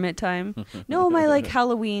for over. hermit time. No, my like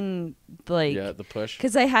Halloween, like, Yeah, the push.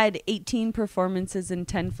 because I had 18 performances and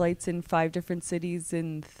 10 flights in 5 different cities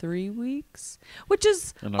in 3 weeks, which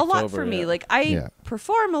is In a lot October, for me. yeah. Like I Yeah.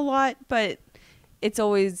 perform a lot, but it's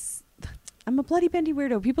always. I'm a bloody bendy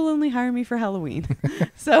weirdo. People only hire me for Halloween.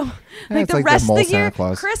 So, like it's the like the rest of mall the Santa year,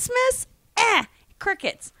 Claus. Christmas,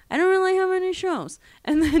 crickets. I don't really have any shows.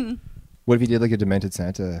 And then, What if you did like a Demented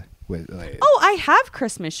Santa with like... oh, I have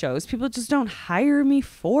Christmas shows. People just don't hire me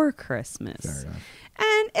for Christmas. Fair enough.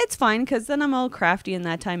 And it's fine because then I'm all crafty in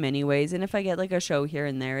that time anyways. And if I get like a show here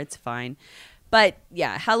and there, it's fine. But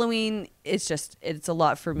yeah, Halloween, it's a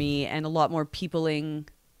lot for me and a lot more peopling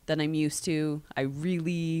than I'm used to. I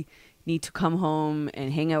really need to come home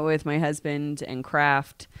and hang out with my husband and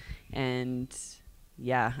craft. And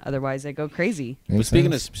yeah, otherwise I go crazy. But Makes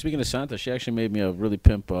speaking sense. of Santa, she actually made me a really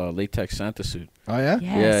pimp latex Santa suit. Oh, yeah?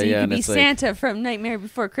 Yeah, Yeah, so you yeah, can and be it's like- Santa from Nightmare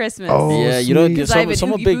Before Christmas. Oh, Yeah, you don't sweet. get 'Cause I have some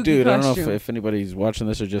an a Oogie big Boogie dude. I don't know costume. if anybody's watching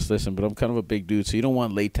this or just listen, but I'm kind of a big dude, so you don't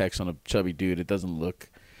want latex on a chubby dude. It doesn't look.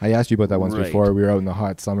 I asked you about that once Right. before. We were out in the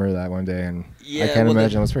hot summer that one day, and Yeah, I can't well,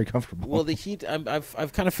 imagine it was very comfortable. Well, the heat.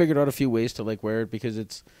 I've kind of figured out a few ways to like wear it because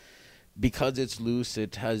it's loose.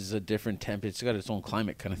 It has a different temp. It's got its own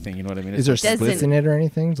climate kind of thing. You know what I mean? Is there Doesn't- splits in it or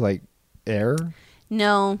anything? Like air?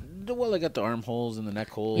 No, Well, I got the armholes and the neck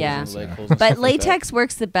holes Yeah. and the leg holes. And but stuff like that. latex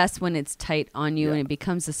works the best when it's tight on you Yeah. and it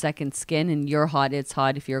becomes a second skin. And you're hot, it's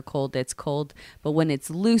hot. If you're cold, it's cold. But when it's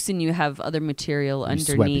loose and you have other material You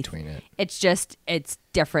sweat underneath, between it. it's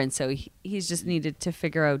different. So he's just needed to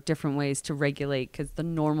figure out different ways to regulate because the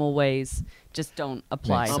normal ways just don't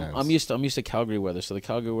apply. Makes sense. I'm used to Calgary weather, so the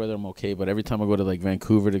Calgary weather I'm okay. But every time I go to like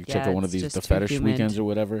Vancouver to check Yeah, out one of it's these just the too fetish humid. weekends or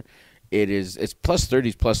whatever, it's plus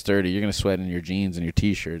 30 plus 30. You're gonna sweat in your jeans and your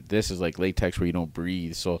t-shirt. This is like latex where you don't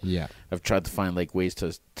breathe. So Yeah. I've tried to find like ways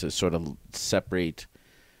to sort of separate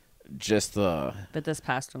just the. But this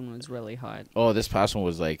past one was really hot. Oh, this past one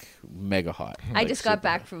was like mega hot. I Like, just got super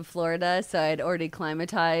back hot. from Florida, so I'd already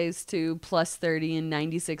climatized to plus 30 and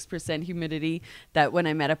 96% humidity. That when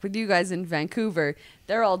I met up with you guys in Vancouver,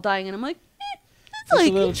 they're all dying, and I'm like, It's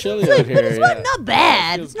a little chilly out here. it's not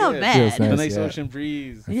bad. Feels It's not good. bad. Feels The nice, nice yeah. ocean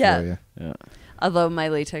breeze. I feel Yeah. ya. Yeah. Although my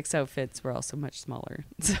latex outfits were also much smaller.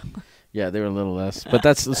 So. Yeah, they were a little less, but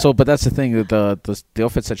that's the thing that the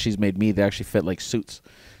outfits that she's made me, they actually fit like suits,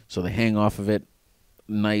 so they hang off of it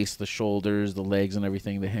nice. The shoulders, the legs, and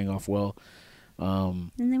everything, they hang off well.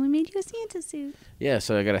 And then we made you a Santa suit. Yeah,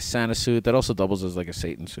 so I got a Santa suit that also doubles as like a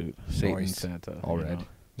Satan suit. Satan Nice. Santa, All you red. know.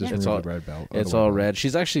 Just It's remove all- the red belt. It's the all white red. belt.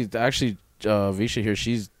 She's actually Visha here.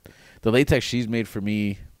 The latex she's made for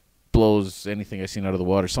me blows anything I've seen out of the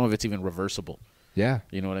water. Some of it's even reversible. Yeah.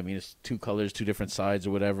 You know what I mean? It's 2 colors, 2 different sides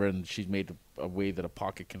or whatever, and she's made a way that a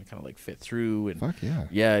pocket can kind of like fit through. And Fuck yeah.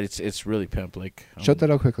 yeah, it's really pimp. Like Shut that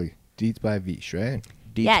out quickly. Deets by Vish, right?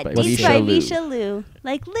 Deets by Deets Visha by Loo. Visha Loo.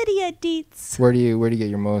 Like Lydia Deets. Where do you get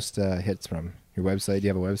your most hits from? Your website? Do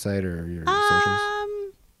you have a website or your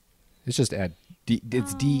socials? It's just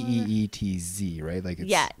it's DEETZ, right? Like it's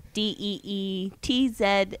Yeah,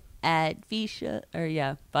 DEETZ at Visha, or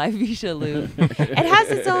yeah, by Visha Loo. It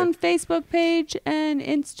has its own Facebook page and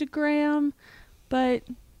Instagram, but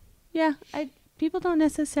yeah, people don't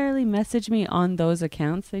necessarily message me on those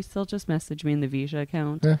accounts. They still just message me in the Visha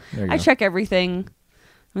account. Yeah, there you I go. check everything.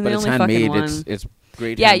 I'm But the it's only fucking handmade. one. It's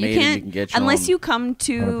great. Yeah, handmade you and can't you can get your unless own. you come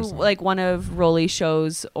to 100%. like one of Rolly's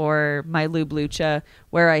shows or my Lube Lucha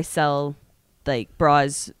where I sell like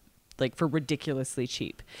bras like for ridiculously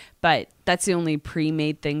cheap. But that's the only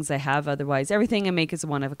pre-made things I have. Otherwise, everything I make is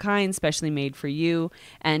one of a kind, specially made for you.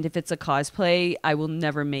 And if it's a cosplay, I will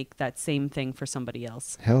never make that same thing for somebody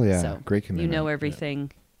else. Hell yeah. So Great commitment. you know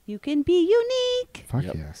everything. You can be unique. Fuck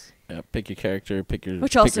Yep. yes. Yeah, pick your character, Which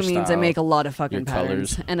pick also your means I style, make a lot of fucking your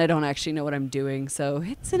patterns, colors. and I don't actually know what I'm doing. So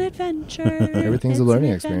it's an adventure. Everything's a It's learning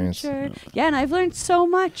an experience. adventure. Yeah, and I've learned so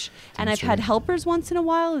much. And That's I've had right. helpers once in a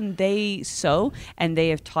while, and they sew, and they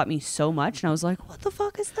have taught me so much. And I was like, "What the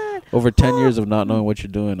fuck is that?" Over 10 years of not knowing what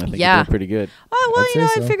you're doing, I think Yeah. you're doing pretty good. Oh, well, I'd you know,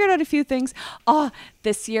 say I so. figured out a few things. Oh,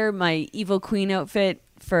 this year, my Evil Queen outfit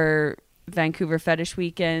for Vancouver Fetish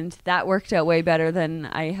Weekend, that worked out way better than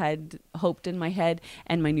I had hoped in my head.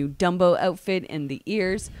 And my new Dumbo outfit and the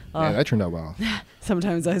ears. Yeah, that turned out well.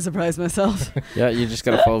 Sometimes I surprise myself. Yeah, you just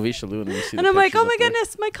got to follow Visha Loo and then you see And the I'm like, pictures oh my up there.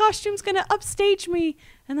 goodness, my costume's going to upstage me.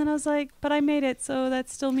 And then I was like, but I made it, so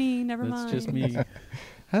that's still me. Never That's mind. just me.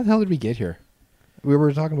 How the hell did we get here? We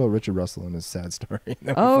were talking about Richard Russell and his sad story. And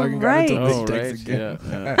then we Oh, fucking got right. into Oh, latex right. again.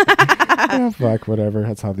 Yeah. Oh, fuck, whatever.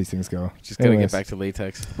 That's how these things go. Just got to Anyways. get back to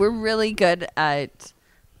latex. We're really good at,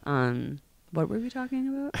 what were we talking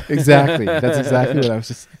about? Exactly. That's exactly what I was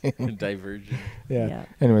just saying. Divergent. Yeah. Yeah.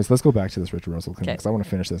 Anyways, let's go back to this Richard Russell thing Okay. because I want to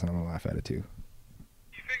finish this and I'm going to laugh at it too.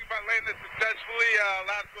 You think if I land this successfully,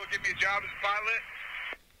 Labs will give me a job as a pilot?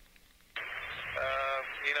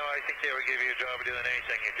 I think they would give you a job of doing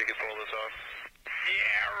anything if you could pull this off.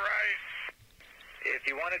 Yeah, right. If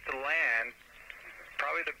you wanted to land,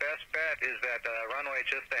 probably the best bet is that runway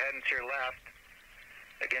just ahead and to your left.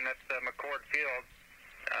 Again, that's McCord Field.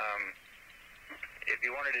 If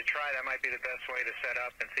you wanted to try, that might be the best way to set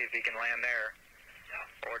up and see if you can land there.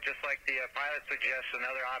 Or just like the pilot suggests,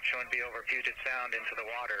 another option would be over Puget Sound into the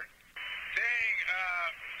water. Dang,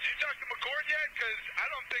 did you talk to McCord yet? Because I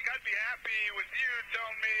don't think I'd be happy with you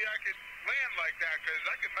telling me I could land like that, because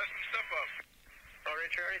I could mess some stuff up. Oh,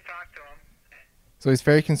 Richard, I already talked to him. So he's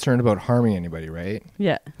very concerned about harming anybody, right?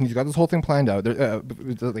 Yeah. He's got this whole thing planned out.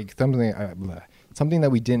 Like something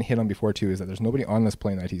that we didn't hit on before too is that there's nobody on this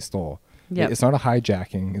plane that he stole. Yep. It's not a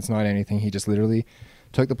hijacking. It's not anything. He just literally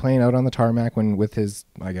took the plane out on the tarmac when with his,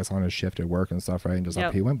 I guess, on his shift at work and stuff, right? And just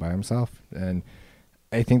Yep. he went by himself. And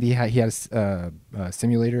I think he had a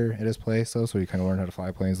simulator at his place, though, so he kind of learned how to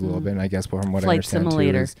fly planes a little bit. And I guess from what I Flight understand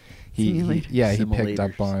simulator. too is he picked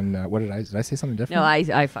up Simulators. on what did I say something different? No,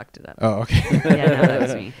 I fucked it up. Oh, okay. Yeah, no, that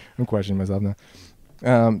was me. I'm questioning myself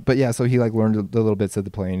now. But yeah, so he like learned the little bits of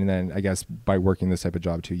the plane, and then I guess by working this type of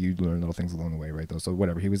job too, you learn little things along the way, right? Though, so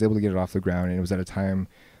whatever, he was able to get it off the ground, and it was at a time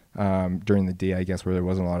during the day, I guess, where there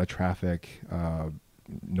wasn't a lot of traffic.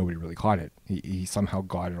 Nobody really caught it. He somehow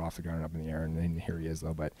got it off the ground and up in the air, and then here he is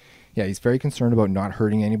though. But yeah, he's very concerned about not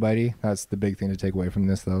hurting anybody. That's the big thing to take away from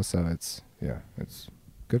this though. So it's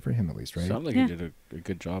good for him at least, right? Sounds like Yeah. you did a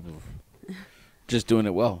good job of just doing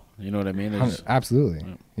it well. You know what I mean? There's-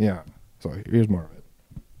 Absolutely, yeah. So here's more of it.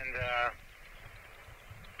 And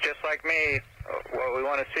just like me, what we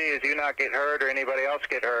want to see is you not get hurt or anybody else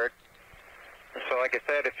get hurt. So like I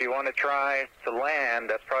said, if you want to try to land,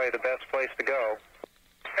 that's probably the best place to go.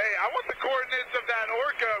 Hey, I want the coordinates of that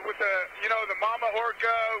orca with the mama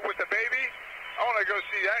orca with the baby. I want to go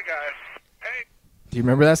see that guy. Hey. Do you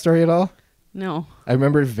remember that story at all? No. I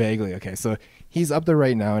remember it vaguely. Okay, so he's up there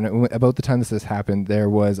right now, and about the time this happened, there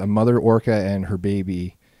was a mother orca and her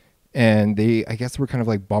baby, and they, I guess, were kind of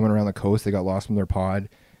like bombing around the coast. They got lost from their pod,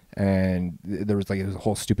 and there was a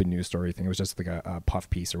whole stupid news story thing. It was just like a puff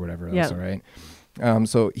piece or whatever else, Yeah. all right?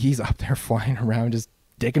 So he's up there flying around, just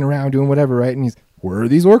dicking around, doing whatever, right? And he's, where are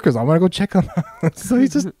these orcas? I want to go check them out. So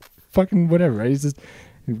he's just fucking whatever, right? He's just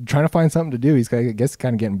trying to find something to do. He's, I guess,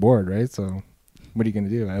 kind of getting bored, right? So what are you going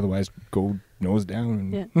to do? Otherwise, go nose down.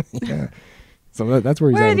 And Yeah. yeah. So that's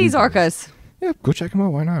where he's at. Where are with these guys. orcas? Yeah, go check them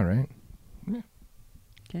out. Why not, right?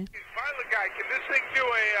 Okay. Pilot guy, can this thing do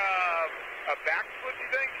a backflip, you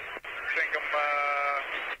think?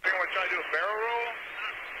 I'm going to try to do a barrel roll.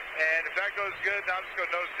 And if that goes good, then I'm just going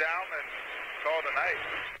to nose down and call it a night.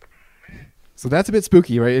 So that's a bit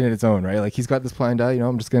spooky, right, in its own, right? Like he's got this planned out.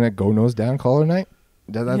 I'm just gonna go nose down, call it a night.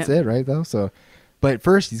 That's Yeah. it, right? Though. So, but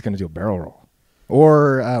first he's gonna do a barrel roll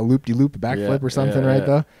or a loop-de-loop backflip Yeah, or something, yeah, right? yeah.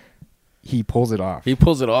 Though he pulls it off. He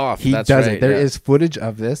pulls it off. He That's does right, it. There yeah. is footage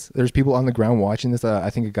of this. There's people on the ground watching this.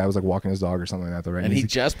 I think a guy was like walking his dog or something like that, though, right? And he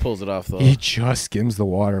he's- just pulls it off, though. He just skims the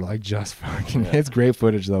water, like just fucking. Yeah. It's great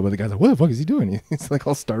footage though. But the guy's like, "What the fuck is he doing?" He's like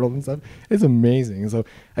all startled and stuff. It's amazing. So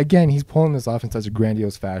again, he's pulling this off in such a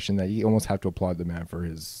grandiose fashion that you almost have to applaud the man for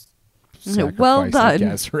his sacrifice, Well I done.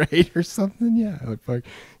 guess, right, or something. Yeah, like fuck,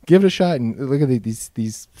 give it a shot and look at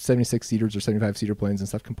these 76 seaters or 75 seater planes and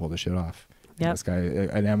stuff can pull this shit off. And Yep. this guy,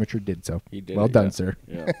 an amateur, did so. He did well it, done, yeah. sir.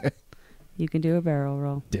 Yeah. You can do a barrel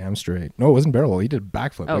roll. Damn straight. No, it wasn't barrel roll. He did a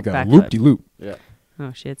backflip, Oh, like a backflip. loop-de-loop. Yeah.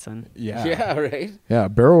 Oh shit, son. Yeah. Yeah, right. Yeah,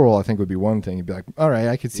 barrel roll I think would be one thing. You'd be like, all right,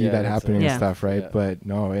 I could see Yeah, that that's happening it. and Yeah. stuff, right? Yeah. But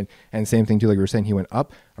no, and same thing too. Like we were saying, he went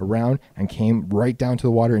up, around, and came right down to the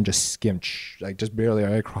water and just skimmed, like just barely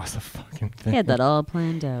right across the fucking thing. He had that all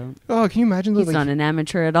planned out. Oh, can you imagine those? He's Like, not an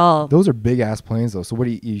amateur at all. those are big ass planes though. So what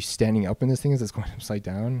are you standing up in this thing as it's going upside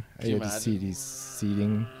down? Can you I had to see imagine? these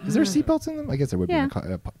seating. Is there seatbelts in them? I guess there would be in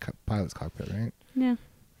Yeah. a pilot's cockpit, right? Yeah.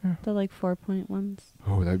 The like 4-point ones.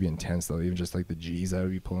 Oh, that would be intense though. Even just like the G's that would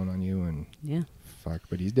be pulling on you and Yeah. fuck.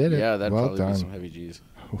 But he did it. Yeah, that'd well probably done. be some heavy G's.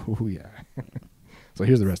 Oh yeah. So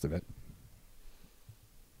here's the rest of it.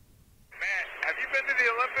 Man, have you been to the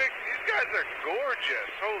Olympics? These guys are gorgeous.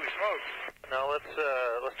 Holy smokes. No,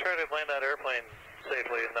 let's try to land that airplane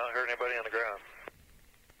safely and not hurt anybody on the ground.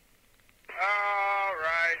 All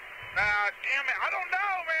right. Nah, damn it. I don't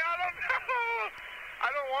know, man. I don't know. I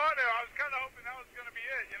don't want to. I was kind of hoping that was going to be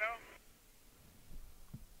it, you know?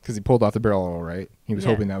 Because he pulled off the barrel all right. He was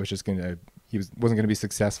Yeah. hoping that was just gonna. Wasn't gonna be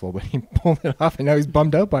successful, but he pulled it off, and now he's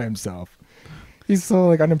bummed out by himself. He's so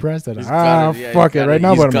like unimpressed at it. Fuck it, right now.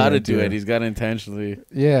 What He's am I got gonna to do it. He's got to intentionally.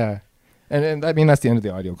 Yeah, and I mean that's the end of the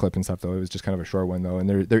audio clip and stuff. Though it was just kind of a short one though, and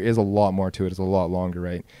there is a lot more to it. It's a lot longer,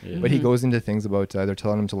 right? Yeah. But he goes into things about they're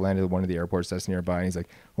telling him to land at one of the airports that's nearby, and he's like,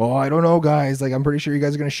 "Well, I don't know, guys. Like I'm pretty sure you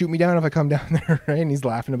guys are gonna shoot me down if I come down there, right?" And he's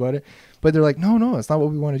laughing about it. But they're like, "No, it's not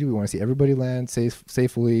what we want to do. We want to see everybody land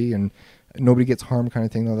safely and." Nobody gets harmed, kind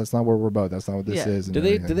of thing. No, that's not what we're about. That's not what this Yeah. is. and Did they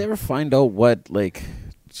everything. did they ever find out what like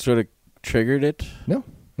sort of triggered it? No,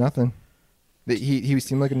 nothing. He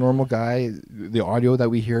seemed like a normal guy. The audio that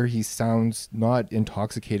we hear, he sounds not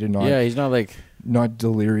intoxicated, Yeah, he's not like. not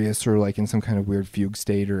delirious or like in some kind of weird fugue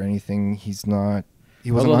state or anything. He's not.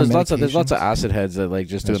 He wasn't Although on there's lots of medications. acid heads that like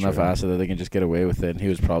just do That's enough true. acid that they can just get away with it. And he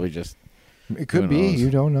was probably just. It could Who be. knows? You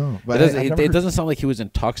don't know. It But doesn't, I've it, never it heard- doesn't sound like he was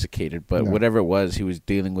intoxicated, but No. whatever it was, he was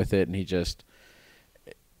dealing with it, and he just.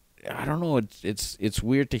 I don't know. It's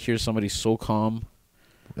weird to hear somebody so calm.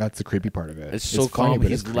 That's the creepy part of it. It's so funny, calm. but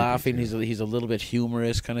He's it's creepy, laughing. too. He's a little bit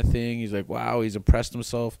humorous kind of thing. He's like, wow, he's impressed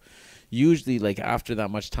himself. Usually, like after that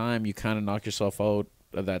much time, you kind of knock yourself out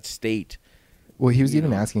of that state. Well, he was you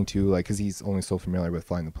even know. asking too, like, because he's only so familiar with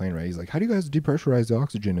flying the plane, right? He's like, "How do you guys depressurize the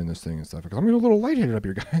oxygen in this thing and stuff?" Because I'm getting a little lightheaded up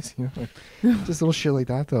here, guys. You know, like, just little shit like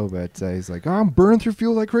that, though. But he's like, "Oh, I'm burning through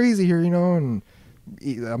fuel like crazy here, you know, and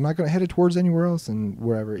I'm not gonna head it towards anywhere else and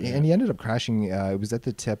wherever." Yeah. And he ended up crashing. It was at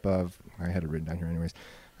the tip of. I had it written down here, anyways.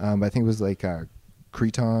 But I think it was like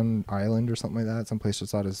Creton Island or something like that, someplace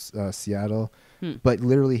just out of Seattle. But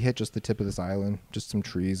literally hit just the tip of this island, just some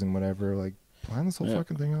trees and whatever. Like planned this whole Yeah.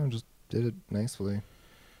 fucking thing out and just did it nicely.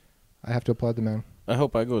 I have to applaud the man. I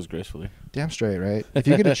hope I go as gracefully. Damn straight, right? If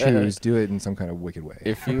you get to choose, do it in some kind of wicked way.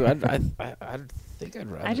 If you, I'd think I'd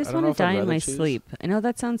rather. I just don't want know to if I'd die in rather my choose. sleep. I know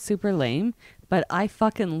that sounds super lame, but I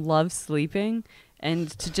fucking love sleeping, and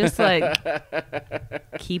to just like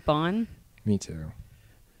keep on. Me too.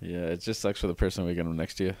 Yeah, it just sucks for the person waking up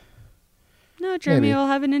next to you. No, Jeremy Maybe. will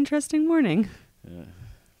have an interesting morning. Yeah.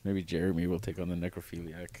 Maybe Jeremy will take on the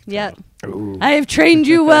necrophiliac. Yeah, Ooh. I have trained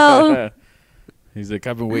you well. He's like,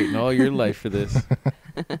 I've been waiting all your life for this.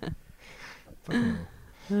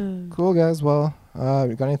 Cool, guys. Well,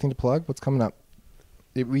 you got anything to plug? What's coming up?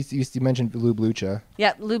 You mentioned Lou Blucha.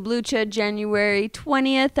 Yep, Lou Blucha, January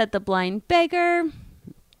 20th at the Blind Beggar.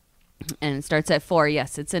 And it starts at 4.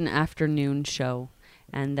 Yes, it's an afternoon show.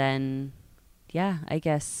 And then, yeah, I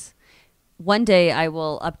guess one day I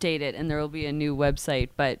will update it and there will be a new website.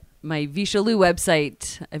 But my Visha Loo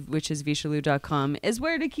website, which is vishaloo.com, is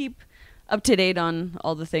where to keep up to date on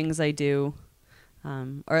all the things I do.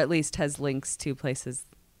 Or at least has links to places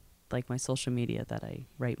like my social media that I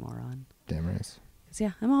write more on. Damn nice. 'Cause,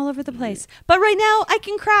 yeah, I'm all over the place. But right now, I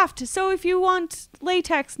can craft. So if you want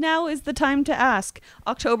latex, now is the time to ask.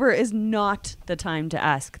 October is not the time to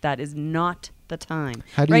ask. That is not the time.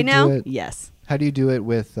 How do you right do now, it? yes. How do you do it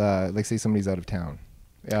with, like, say somebody's out of town?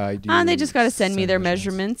 Do They you just got to send me their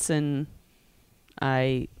measurements? measurements, and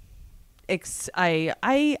I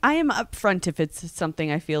am upfront if it's something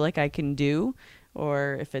I feel like I can do,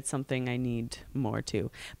 or if it's something I need more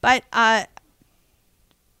to. But Are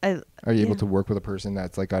you able yeah. to work with a person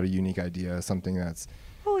that's like got a unique idea, something that's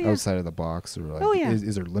Oh yeah, outside of the box, or like, Oh, yeah.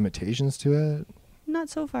 is there limitations to it? not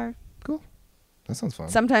so far. Cool. That sounds fun.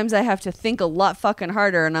 Sometimes I have to think a lot fucking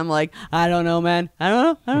harder, and I'm like, I don't know, man. I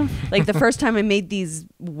don't know. Like the first time I made these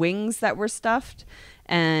wings that were stuffed,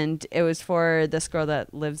 and it was for this girl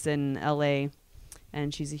that lives in LA,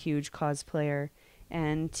 and she's a huge cosplayer.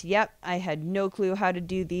 And yep, I had no clue how to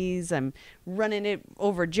do these. I'm running it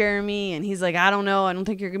over Jeremy, and he's like, I don't know. I don't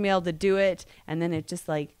think you're gonna be able to do it. And then it just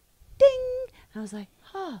like, ding. I was like,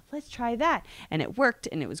 let's try that. And it worked,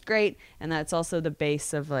 and it was great. And that's also the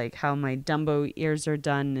base of like how my Dumbo ears are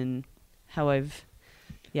done and how I've,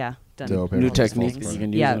 done Dope. New all these technique things. that you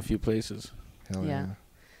can use Yeah. in a few places. Hell Yeah. yeah.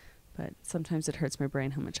 But sometimes it hurts my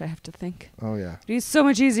brain how much I have to think. Oh yeah. It'd be so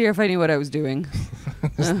much easier if I knew what I was doing.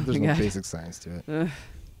 There's my no God. basic science to it. Ugh.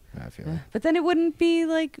 I feel it. But then it wouldn't be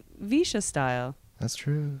like Visha style. That's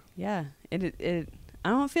true. Yeah. It I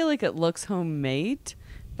don't feel like it looks homemade,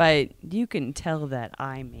 but you can tell that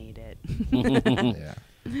I made it.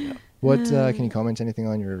 Yeah. What can you comment anything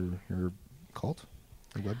on your cult,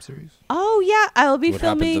 your web series? Oh yeah, I'll be What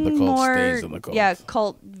happens in filming the cult more stays in the cult.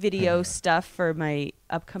 cult video stuff for my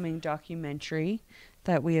upcoming documentary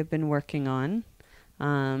that we have been working on.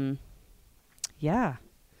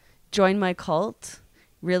 Join my cult.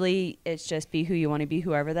 Really, it's just be who you want to be,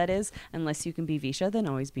 whoever that is. Unless you can be Visha, then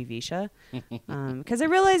always be Visha. Because I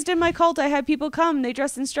realized in my cult I had people come, they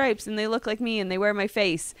dress in stripes, and they look like me, and they wear my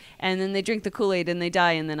face, and then they drink the Kool-Aid, and they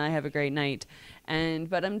die, and then I have a great night.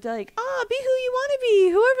 But I'm like, be who you want to be,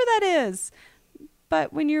 whoever that is.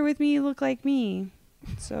 But when you're with me, you look like me.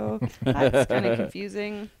 So that's kind of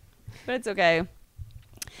confusing. But it's okay.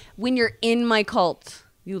 When you're in my cult,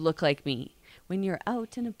 you look like me. When you're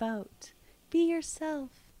out and about, be yourself.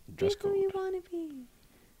 Dress be who code. you want to be. And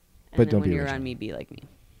But then don't when be you're original. around me, be like me.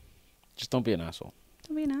 Just don't be an asshole.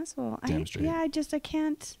 Don't be an asshole. Damn straight. I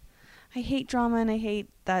can't. I hate drama and I hate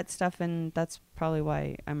that stuff, and that's probably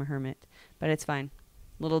why I'm a hermit. But it's fine.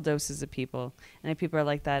 Little doses of people. And if people are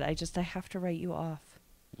like that, I have to write you off.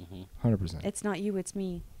 100%. It's not you, it's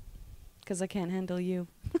me. Because I can't handle you.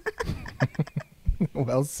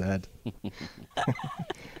 Well said.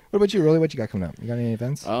 What about you, Rolly? What you got coming up? You got any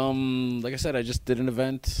events? Like I said, I just did an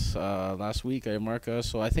event last week. I Marca.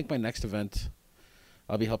 So I think my next event,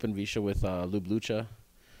 I'll be helping Visha with Lube Lucha.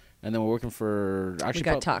 And then we're working for... We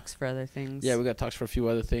got talks for other things. Yeah, we got talks for a few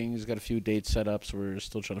other things. Got a few dates set up, so we're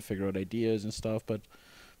still trying to figure out ideas and stuff. But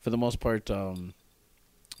for the most part,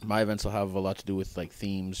 my events will have a lot to do with like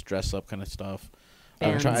themes, dress up kind of stuff.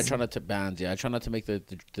 I try not to bands. Yeah, I try not to make the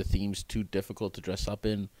themes too difficult to dress up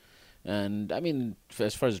in. And I mean,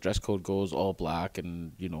 as far as dress code goes, all black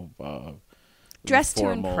and dress to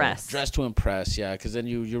formal. impress. Dress to impress, yeah, because then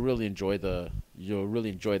you really enjoy the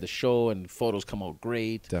show and photos come out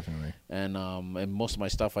great. Definitely. And most of my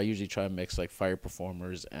stuff, I usually try and mix like fire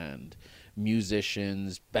performers and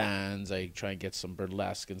musicians, bands. I try and get some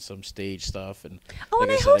burlesque and some stage stuff. And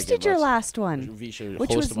and I hosted your last one, Visha which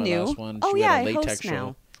hosted was my new. last one. Oh We yeah, had I a latex host show.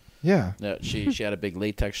 now. Yeah. Yeah, she had a big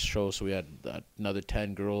latex show, so we had another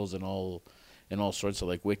 10 girls and all sorts of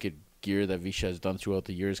like wicked gear that Visha has done throughout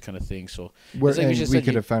the years, kind of thing. So Where, it's like and Visha we said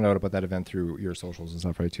could have found out about that event through your socials and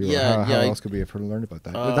stuff, right? Too. Yeah, How yeah, else could we have learned about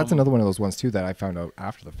that? But that's another one of those ones too that I found out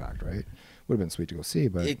after the fact, right? Would have been sweet to go see,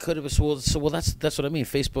 but it could have. So that's what I mean.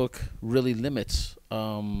 Facebook really limits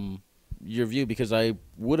your view, because I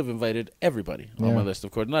would have invited everybody on my list,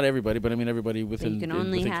 of course. Not everybody, but I mean everybody within. You can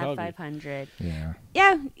only within have Calgary. 500. yeah.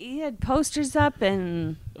 Yeah, he had posters up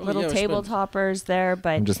and little yeah, table toppers there, but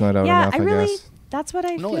I'm just not out yeah, enough, I I really. guess. That's what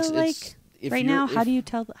I No, feel it's like if right you're- now. How if-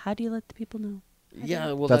 do you let the people know?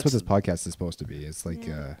 Yeah, well, That's what this podcast is supposed to be. It's like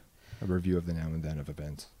a review of the now and then of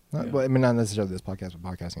events. Well, I mean, not necessarily this podcast, but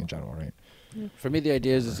podcasting in general, right? For me, the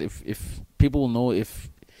idea is if people will know if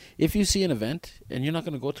you see an event and you're not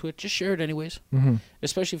going to go to it, just share it anyways. Mm-hmm.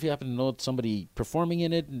 Especially if you happen to know somebody performing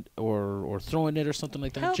in it or throwing it or something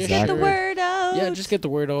like that. Help Just get the share it. word out. Yeah, just get the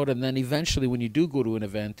word out, and then eventually, when you do go to an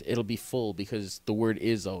event, it'll be full because the word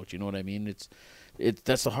is out. You know what I mean?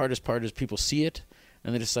 That's the hardest part is people see it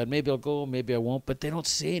and they decide maybe I'll go, maybe I won't, but they don't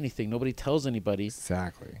say anything. Nobody tells anybody,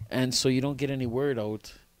 Exactly. and so you don't get any word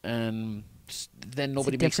out, and then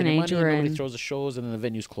nobody makes different any age money. we're Nobody in. throws the shows, and then the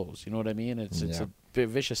venues close. You know what I mean? It's Yeah. a bit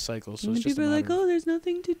vicious cycle. So And it's just people a are like, matter of- oh, there's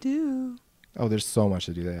nothing to do. Oh, there's so much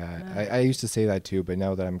to do that. I used to say that too, but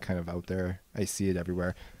now that I'm kind of out there, I see it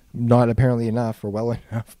everywhere. Not apparently enough or well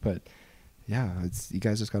enough, but yeah, you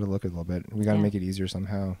guys just got to look a little bit. We got to Yeah. make it easier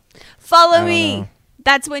somehow. Follow don't me. know.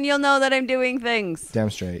 That's when you'll know that I'm doing things. Damn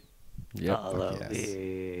straight. Yep. Follow Yes.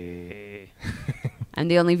 me. I'm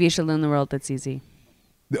the only Visha Loo in the world that's easy.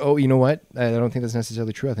 Oh, you know what? I don't think that's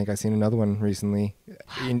necessarily true. I think I've seen another one recently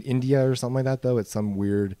in India or something like that, though. It's some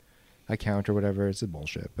weird account or whatever. It's a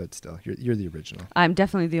bullshit, but still, you're the original. I'm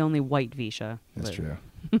definitely the only white Visha. That's but- true.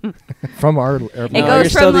 From our airplane. It No,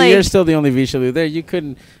 goes you're from, like- you're still the only Visha Loo there. You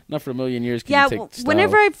couldn't, not for a million years. Could Yeah, you take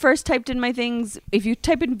whenever style. I first typed in my things, if you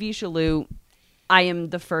type in Visha Loo, I am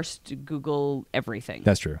the first to Google everything.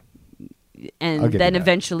 That's true. I'll And give you then that.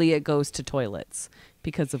 eventually it goes to toilets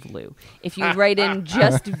because of Lou. If you write in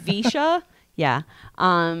just Visha,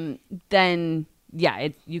 then yeah,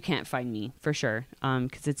 you can't find me for sure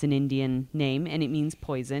because it's an Indian name and it means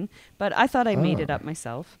poison. But I thought I made it up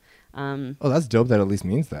myself. Oh, that's dope. That at least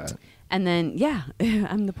means that. And then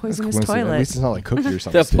I'm the poisonous At toilet. least it's not like cookie or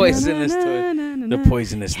something. The stupid. poisonous toilet. The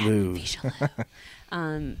poisonous Loo.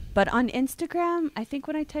 But on Instagram, I think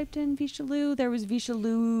when I typed in Visha Loo, there was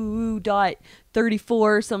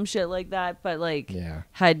VishaLoo.34, some shit like that. But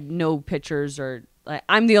had no pictures or like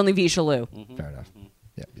I'm the only Visha Loo. Fair enough.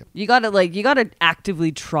 Yep. You gotta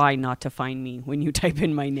actively try not to find me when you type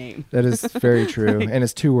in my name. That is very true, and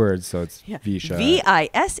it's 2 words, so it's Visha.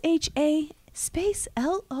 Visha space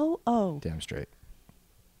Loo. Damn straight.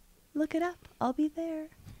 Look it up. I'll be there.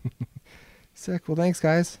 Sick. Well, thanks,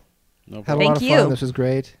 guys. No Had problem. a lot of fun. This was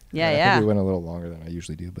great. Yeah, I yeah. think we went a little longer than I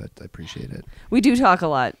usually do, but I appreciate it. We do talk a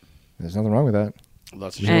lot. There's nothing wrong with that.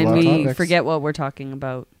 Lots of And a lot of we topics. forget what we're talking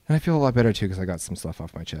about. And I feel a lot better too because I got some stuff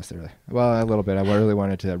off my chest there. Well, a little bit. I really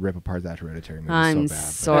wanted to rip apart that Hereditary movie I'm so bad.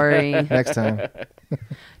 sorry. Next time.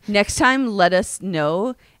 Next time, let us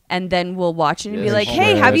know, and then we'll watch it and be Yeah, like, some "Hey,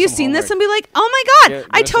 homework. have you Some seen this?" homework. And be like, "Oh my god, Yeah,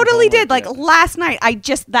 I do some totally did! homework, Like yeah. last night,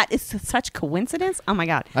 that is such coincidence. Oh my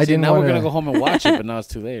god." I didn't Now wanna, we're gonna go home and watch it, but now it's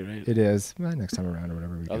too late, right? It is. Well, next time around or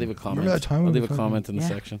whatever. I'll leave a comment. Remember that time I'll when leave we a fucking- comment in the Yeah.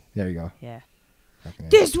 section. There you go. Yeah. Fucking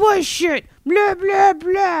This was shit. Blah blah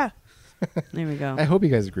blah. There we go. I hope you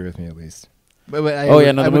guys agree with me at least. But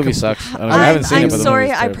The movie sucks. I haven't seen it, I'm but the sorry,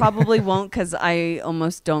 movie's I terrible. probably won't because I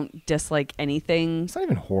almost don't dislike anything. It's not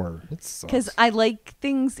even horror. It's Because I like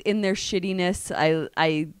things in their shittiness.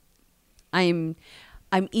 I'm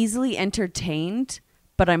easily entertained,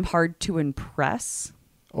 but I'm hard to impress.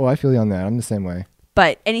 Oh, I feel you on that. I'm the same way.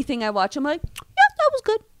 But anything I watch, I'm like, yep, that was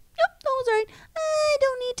good. Yep, that was all right. I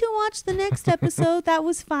don't need to watch the next episode. That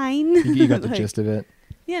was fine. You got the Like, gist of it.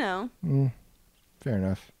 You know. Fair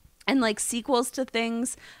enough. And like sequels to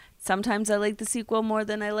things, sometimes I like the sequel more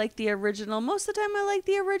than I like the original. Most of the time I like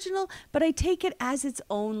the original, but I take it as its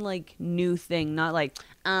own like new thing, not like,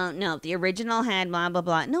 no, the original had blah, blah,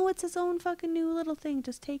 blah. No, it's its own fucking new little thing.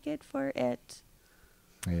 Just take it for it.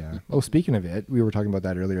 Yeah. Oh, speaking of it, we were talking about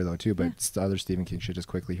that earlier though too, but it's the other Stephen King shit just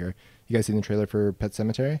quickly here. You guys seen the trailer for Pet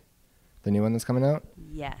Sematary? The new one that's coming out?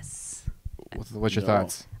 Yes. What's your No.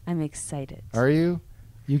 thoughts? I'm excited. Are you?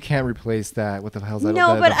 You can't replace that. What the hell's that?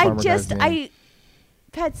 No, the but I farmer guy's just, name?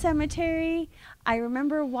 Pet Sematary, I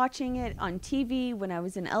remember watching it on TV when I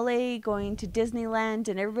was in LA going to Disneyland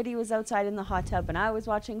and everybody was outside in the hot tub and I was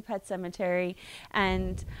watching Pet Sematary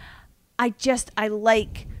and I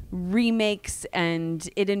like remakes and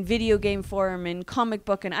it in video game form and comic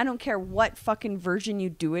book and I don't care what fucking version you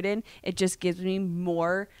do it in, it just gives me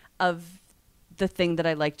more of the thing that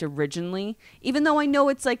I liked originally, even though I know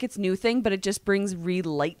it's like its new thing, but it just brings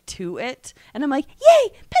relight to it. And I'm like, yay,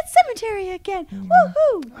 Pet Cemetery again.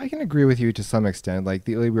 Woohoo. I can agree with you to some extent. Like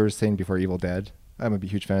we were saying before, Evil Dead. I'm a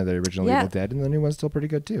huge fan of the original Yeah. Evil Dead, and the new one's still pretty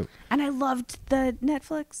good too. And I loved the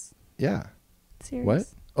Netflix Yeah. series. What?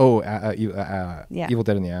 Oh, Yeah. Evil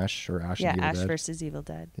Dead in the Ash or Ash. Yeah, and Evil Ash Dead. versus Evil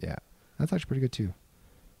Dead. Yeah, that's actually pretty good too.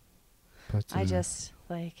 But I just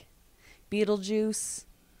like Beetlejuice.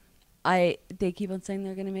 They keep on saying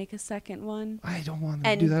they're gonna make a second one. I don't want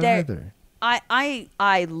them And to do that they're- either.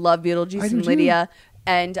 I love Beetlejuice I do and too. Lydia,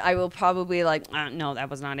 and I will probably like no, that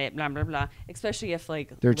was not it. Blah blah blah. Especially if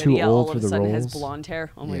like They're too Lydia old all for of a the sudden roles. has blonde hair.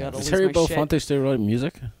 Oh my Yeah. god, I'll Does lose Harry my shit. Belafonte still write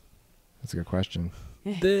music? That's a good question.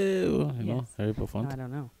 You know, Yes. Harry I Belafonte.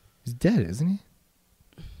 don't know. He's dead, isn't he?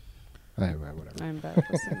 Whatever. I'm bad at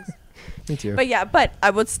those things. Me too. But I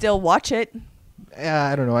would still watch it. Yeah,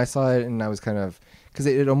 I don't know. I saw it and I was kind of because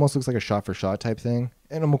it almost looks like a shot for shot type thing,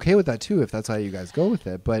 and I'm okay with that too if that's how you guys go with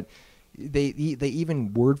it. But they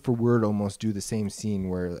even word for word almost do the same scene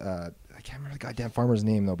where I can't remember the goddamn farmer's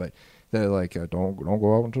name though, but they're like don't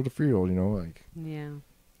go out into the field, you know, like Yeah.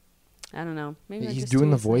 I don't know. Maybe I'm he's just doing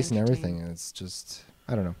too the voice and entertained. everything, and it's just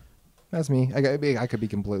I don't know. That's me. I could be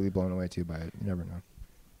completely blown away too by it. You never know.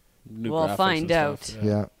 New We'll graphics find and out. stuff,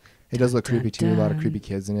 Yeah. It does look Dun, creepy too. A lot of dun. creepy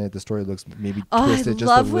kids in it. The story looks maybe Oh, I twisted just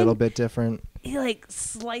a love little when- bit different. He like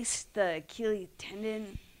sliced the Achilles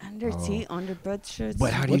tendon under under both shirts.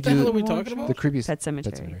 But how do you What the do hell are we talking about? the creepiest Pet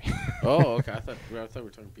Sematary. Oh, okay. I thought we were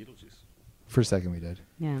talking Beetlejuice. For a second we did.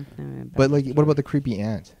 Yeah. But like, what about the creepy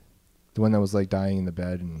aunt? The one that was like dying in the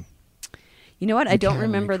bed and You know what? I You don't can't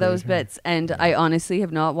remember recreate those her. bits, and I honestly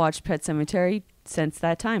have not watched Pet Cemetery since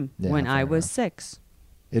that time Yeah, when I fair was enough. 6.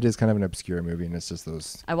 it is kind of an obscure movie, and it's just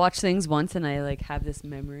those. I watch things once and I like have this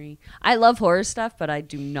memory. I love horror stuff, but I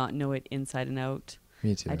do not know it inside and out.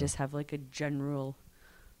 Me too. I just have like a general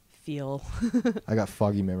feel. I got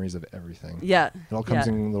foggy memories of everything. Yeah. It all comes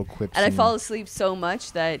in little quips. And I fall asleep so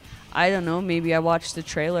much that, I don't know, maybe I watched the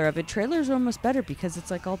trailer of it. Trailers are almost better because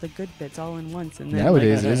it's like all the good bits all in once. And then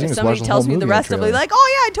Nowadays, like, it is. You if can just somebody watch the tells whole me the movie in a rest, I'll be trailer. like,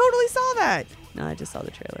 oh yeah, I totally saw that. No, I just saw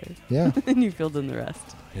the trailer. Yeah. And you filled in the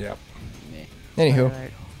rest. Yep. Anywho,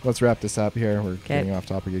 Spoiler. let's wrap this up here. We're getting off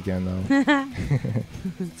topic again, though.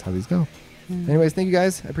 That's how these go. Anyways, thank you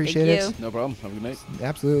guys. I appreciate Thank it. you. No problem. Have a good night.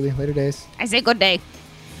 Absolutely. Later days. I say good day.